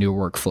completely new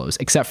workflows,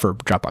 except for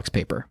Dropbox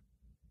Paper.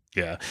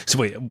 Yeah. So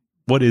wait,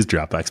 what is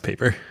Dropbox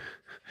Paper?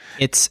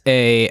 It's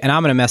and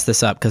I'm going to mess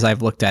this up because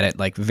I've looked at it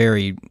like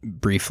very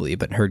briefly,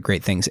 but heard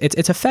great things.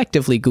 It's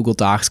effectively Google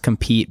Docs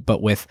compete,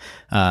 but with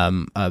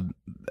a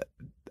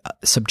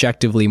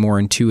subjectively more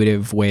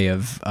intuitive way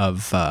of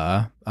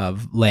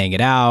laying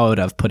it out,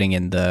 of putting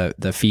in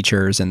the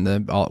features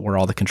and where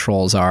all the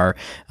controls are.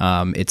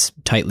 It's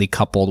tightly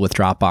coupled with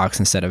Dropbox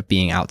instead of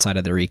being outside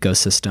of their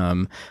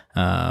ecosystem.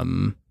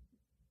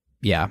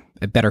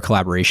 Better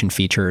collaboration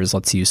features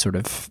lets you sort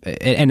of,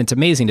 and it's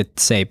amazing to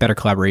say better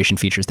collaboration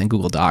features than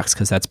Google Docs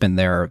because that's been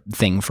their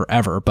thing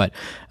forever. But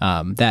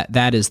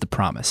that is the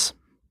promise.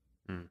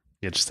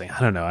 Interesting. I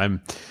don't know.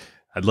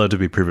 I'd love to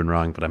be proven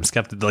wrong, but I'm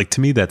skeptical. Like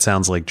to me, that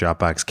sounds like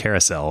Dropbox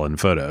Carousel and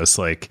Photos.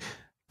 Like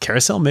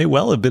Carousel may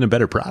well have been a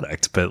better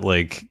product, but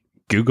like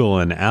Google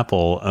and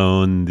Apple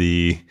own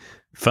the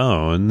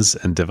phones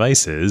and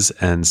devices,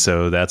 and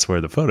so that's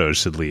where the photos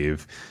should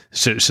live.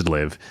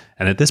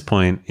 And at this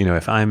point,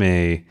 if I'm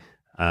a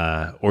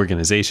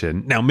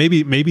organization now,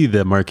 maybe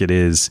the market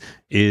is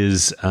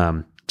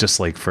just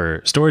like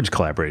for storage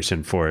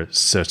collaboration for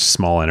such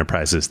small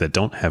enterprises that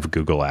don't have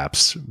Google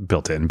Apps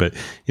built in. But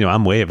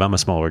I'm a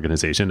small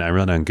organization. I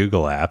run on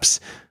Google Apps.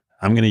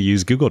 I'm going to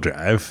use Google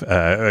Drive,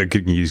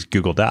 use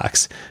Google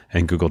Docs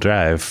and Google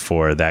Drive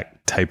for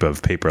that type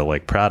of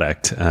paper-like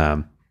product,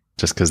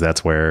 just because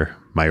that's where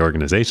my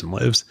organization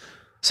lives.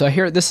 So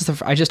here,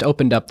 I just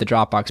opened up the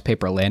Dropbox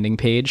Paper landing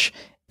page,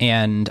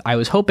 and I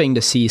was hoping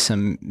to see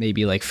some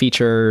maybe like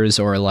features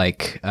or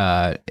like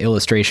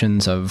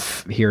illustrations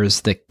of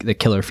here's the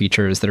killer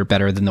features that are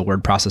better than the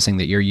word processing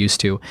that you're used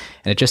to.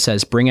 And it just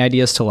says, bring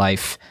ideas to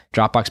life.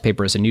 Dropbox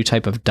Paper is a new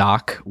type of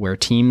doc where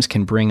teams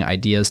can bring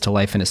ideas to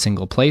life in a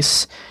single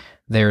place.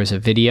 There's a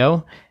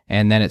video,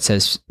 and then it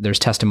says there's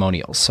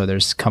testimonials. So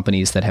there's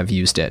companies that have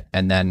used it,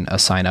 and then a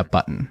sign up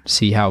button.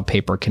 See how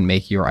paper can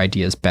make your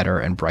ideas better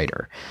and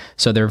brighter.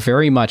 So they're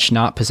very much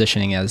not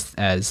positioning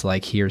as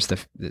like,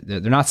 they're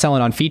not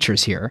selling on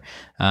features here.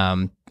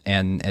 And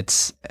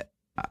it's,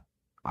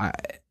 I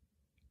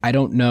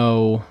don't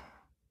know.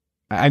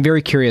 I'm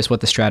very curious what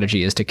the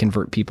strategy is to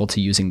convert people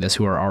to using this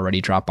who are already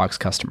Dropbox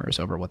customers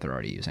over what they're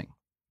already using.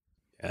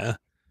 Yeah.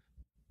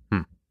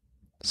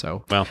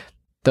 So well,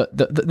 so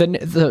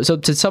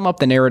to sum up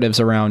the narratives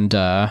around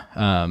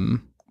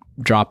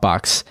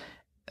Dropbox,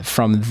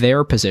 from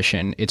their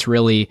position, it's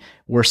really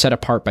we're set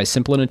apart by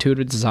simple and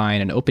intuitive design,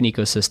 an open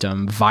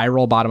ecosystem,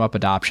 viral bottom-up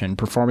adoption,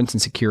 performance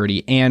and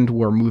security, and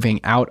we're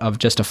moving out of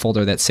just a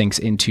folder that syncs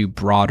into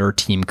broader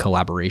team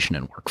collaboration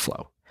and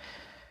workflow.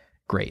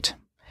 Great.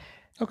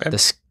 okay.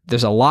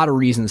 There's a lot of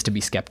reasons to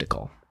be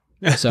skeptical.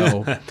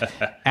 So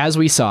as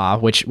we saw,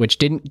 which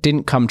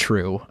didn't come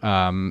true,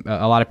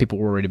 a lot of people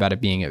were worried about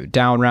it being a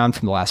down round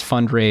from the last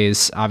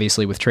fundraise.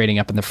 Obviously, with trading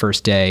up in the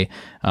first day,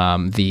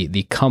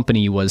 the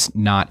company was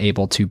not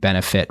able to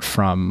benefit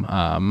from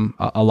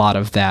a lot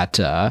of that.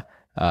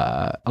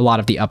 A lot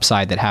of the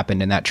upside that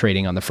happened in that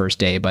trading on the first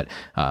day, but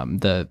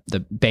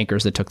the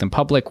bankers that took them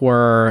public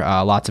were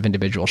lots of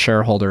individual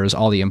shareholders,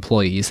 all the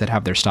employees that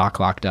have their stock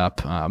locked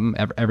up.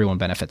 Everyone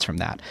benefits from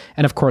that.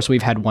 And of course,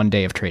 we've had one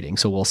day of trading,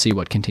 so we'll see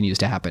what continues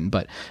to happen.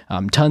 But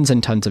tons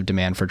and tons of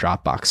demand for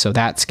Dropbox. So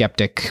that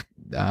skeptic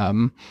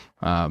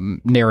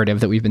narrative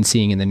that we've been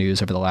seeing in the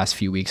news over the last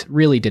few weeks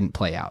really didn't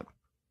play out.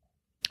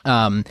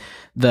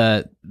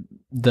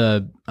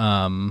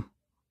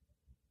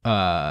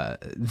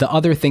 The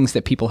other things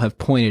that people have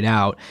pointed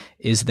out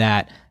is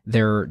that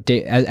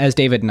as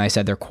David and I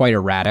said, they're quite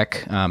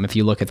erratic. If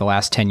you look at the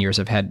last 10 years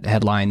of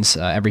headlines,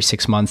 every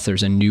 6 months,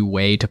 there's a new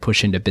way to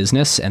push into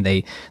business, and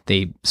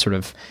they sort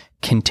of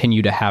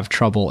continue to have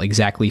trouble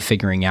exactly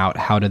figuring out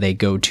how do they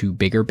go to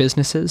bigger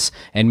businesses.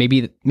 And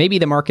maybe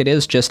the market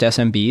is just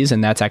SMBs,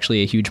 and that's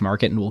actually a huge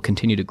market and will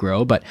continue to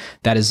grow, but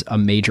that is a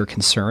major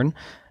concern.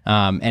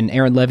 And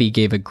Aaron Levy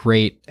gave a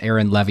great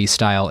Aaron Levy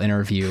style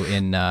interview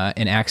in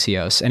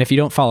Axios. And if you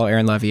don't follow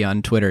Aaron Levy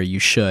on Twitter, you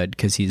should,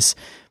 because he's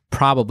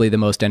probably the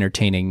most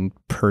entertaining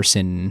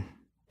person.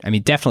 I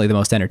mean, definitely the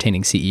most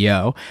entertaining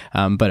CEO,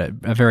 but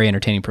a very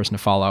entertaining person to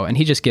follow. And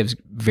he just gives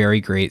very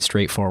great,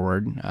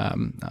 straightforward,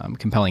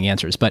 compelling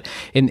answers. But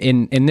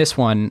in this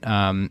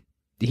one,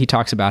 he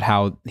talks about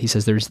how he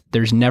says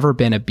there's never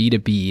been a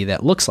B2B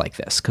that looks like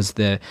this, because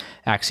the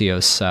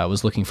Axios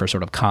was looking for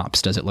sort of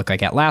comps. Does it look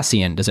like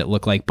Atlassian? Does it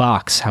look like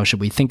Box? How should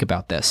we think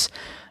about this?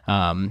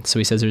 So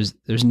he says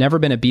there's never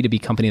been a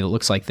B2B company that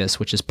looks like this,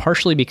 which is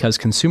partially because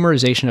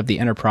consumerization of the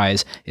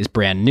enterprise is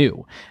brand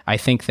new. I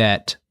think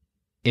that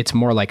it's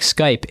more like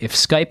Skype if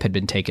Skype had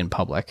been taken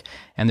public.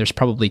 And there's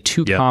probably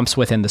two comps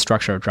within the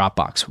structure of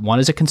Dropbox. One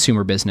is a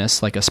consumer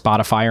business like a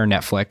Spotify or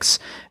Netflix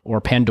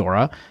or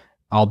Pandora,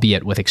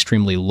 albeit with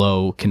extremely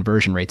low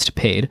conversion rates to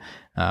paid.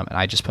 And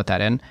I just put that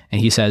in.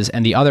 And he says,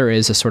 and the other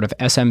is a sort of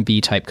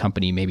SMB type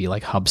company, maybe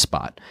like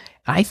HubSpot.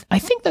 I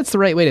think that's the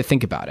right way to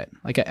think about it.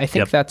 Like, I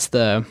think that's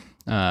the,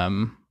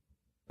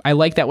 I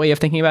like that way of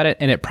thinking about it.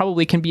 And it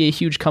probably can be a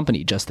huge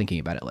company just thinking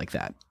about it like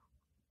that.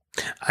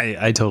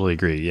 I totally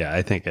agree. Yeah.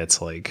 I think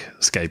it's like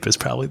Skype is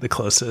probably the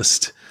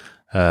closest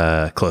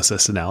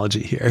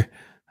analogy here.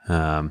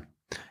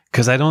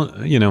 Cause I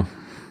don't,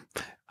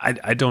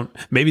 I don't,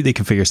 maybe they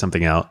can figure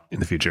something out in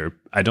the future.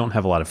 I don't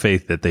have a lot of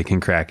faith that they can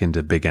crack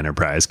into big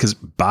enterprise, because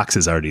Box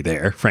is already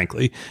there,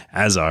 frankly,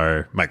 as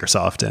are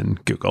Microsoft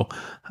and Google.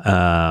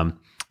 On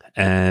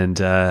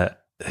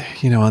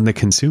the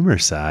consumer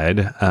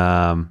side,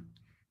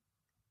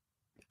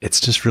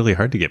 it's just really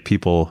hard to get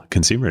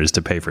consumers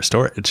to pay for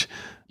storage.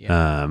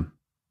 Yeah.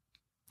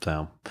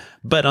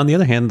 But on the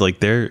other hand,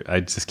 like I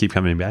just keep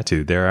coming back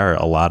to, there are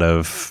a lot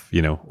of,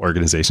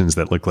 organizations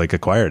that look like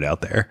Acquired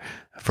out there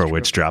for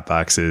which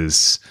Dropbox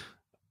is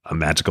a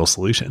magical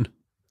solution.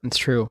 It's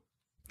true.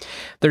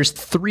 There's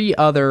three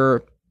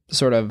other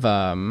sort of,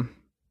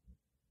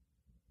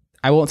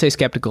 I won't say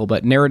skeptical,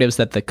 but narratives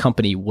that the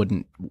company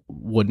wouldn't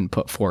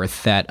put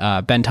forth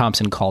that Ben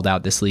Thompson called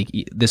out this week,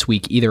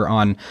 either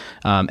on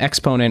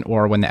Exponent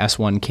or when the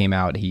S1 came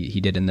out, he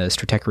did in the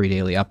Stratechery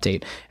Daily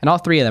Update. And all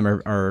three of them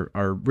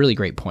are really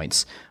great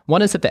points.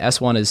 One is that the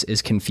S1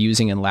 is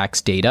confusing and lacks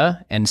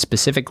data, and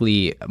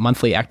specifically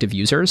monthly active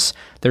users.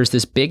 There's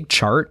this big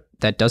chart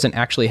that doesn't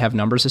actually have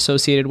numbers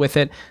associated with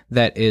it,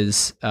 that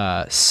is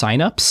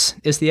signups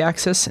is the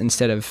axis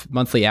instead of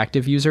monthly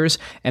active users.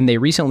 And they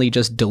recently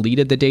just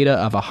deleted the data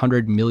of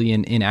 100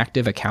 million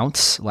inactive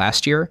accounts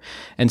last year.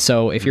 And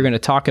so if you're going to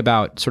talk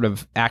about sort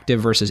of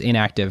active versus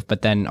inactive,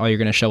 but then all you're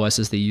going to show us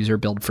is the user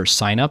build for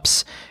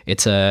signups,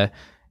 it's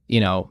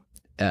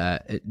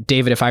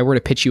David, if I were to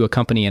pitch you a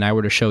company and I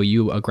were to show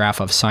you a graph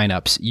of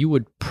signups, you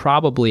would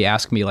probably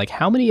ask me, like,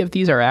 how many of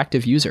these are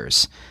active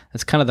users?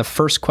 That's kind of the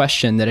first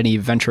question that any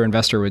venture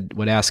investor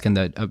would ask in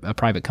a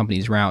private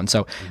company's round.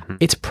 So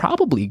it's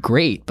probably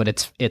great, but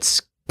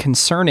it's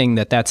concerning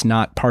that that's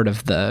not part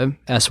of the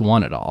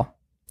S1 at all.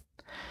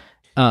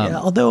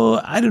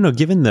 Although, I don't know,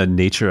 given the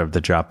nature of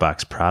the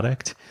Dropbox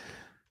product,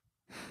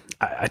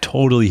 I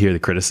totally hear the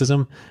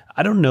criticism.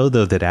 I don't know,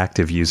 though, that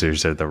active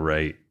users are the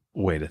right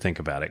way to think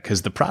about it,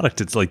 because the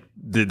product, it's like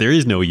there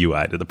is no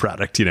UI to the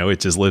product. It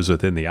just lives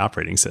within the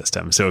operating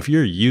system. So if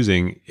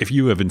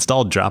you have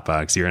installed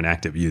Dropbox, you're an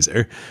active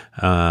user.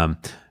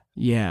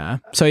 Yeah.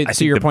 So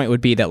your point would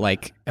be that,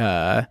 like,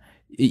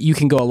 you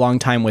can go a long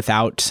time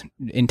without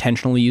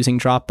intentionally using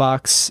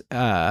Dropbox,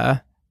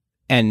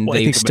 and Well, I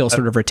they think still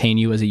sort of retain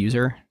you as a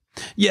user?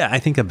 Yeah, I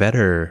think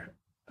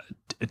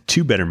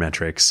two better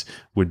metrics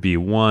would be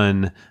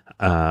one,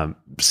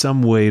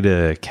 some way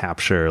to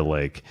capture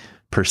like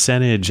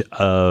percentage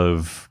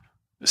of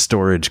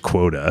storage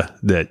quota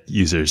that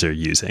users are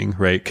using,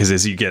 right? Because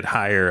as you get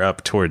higher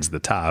up towards the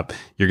top,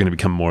 you're going to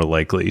become more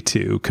likely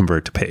to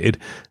convert to paid.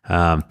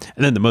 And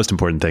then the most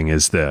important thing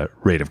is the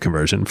rate of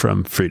conversion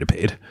from free to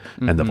paid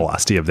and the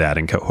velocity of that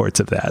and cohorts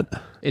of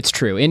that. It's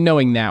true. In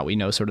knowing that, we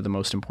know sort of the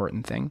most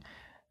important thing.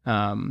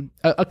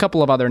 A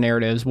couple of other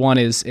narratives. One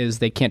is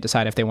they can't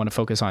decide if they want to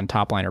focus on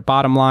top line or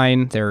bottom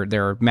line.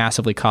 They're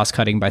massively cost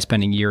cutting by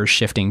spending years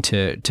shifting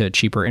to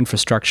cheaper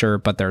infrastructure,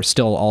 but they're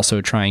still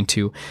also trying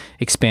to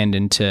expand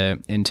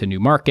into new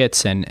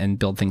markets and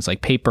build things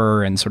like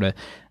paper and sort of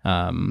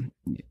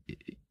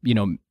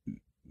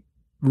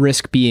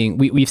risk being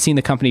we've seen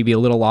the company be a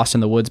little lost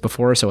in the woods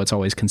before, so it's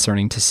always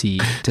concerning to see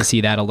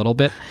that a little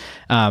bit.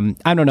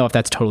 I don't know if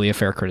that's totally a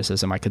fair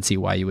criticism. I could see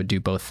why you would do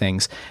both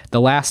things. The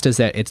last is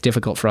that it's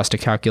difficult for us to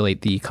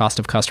calculate the cost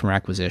of customer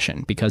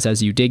acquisition, because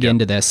as you dig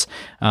into this,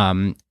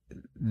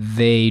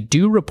 they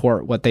do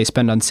report what they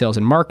spend on sales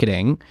and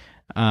marketing,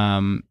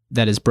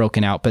 that is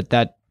broken out, but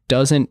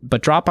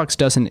Dropbox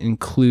doesn't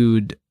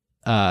include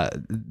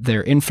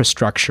their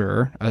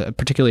infrastructure,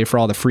 particularly for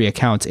all the free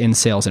accounts, in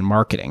sales and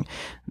marketing.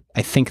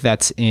 I think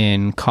that's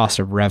in cost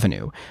of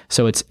revenue.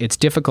 So it's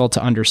difficult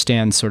to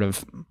understand sort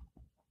of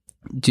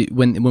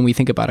when we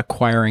think about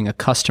acquiring a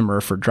customer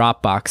for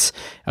Dropbox,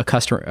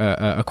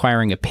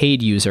 acquiring a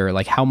paid user,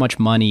 like how much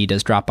money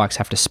does Dropbox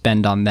have to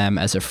spend on them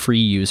as a free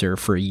user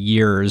for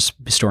years,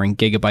 storing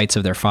gigabytes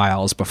of their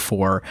files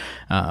before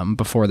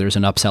there's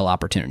an upsell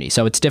opportunity.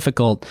 So it's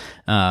difficult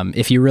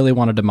if you really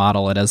wanted to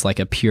model it as like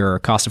a pure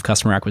cost of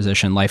customer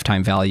acquisition,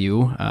 lifetime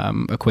value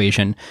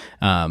equation.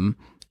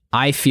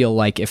 I feel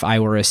like if I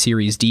were a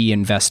Series D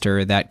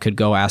investor that could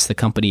go ask the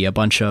company a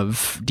bunch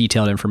of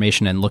detailed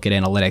information and look at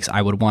analytics,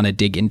 I would want to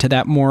dig into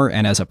that more.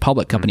 And as a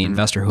public company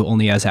investor who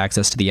only has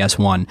access to the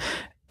S1,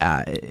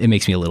 it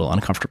makes me a little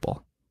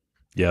uncomfortable.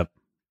 Yep,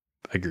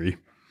 I agree.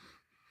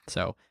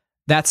 So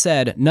that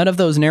said, none of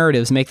those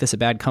narratives make this a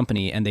bad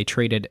company, and they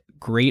traded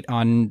great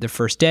on the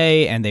first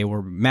day, and they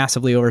were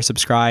massively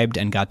oversubscribed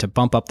and got to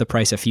bump up the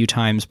price a few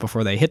times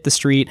before they hit the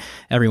street.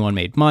 Everyone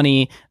made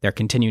money. They're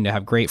continuing to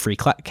have great free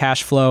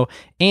cash flow,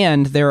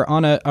 and they're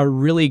on a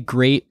really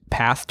great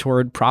path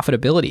toward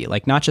profitability,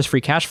 like not just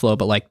free cash flow,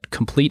 but like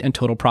complete and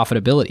total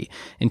profitability.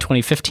 In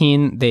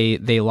 2015,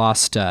 they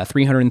lost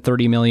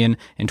 $330 million.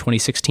 In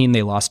 2016,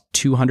 they lost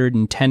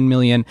 $210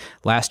 million.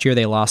 Last year,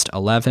 they lost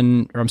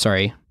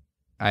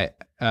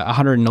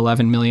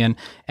 111 million,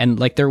 and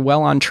like they're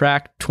well on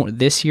track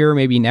this year,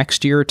 maybe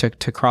next year,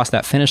 to cross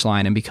that finish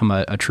line and become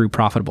a true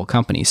profitable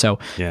company. So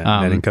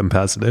net income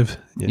positive.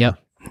 Yeah.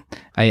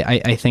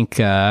 I think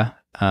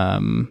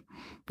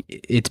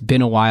it's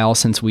been a while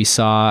since we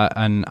saw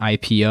an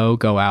IPO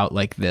go out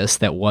like this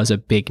that was a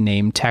big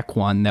name tech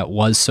one that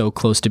was so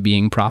close to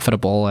being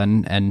profitable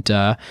and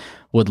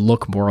would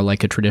look more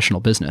like a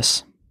traditional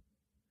business.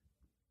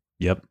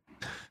 Yep.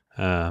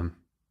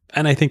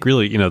 And I think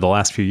really, the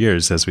last few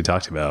years, as we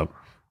talked about,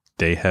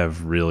 they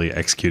have really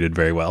executed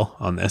very well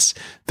on this.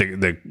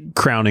 The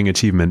crowning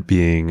achievement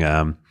being,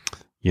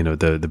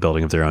 the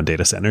building of their own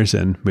data centers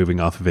and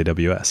moving off of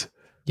AWS.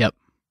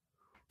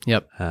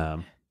 Yep.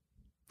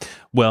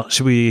 Well,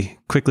 should we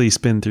quickly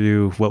spin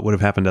through what would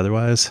have happened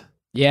otherwise?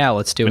 Yeah,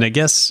 let's do it. I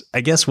guess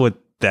what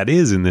that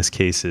is in this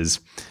case is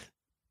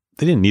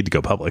they didn't need to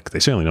go public. They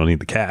certainly don't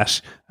need the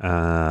cash.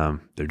 They're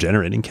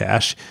generating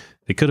cash.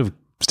 They could have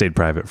stayed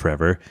private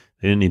forever.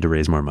 They didn't need to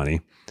raise more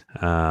money.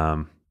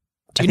 I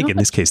think in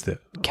this case, the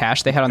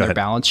cash they had on their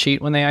balance sheet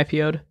when they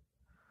IPO'd?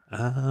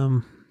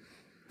 I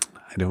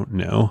don't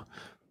know.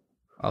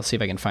 I'll see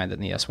if I can find it in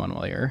the S1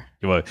 while you're...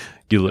 Well,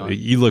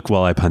 you look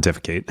while I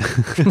pontificate. But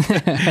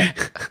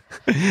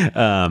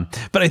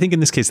I think in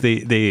this case,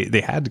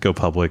 they had to go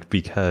public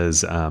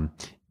because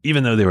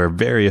even though they were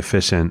very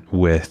efficient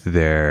with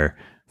their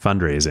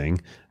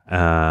fundraising,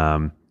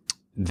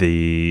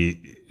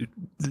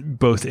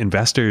 both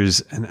investors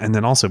and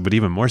then also, but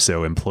even more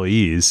so,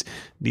 employees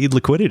need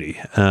liquidity.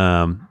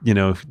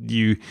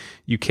 You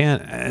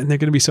can't, and there are going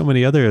to be so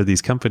many other of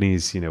these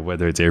companies,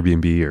 whether it's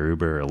Airbnb or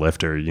Uber or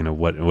Lyft or,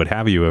 what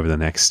have you over the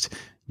next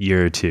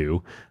year or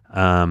two.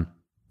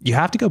 You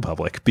have to go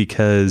public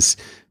because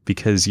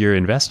your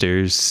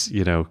investors,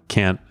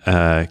 can't,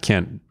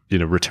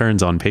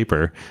 returns on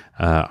paper,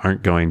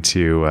 aren't going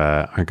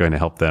to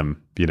help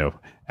them,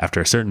 after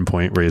a certain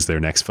point, raise their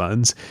next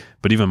funds.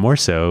 But even more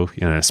so,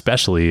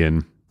 especially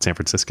in San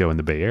Francisco and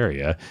the Bay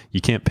Area, you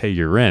can't pay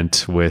your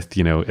rent with,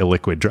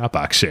 illiquid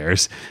Dropbox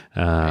shares.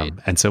 Right.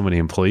 And so many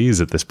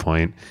employees at this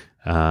point,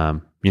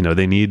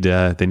 they need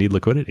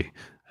liquidity.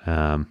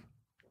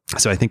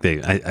 So I think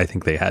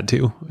they had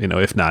to,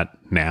 if not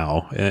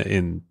now,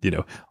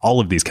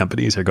 all of these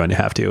companies are going to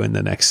have to in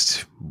the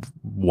next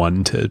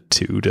 1 to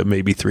 2 to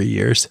maybe 3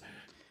 years.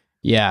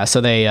 Yeah, so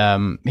they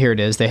here it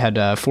is. They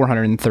had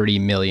 430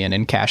 million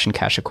in cash and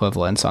cash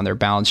equivalents on their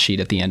balance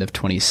sheet at the end of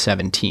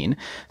 2017.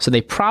 So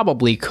they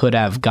probably could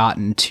have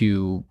gotten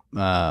to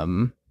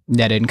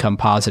net income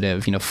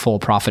positive, full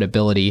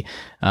profitability,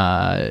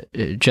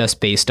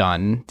 just based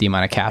on the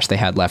amount of cash they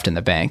had left in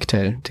the bank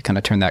to kind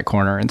of turn that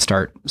corner and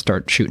start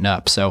shooting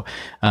up. So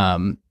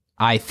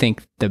I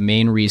think the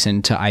main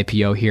reason to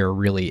IPO here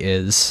really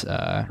is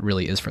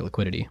for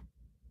liquidity.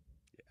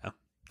 Yeah,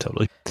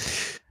 totally.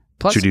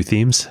 Plus, should we do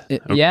themes?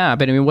 Yeah,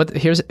 but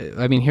here's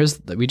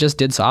we just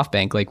did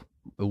SoftBank. Like,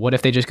 what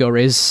if they just go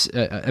raise?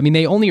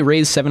 They only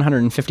raised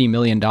 $750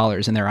 million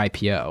in their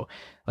IPO.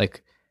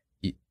 Like,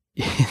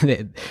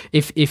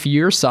 if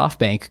you're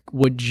SoftBank,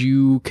 would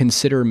you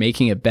consider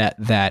making a bet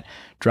that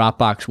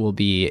Dropbox will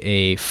be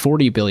a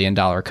 $40 billion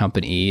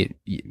company,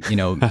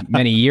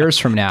 many years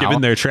from now?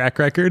 Given their track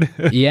record?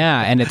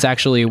 Yeah, and it's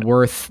actually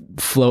worth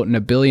floating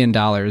 $1 billion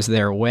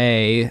their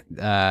way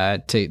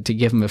to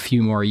give them a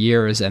few more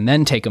years and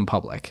then take them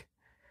public.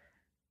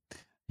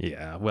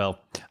 Yeah, well,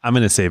 I'm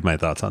going to save my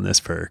thoughts on this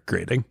for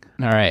grading.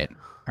 All right,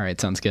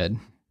 sounds good.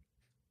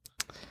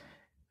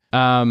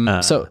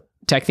 So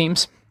tech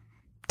themes?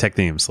 Tech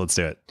themes, let's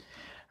do it.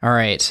 All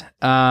right.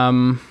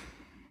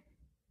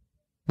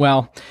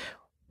 Well,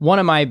 one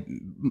of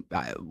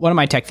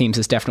my tech themes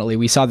is definitely,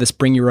 we saw this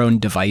bring your own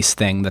device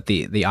thing that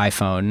the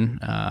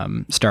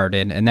iPhone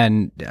started, and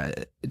then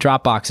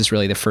Dropbox is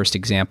really the first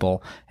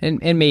example, and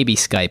maybe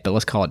Skype, but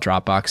let's call it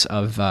Dropbox,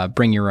 of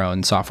bring your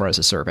own software as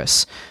a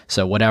service.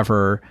 So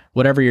whatever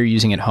you're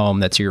using at home,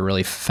 that's your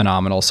really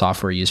phenomenal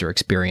software user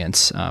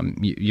experience,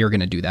 you're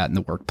going to do that in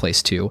the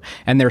workplace too.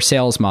 And their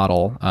sales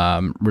model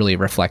really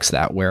reflects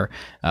that, where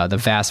the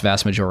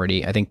vast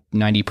majority, I think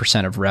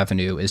 90% of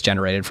revenue, is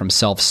generated from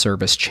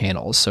self-service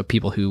channels. So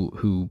people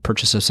who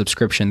purchase a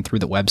subscription through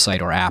the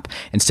website or app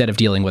instead of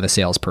dealing with a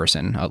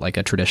salesperson, like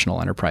a traditional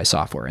enterprise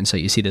software. And so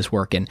you see this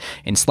work in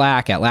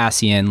Slack,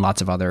 Atlassian,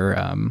 lots of other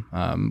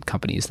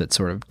companies that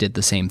sort of did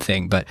the same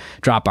thing. But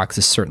Dropbox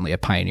is certainly a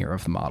pioneer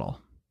of the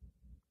model.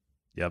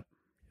 Yep,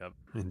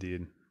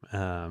 indeed.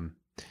 And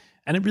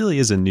it really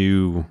is a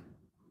new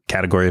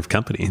category of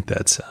company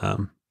that's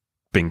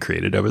been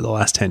created over the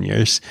last 10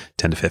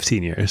 to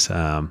 15 years.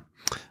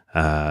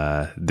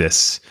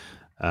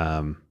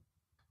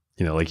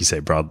 Like you say,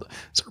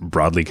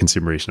 broadly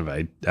consumeration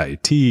of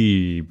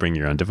IT, bring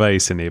your own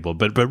device enabled,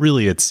 but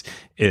really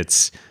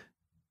it's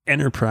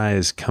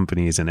enterprise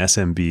companies and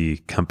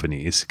SMB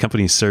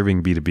companies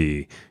serving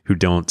B2B who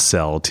don't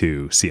sell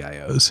to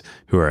CIOs,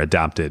 who are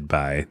adopted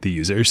by the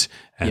users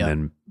and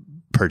then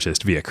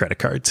purchased via credit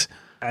cards.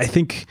 I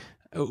think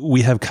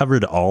we have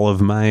covered all of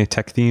my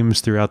tech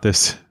themes throughout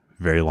this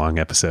very long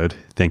episode.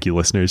 Thank you,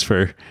 listeners,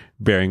 for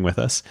bearing with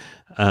us.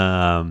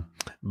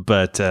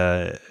 But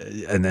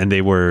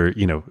they were,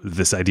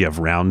 this idea of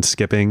round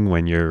skipping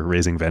when you're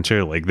raising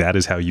venture, like that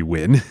is how you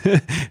win.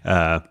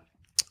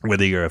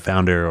 Whether you're a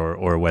founder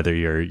or whether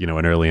you're,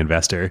 an early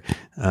investor,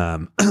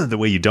 the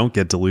way you don't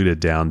get diluted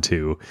down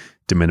to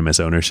de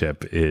minimis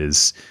ownership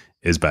is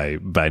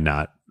by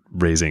not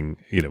raising,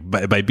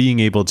 by being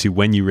able to,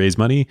 when you raise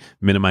money,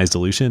 minimize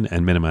dilution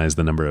and minimize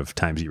the number of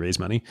times you raise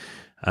money.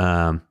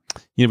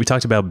 We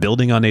talked about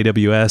building on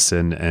AWS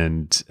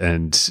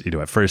and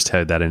at first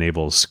that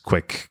enables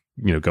quick,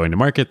 going to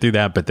market through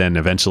that, but then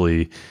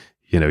eventually,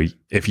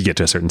 if you get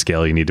to a certain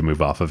scale, you need to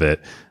move off of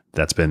it.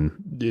 That's been,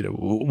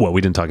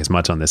 we didn't talk as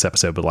much on this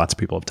episode, but lots of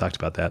people have talked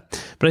about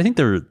that. But I think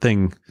the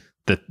thing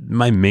that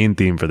my main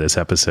theme for this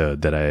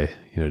episode that I,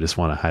 just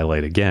want to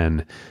highlight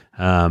again,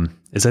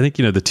 is I think,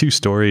 the two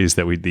stories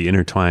the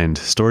intertwined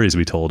stories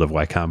we told of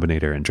Y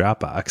Combinator and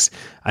Dropbox,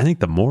 I think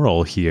the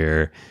moral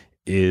here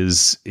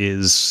is,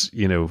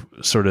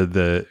 sort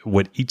of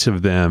what each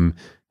of them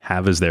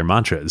have as their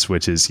mantras,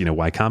 which is,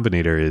 Y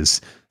Combinator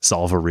is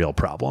solve a real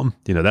problem.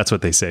 That's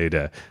what they say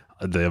to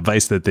the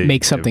advice that they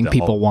make something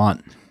people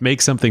want.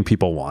 Make something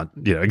people want.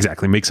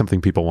 Exactly. Make something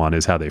people want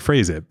is how they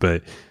phrase it.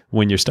 But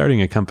when you're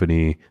starting a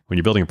company, when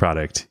you're building a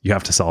product, you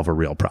have to solve a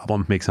real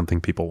problem, make something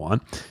people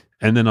want.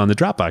 And then on the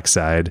Dropbox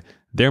side,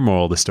 their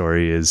moral of the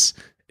story is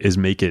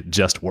make it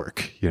just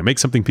work. Make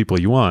something people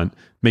want,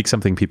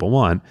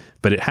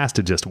 but it has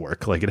to just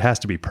work. Like, it has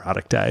to be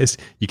productized.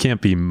 You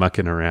can't be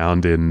mucking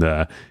around in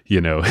the,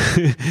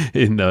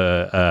 in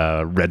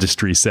the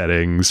registry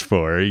settings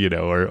for,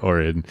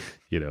 or in,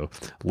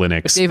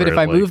 Linux. But David, if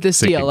I move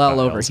this DLL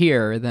over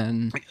here,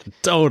 then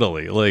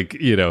totally,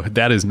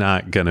 that is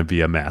not going to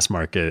be a mass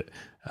market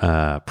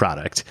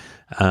product.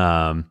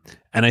 And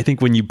I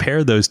think when you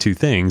pair those two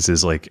things,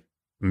 is like,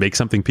 make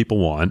something people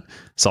want,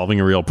 solving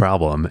a real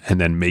problem, and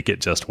then make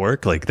it just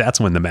work. Like, that's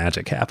when the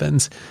magic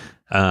happens.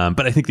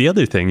 But I think the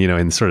other thing,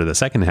 in sort of the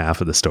second half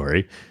of the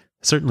story,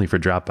 certainly for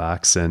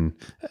Dropbox, and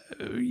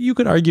you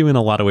could argue in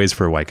a lot of ways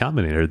for Y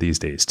Combinator these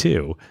days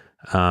too,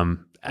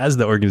 as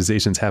the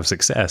organizations have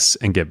success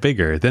and get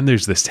bigger, then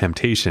there's this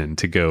temptation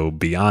to go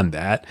beyond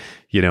that,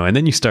 and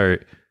then you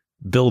start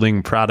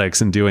building products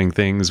and doing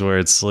things where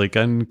it's like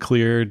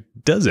unclear,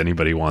 does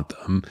anybody want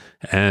them?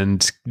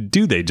 And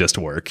do they just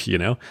work,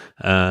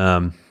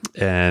 And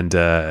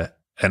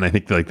And I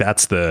think like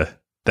that's the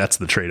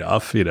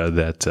trade-off,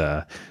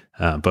 that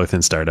both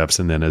in startups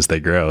and then as they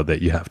grow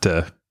that you have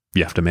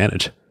to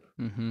manage.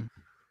 Mm-hmm.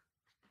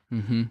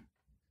 Mm-hmm.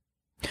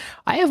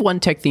 I have one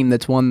tech theme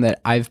that's one that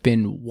I've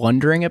been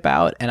wondering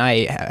about, and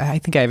I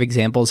think I have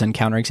examples and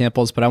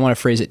counterexamples, but I want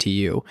to phrase it to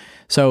you.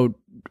 So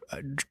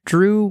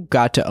Drew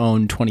got to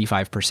own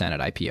 25% at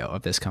IPO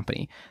of this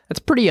company. That's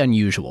pretty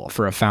unusual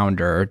for a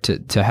founder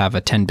to have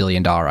a $10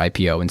 billion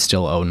IPO and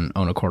still own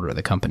a quarter of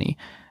the company.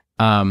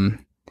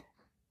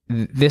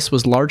 This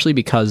was largely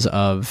because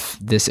of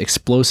this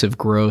explosive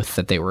growth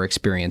that they were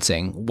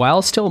experiencing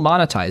while still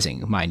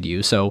monetizing, mind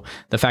you. So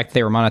the fact that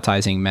they were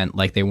monetizing meant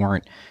like they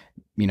weren't,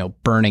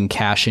 burning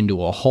cash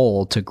into a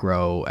hole to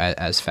grow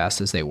as fast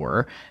as they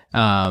were.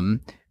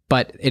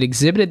 But it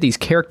exhibited these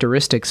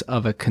characteristics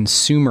of a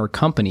consumer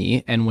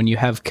company. And when you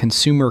have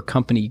consumer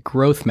company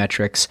growth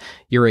metrics,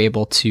 you're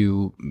able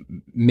to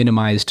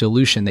minimize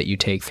dilution that you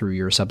take through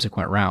your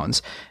subsequent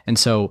rounds. And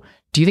so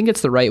do you think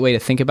it's the right way to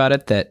think about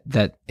it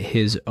that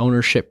his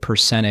ownership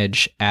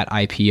percentage at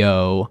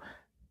IPO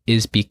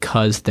is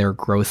because their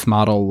growth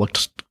model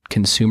looked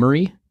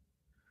consumery?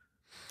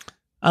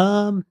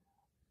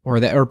 Or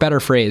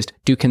better phrased,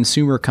 do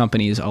consumer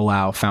companies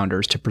allow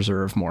founders to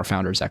preserve more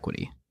founders'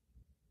 equity?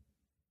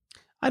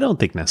 I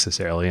don't think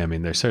necessarily. I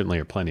mean, there certainly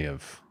are plenty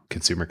of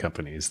consumer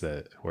companies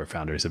where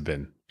founders have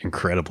been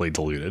incredibly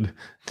diluted.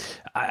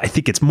 I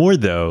think it's more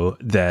though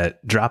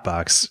that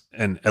Dropbox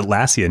and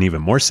Atlassian,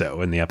 even more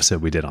so in the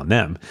episode we did on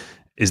them,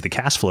 is the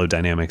cash flow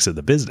dynamics of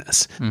the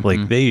business. Mm-hmm. Like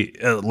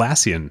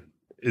Atlassian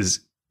is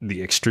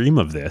the extreme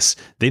of this.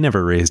 They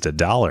never raised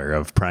 $1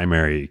 of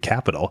primary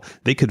capital.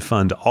 They could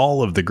fund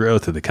all of the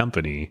growth of the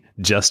company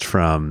just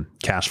from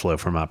cash flow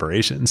from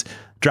operations.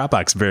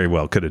 Dropbox very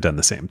well could have done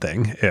the same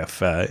thing if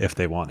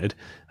they wanted.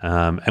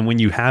 And when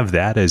you have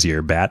that as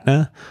your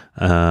BATNA,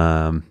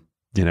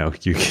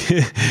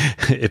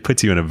 it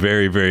puts you in a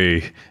very,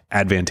 very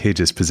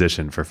advantageous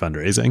position for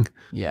fundraising.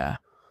 Yeah.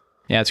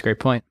 Yeah, that's a great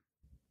point.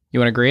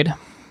 You want to grade?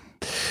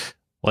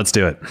 Let's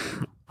do it.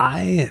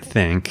 I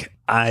think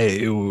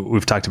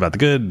we've talked about the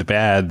good, the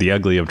bad, the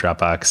ugly of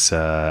Dropbox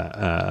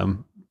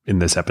in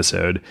this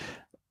episode.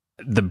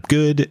 The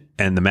good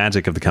and the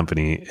magic of the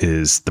company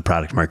is the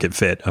product market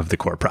fit of the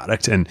core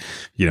product. And,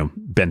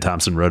 Ben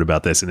Thompson wrote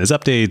about this in his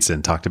updates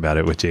and talked about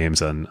it with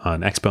James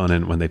on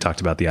Exponent when they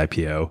talked about the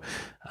IPO.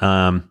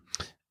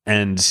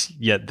 And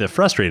yet the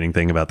frustrating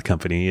thing about the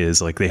company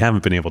is like they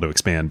haven't been able to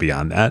expand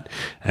beyond that.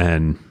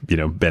 And,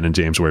 Ben and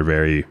James were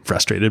very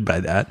frustrated by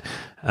that.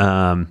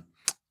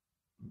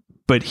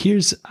 But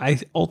I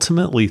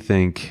ultimately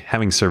think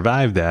having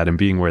survived that and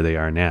being where they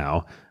are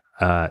now,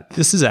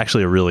 this is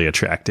actually a really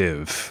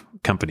attractive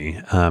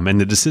company.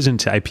 And the decision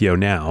to IPO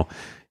now,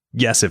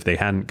 yes, if they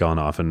hadn't gone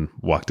off and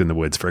walked in the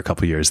woods for a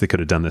couple of years, they could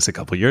have done this a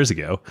couple of years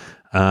ago.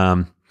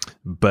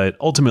 But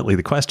ultimately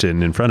the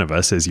question in front of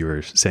us, as you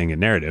were saying in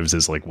narratives,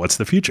 is like, what's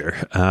the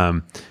future?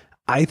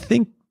 I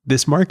think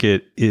this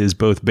market is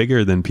both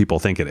bigger than people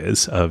think it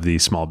is of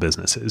these small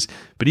businesses,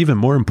 but even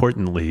more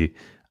importantly,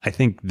 I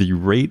think the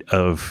rate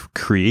of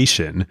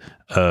creation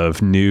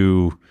of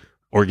new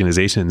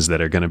organizations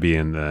that are going to be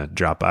in the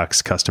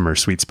Dropbox customer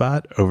sweet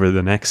spot over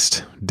the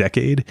next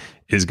decade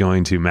is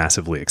going to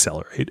massively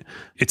accelerate.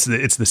 It's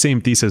the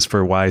same thesis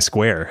for why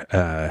Square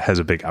has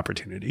a big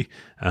opportunity.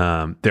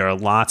 There are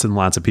lots and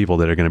lots of people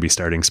that are going to be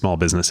starting small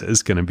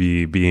businesses, going to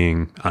be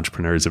being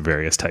entrepreneurs of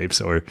various types,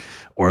 or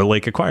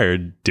like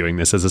Acquired, doing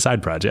this as a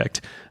side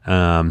project.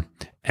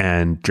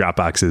 And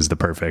Dropbox is the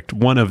perfect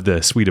one of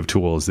the suite of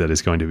tools that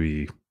is going to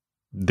be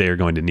they're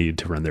going to need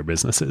to run their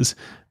businesses.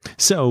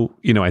 So,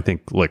 I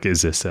think, look,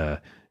 is this an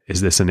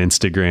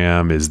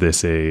Instagram? Is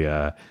this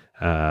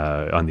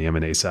on the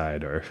M&A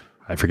side, or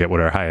I forget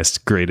what our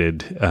highest graded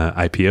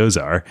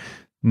IPOs are?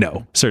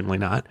 No, certainly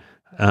not.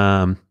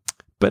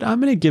 But I'm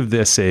going to give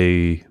this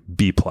a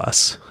B+,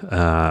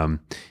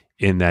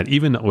 in that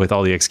even with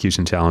all the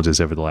execution challenges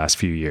over the last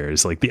few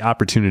years, like the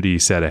opportunity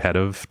set ahead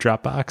of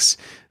Dropbox,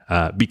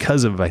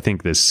 because of, I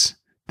think, this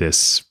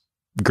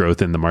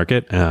growth in the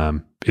market,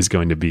 is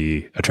going to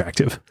be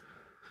attractive.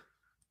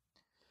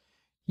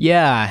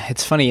 Yeah,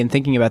 it's funny. In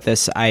thinking about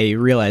this, I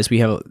realize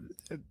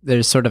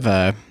there's sort of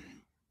a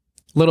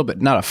little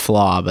bit, not a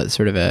flaw, but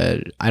sort of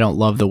I don't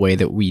love the way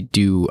that we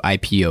do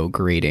IPO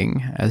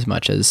grading as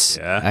much as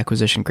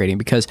acquisition grading,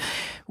 because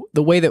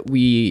the way that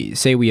we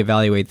say we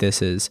evaluate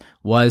this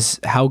was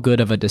how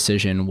good of a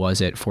decision was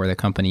it for the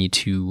company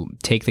to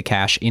take the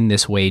cash in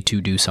this way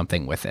to do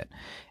something with it?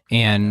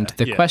 And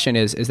the question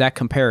is that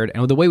compared,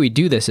 and the way we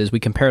do this is we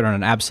compare it on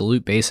an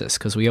absolute basis,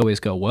 because we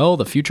always go, well,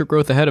 the future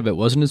growth ahead of it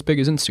wasn't as big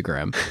as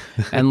Instagram.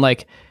 And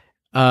like,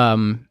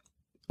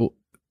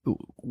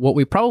 what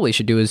we probably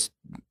should do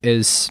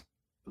is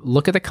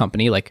look at the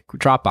company like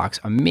Dropbox,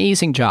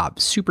 amazing job,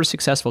 super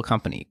successful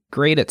company,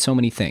 great at so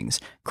many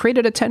things,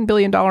 created a $10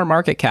 billion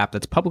market cap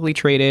that's publicly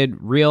traded,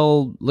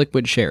 real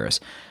liquid shares.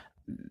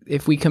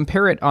 If we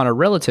compare it on a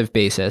relative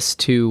basis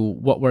to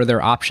what were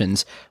their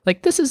options,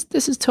 like this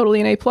is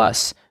totally an A+.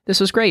 This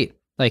was great.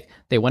 Like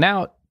they went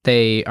out,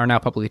 They are now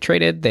publicly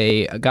traded.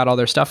 They got all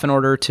their stuff in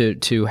order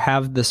to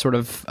have the sort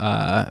of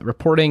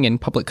reporting and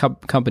public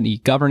company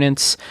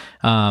governance.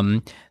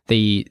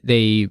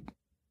 They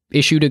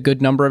issued a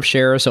good number of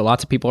shares, so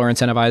lots of people are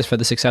incentivized for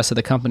the success of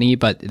the company,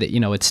 but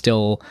it's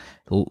still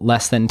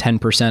less than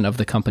 10% of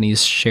the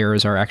company's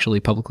shares are actually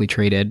publicly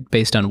traded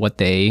based on what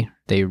they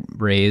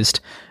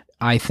raised.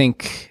 I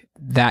think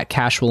that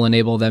cash will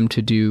enable them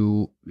to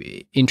do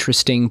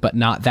interesting but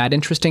not that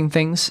interesting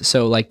things.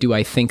 So like, do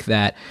I think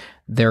that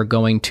they're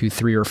going to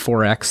 3 or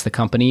 4x the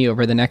company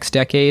over the next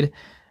decade,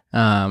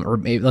 or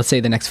maybe let's say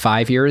the next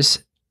 5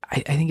 years? I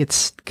think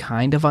it's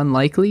kind of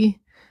unlikely.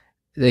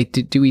 Like,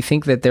 do we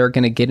think that they're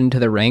going to get into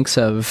the ranks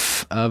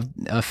of a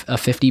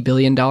 $50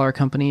 billion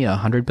company, a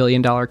 $100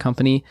 billion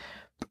company?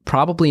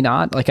 Probably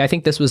not. Like, I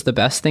think this was the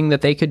best thing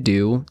that they could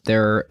do.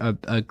 They're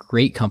a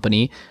great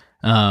company,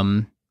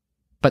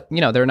 but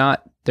they're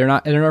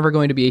never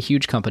going to be a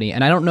huge company,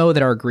 and I don't know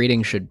that our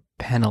grading should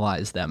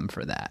penalize them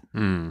for that.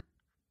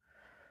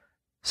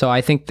 So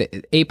I think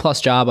the A+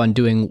 job on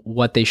doing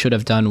what they should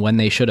have done when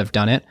they should have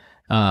done it.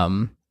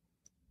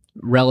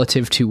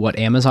 Relative to what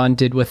Amazon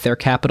did with their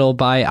capital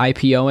by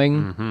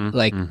IPOing,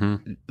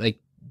 like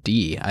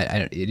D.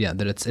 That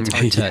it's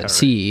hard to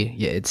see.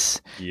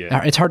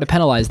 Yeah, it's hard to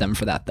penalize them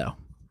for that though.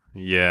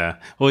 Yeah.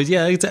 Well,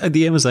 yeah.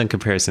 The Amazon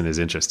comparison is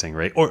interesting,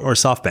 right? Or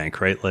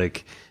SoftBank, right?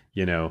 Like,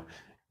 your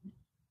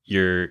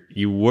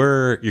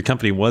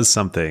company was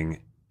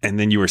something, and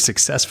then you were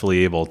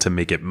successfully able to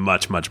make it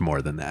much, much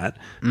more than that.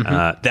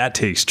 That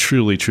takes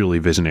truly, truly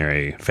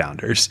visionary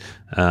founders.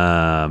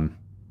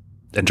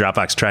 And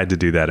Dropbox tried to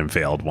do that and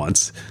failed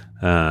once.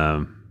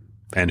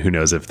 And who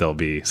knows if they'll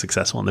be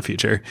successful in the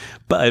future.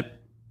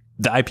 But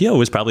the IPO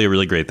was probably a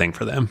really great thing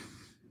for them.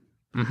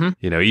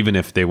 Even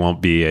if they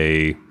won't be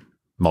a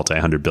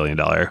multi-$100 billion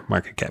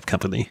market cap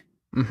company.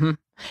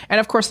 And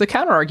of course, the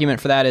counter argument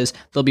for that is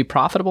they'll be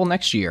profitable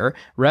next year.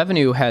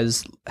 Revenue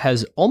has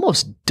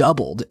almost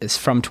doubled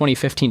from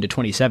 2015 to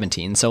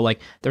 2017. So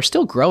like they're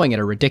still growing at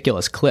a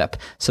ridiculous clip.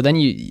 So then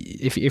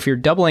if you're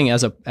doubling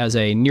as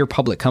a near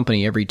public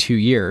company every 2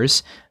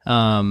 years,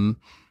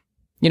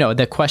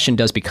 the question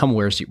does become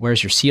where's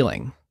your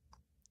ceiling?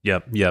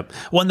 Yep.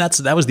 Well, and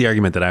that was the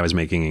argument that I was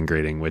making in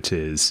grading, which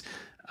is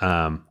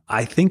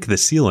I think the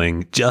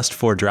ceiling just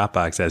for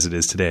Dropbox as it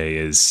is today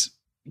is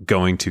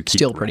going to keep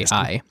still pretty rising.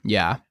 High.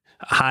 Yeah.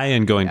 High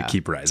and going to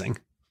keep rising.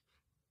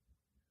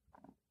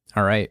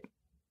 All right.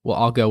 Well,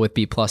 I'll go with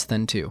B+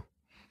 then too.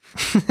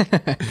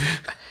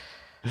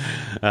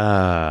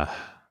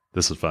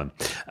 This was fun.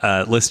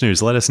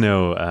 Listeners, let us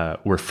know.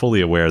 We're fully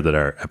aware that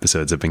our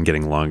episodes have been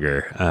getting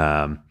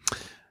longer.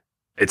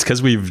 It's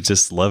because we've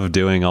just loved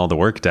doing all the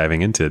work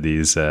diving into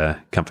these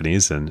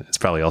companies, and it's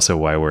probably also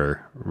why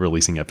we're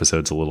releasing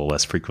episodes a little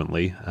less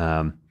frequently.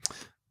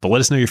 But let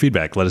us know your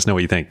feedback. Let us know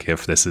what you think.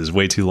 If this is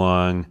way too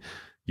long,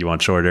 you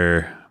want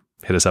shorter,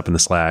 hit us up in the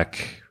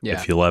Slack. Yeah.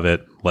 If you love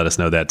it, let us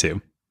know that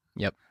too.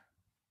 Yep.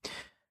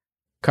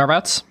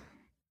 Carve-outs?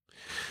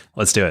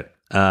 Let's do it.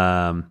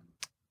 I'll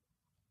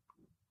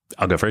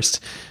go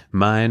first.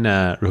 Mine,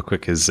 real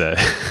quick, is a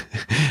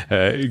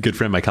good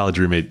friend, my college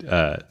roommate,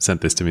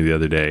 sent this to me the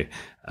other day.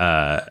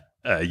 A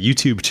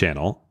YouTube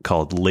channel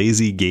called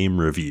Lazy Game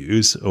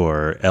Reviews,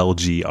 or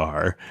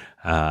LGR.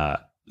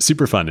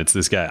 Super fun. It's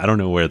this guy. I don't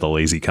know where the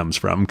lazy comes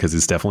from because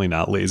it's definitely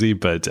not lazy,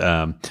 but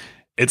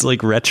it's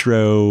like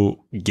retro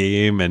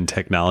game and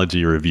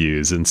technology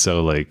reviews. And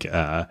so like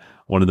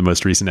one of the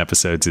most recent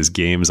episodes is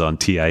games on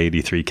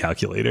TI-83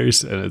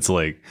 calculators. And it's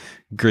like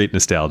great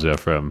nostalgia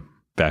from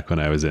back when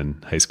I was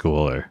in high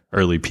school or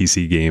early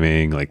PC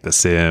gaming, like The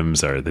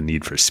Sims or The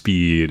Need for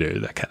Speed or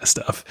that kind of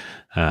stuff.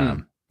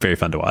 Very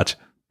fun to watch.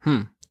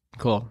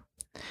 Cool.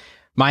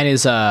 Mine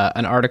is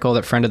an article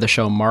that friend of the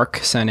show Mark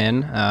sent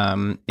in.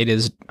 It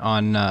is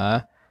on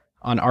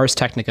Ars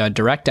Technica.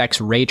 DirectX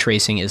ray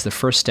tracing is the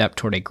first step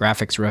toward a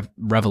graphics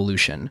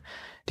revolution.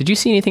 Did you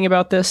see anything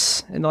about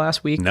this in the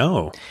last week?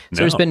 No.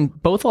 So there's been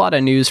both a lot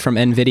of news from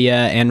NVIDIA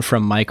and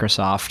from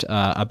Microsoft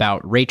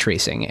about ray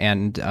tracing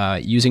and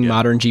using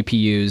modern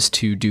GPUs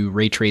to do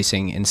ray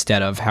tracing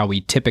instead of how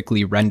we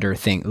typically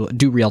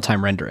do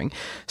real-time rendering.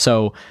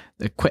 So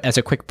as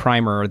a quick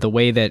primer, the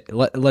way that,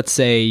 let's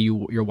say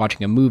you're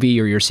watching a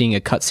movie or you're seeing a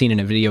cutscene in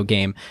a video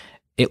game,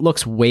 it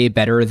looks way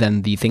better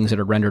than the things that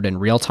are rendered in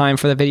real time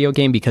for the video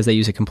game because they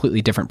use a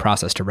completely different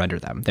process to render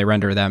them. They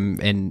render them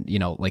in,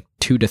 like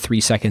 2 to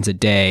 3 seconds a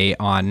day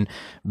on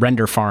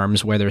render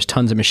farms where there's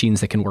tons of machines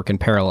that can work in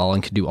parallel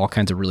and can do all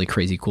kinds of really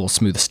crazy, cool,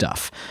 smooth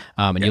stuff.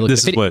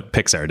 This is what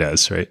Pixar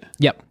does, right?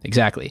 Yep,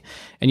 exactly.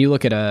 And you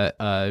look at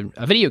a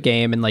video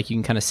game and like you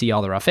can kind of see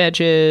all the rough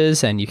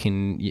edges and you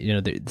can,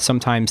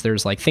 sometimes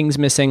there's like things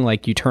missing,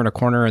 like you turn a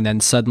corner and then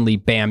suddenly,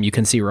 bam, you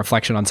can see a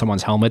reflection on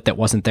someone's helmet that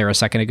wasn't there a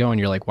second ago. And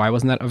you're like, why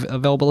wasn't that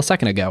available a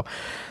second ago?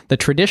 The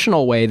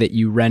traditional way that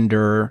you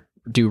render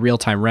do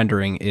real-time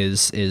rendering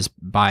is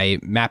by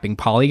mapping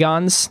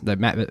polygons,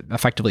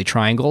 effectively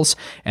triangles,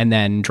 and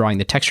then drawing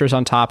the textures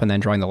on top, and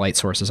then drawing the light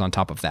sources on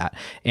top of that.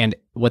 And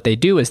what they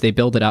do is they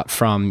build it up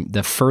from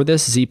the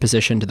furthest Z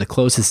position to the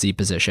closest Z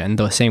position,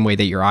 the same way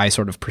that your eye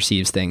sort of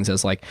perceives things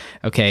as like,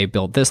 okay,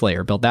 build this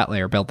layer, build that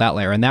layer, build that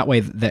layer. And that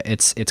way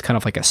it's kind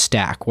of like a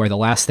stack where the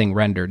last thing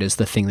rendered is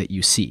the thing that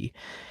you see.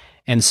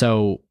 And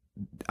so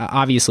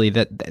obviously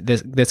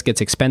this gets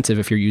expensive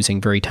if you're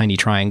using very tiny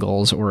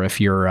triangles, or if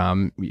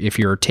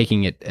you're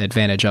taking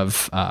advantage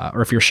of,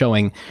 or if you're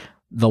showing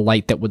the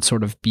light that would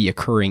sort of be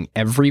occurring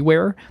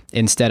everywhere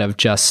instead of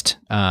just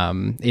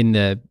in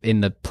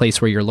the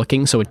place where you're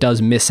looking. So it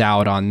does miss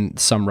out on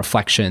some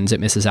reflections. It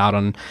misses out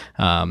on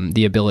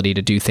the ability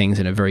to do things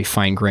in a very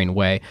fine-grained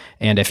way.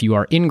 And if you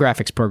are in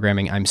graphics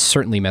programming, I'm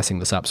certainly messing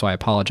this up, so I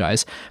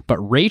apologize. But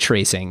ray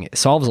tracing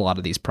solves a lot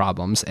of these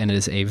problems, and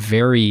it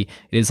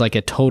is like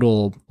a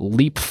total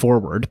leap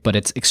forward, but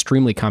it's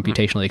extremely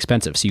computationally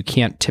expensive. So you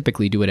can't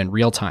typically do it in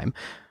real time.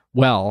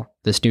 Well,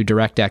 this new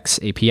DirectX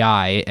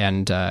API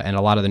and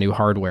a lot of the new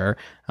hardware,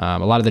 a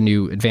lot of the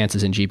new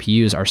advances in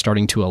GPUs are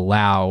starting to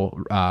allow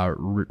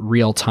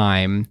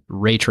real-time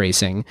ray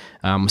tracing,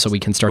 so we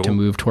can start to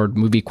move toward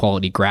movie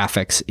quality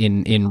graphics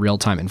in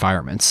real-time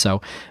environments.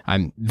 So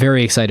I'm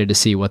very excited to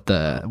see where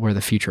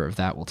the future of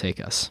that will take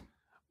us.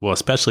 Well,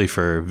 especially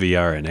for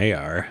VR and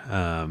AR.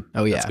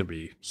 Oh yeah, that's going to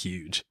be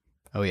huge.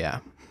 Oh yeah.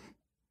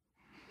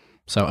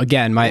 So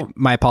again,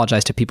 my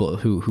apologize to people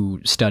who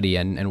study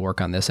and work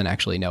on this and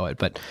actually know it,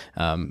 but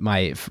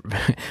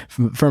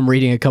from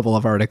reading a couple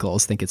of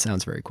articles, think it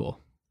sounds very cool.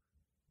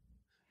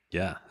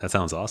 Yeah, that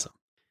sounds awesome.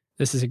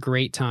 This is a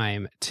great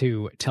time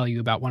to tell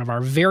you about one of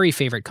our very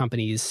favorite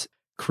companies,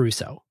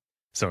 Crusoe.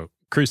 So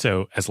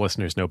Crusoe, as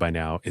listeners know by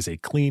now, is a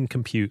clean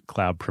compute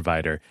cloud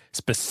provider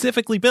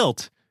specifically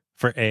built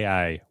for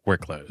AI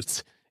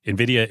workloads.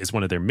 NVIDIA is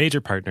one of their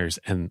major partners,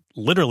 and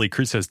literally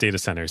Crusoe's data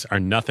centers are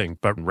nothing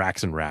but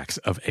racks and racks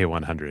of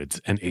A100s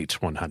and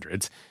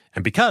H100s.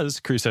 And because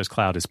Crusoe's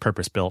cloud is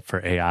purpose-built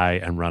for AI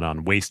and run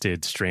on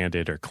wasted,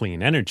 stranded, or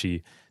clean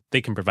energy,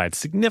 they can provide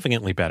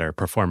significantly better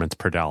performance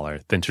per dollar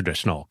than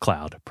traditional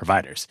cloud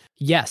providers.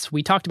 Yes,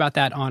 we talked about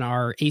that on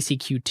our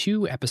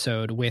ACQ2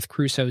 episode with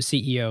Crusoe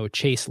CEO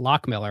Chase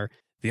Lockmiller.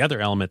 The other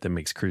element that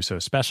makes Crusoe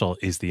special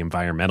is the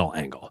environmental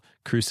angle.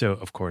 Crusoe,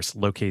 of course,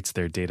 locates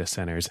their data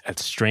centers at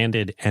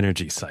stranded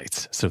energy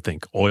sites. So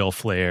think oil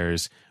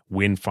flares,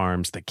 wind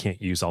farms that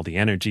can't use all the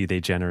energy they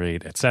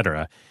generate,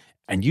 etc.,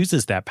 and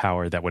uses that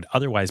power that would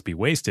otherwise be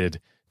wasted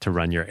to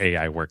run your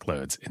AI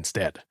workloads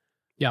instead.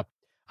 Yep.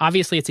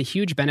 Obviously, it's a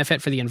huge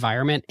benefit for the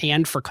environment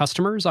and for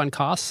customers on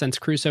costs, since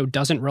Crusoe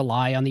doesn't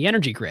rely on the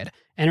energy grid.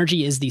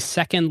 Energy is the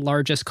second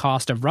largest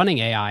cost of running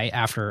AI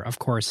after, of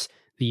course,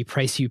 the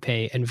price you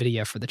pay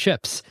NVIDIA for the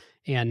chips.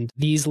 And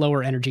these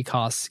lower energy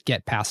costs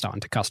get passed on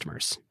to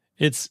customers.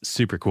 It's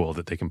super cool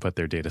that they can put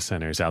their data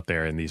centers out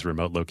there in these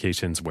remote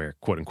locations where,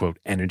 quote unquote,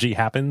 energy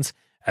happens,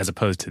 as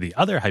opposed to the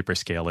other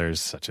hyperscalers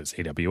such as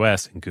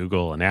AWS and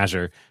Google and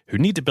Azure, who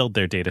need to build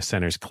their data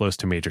centers close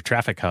to major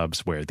traffic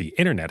hubs where the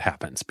internet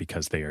happens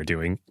because they are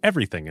doing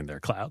everything in their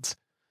clouds.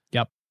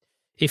 Yep.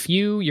 If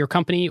you, your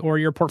company, or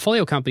your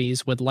portfolio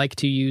companies would like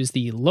to use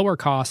the lower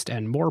cost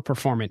and more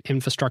performant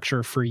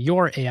infrastructure for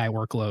your AI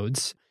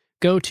workloads,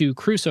 go to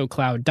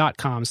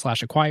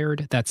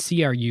crusoecloud.com/acquired. That's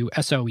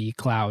CRUSOE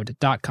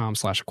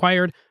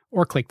cloud.com/acquired,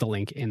 or click the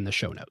link in the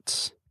show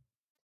notes.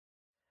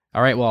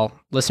 All right, well,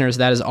 listeners,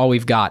 that is all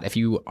we've got. If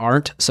you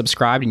aren't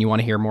subscribed and you want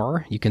to hear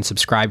more, you can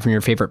subscribe from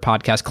your favorite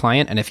podcast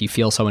client. And if you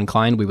feel so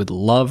inclined, we would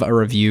love a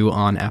review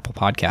on Apple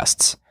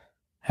Podcasts.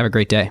 Have a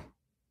great day.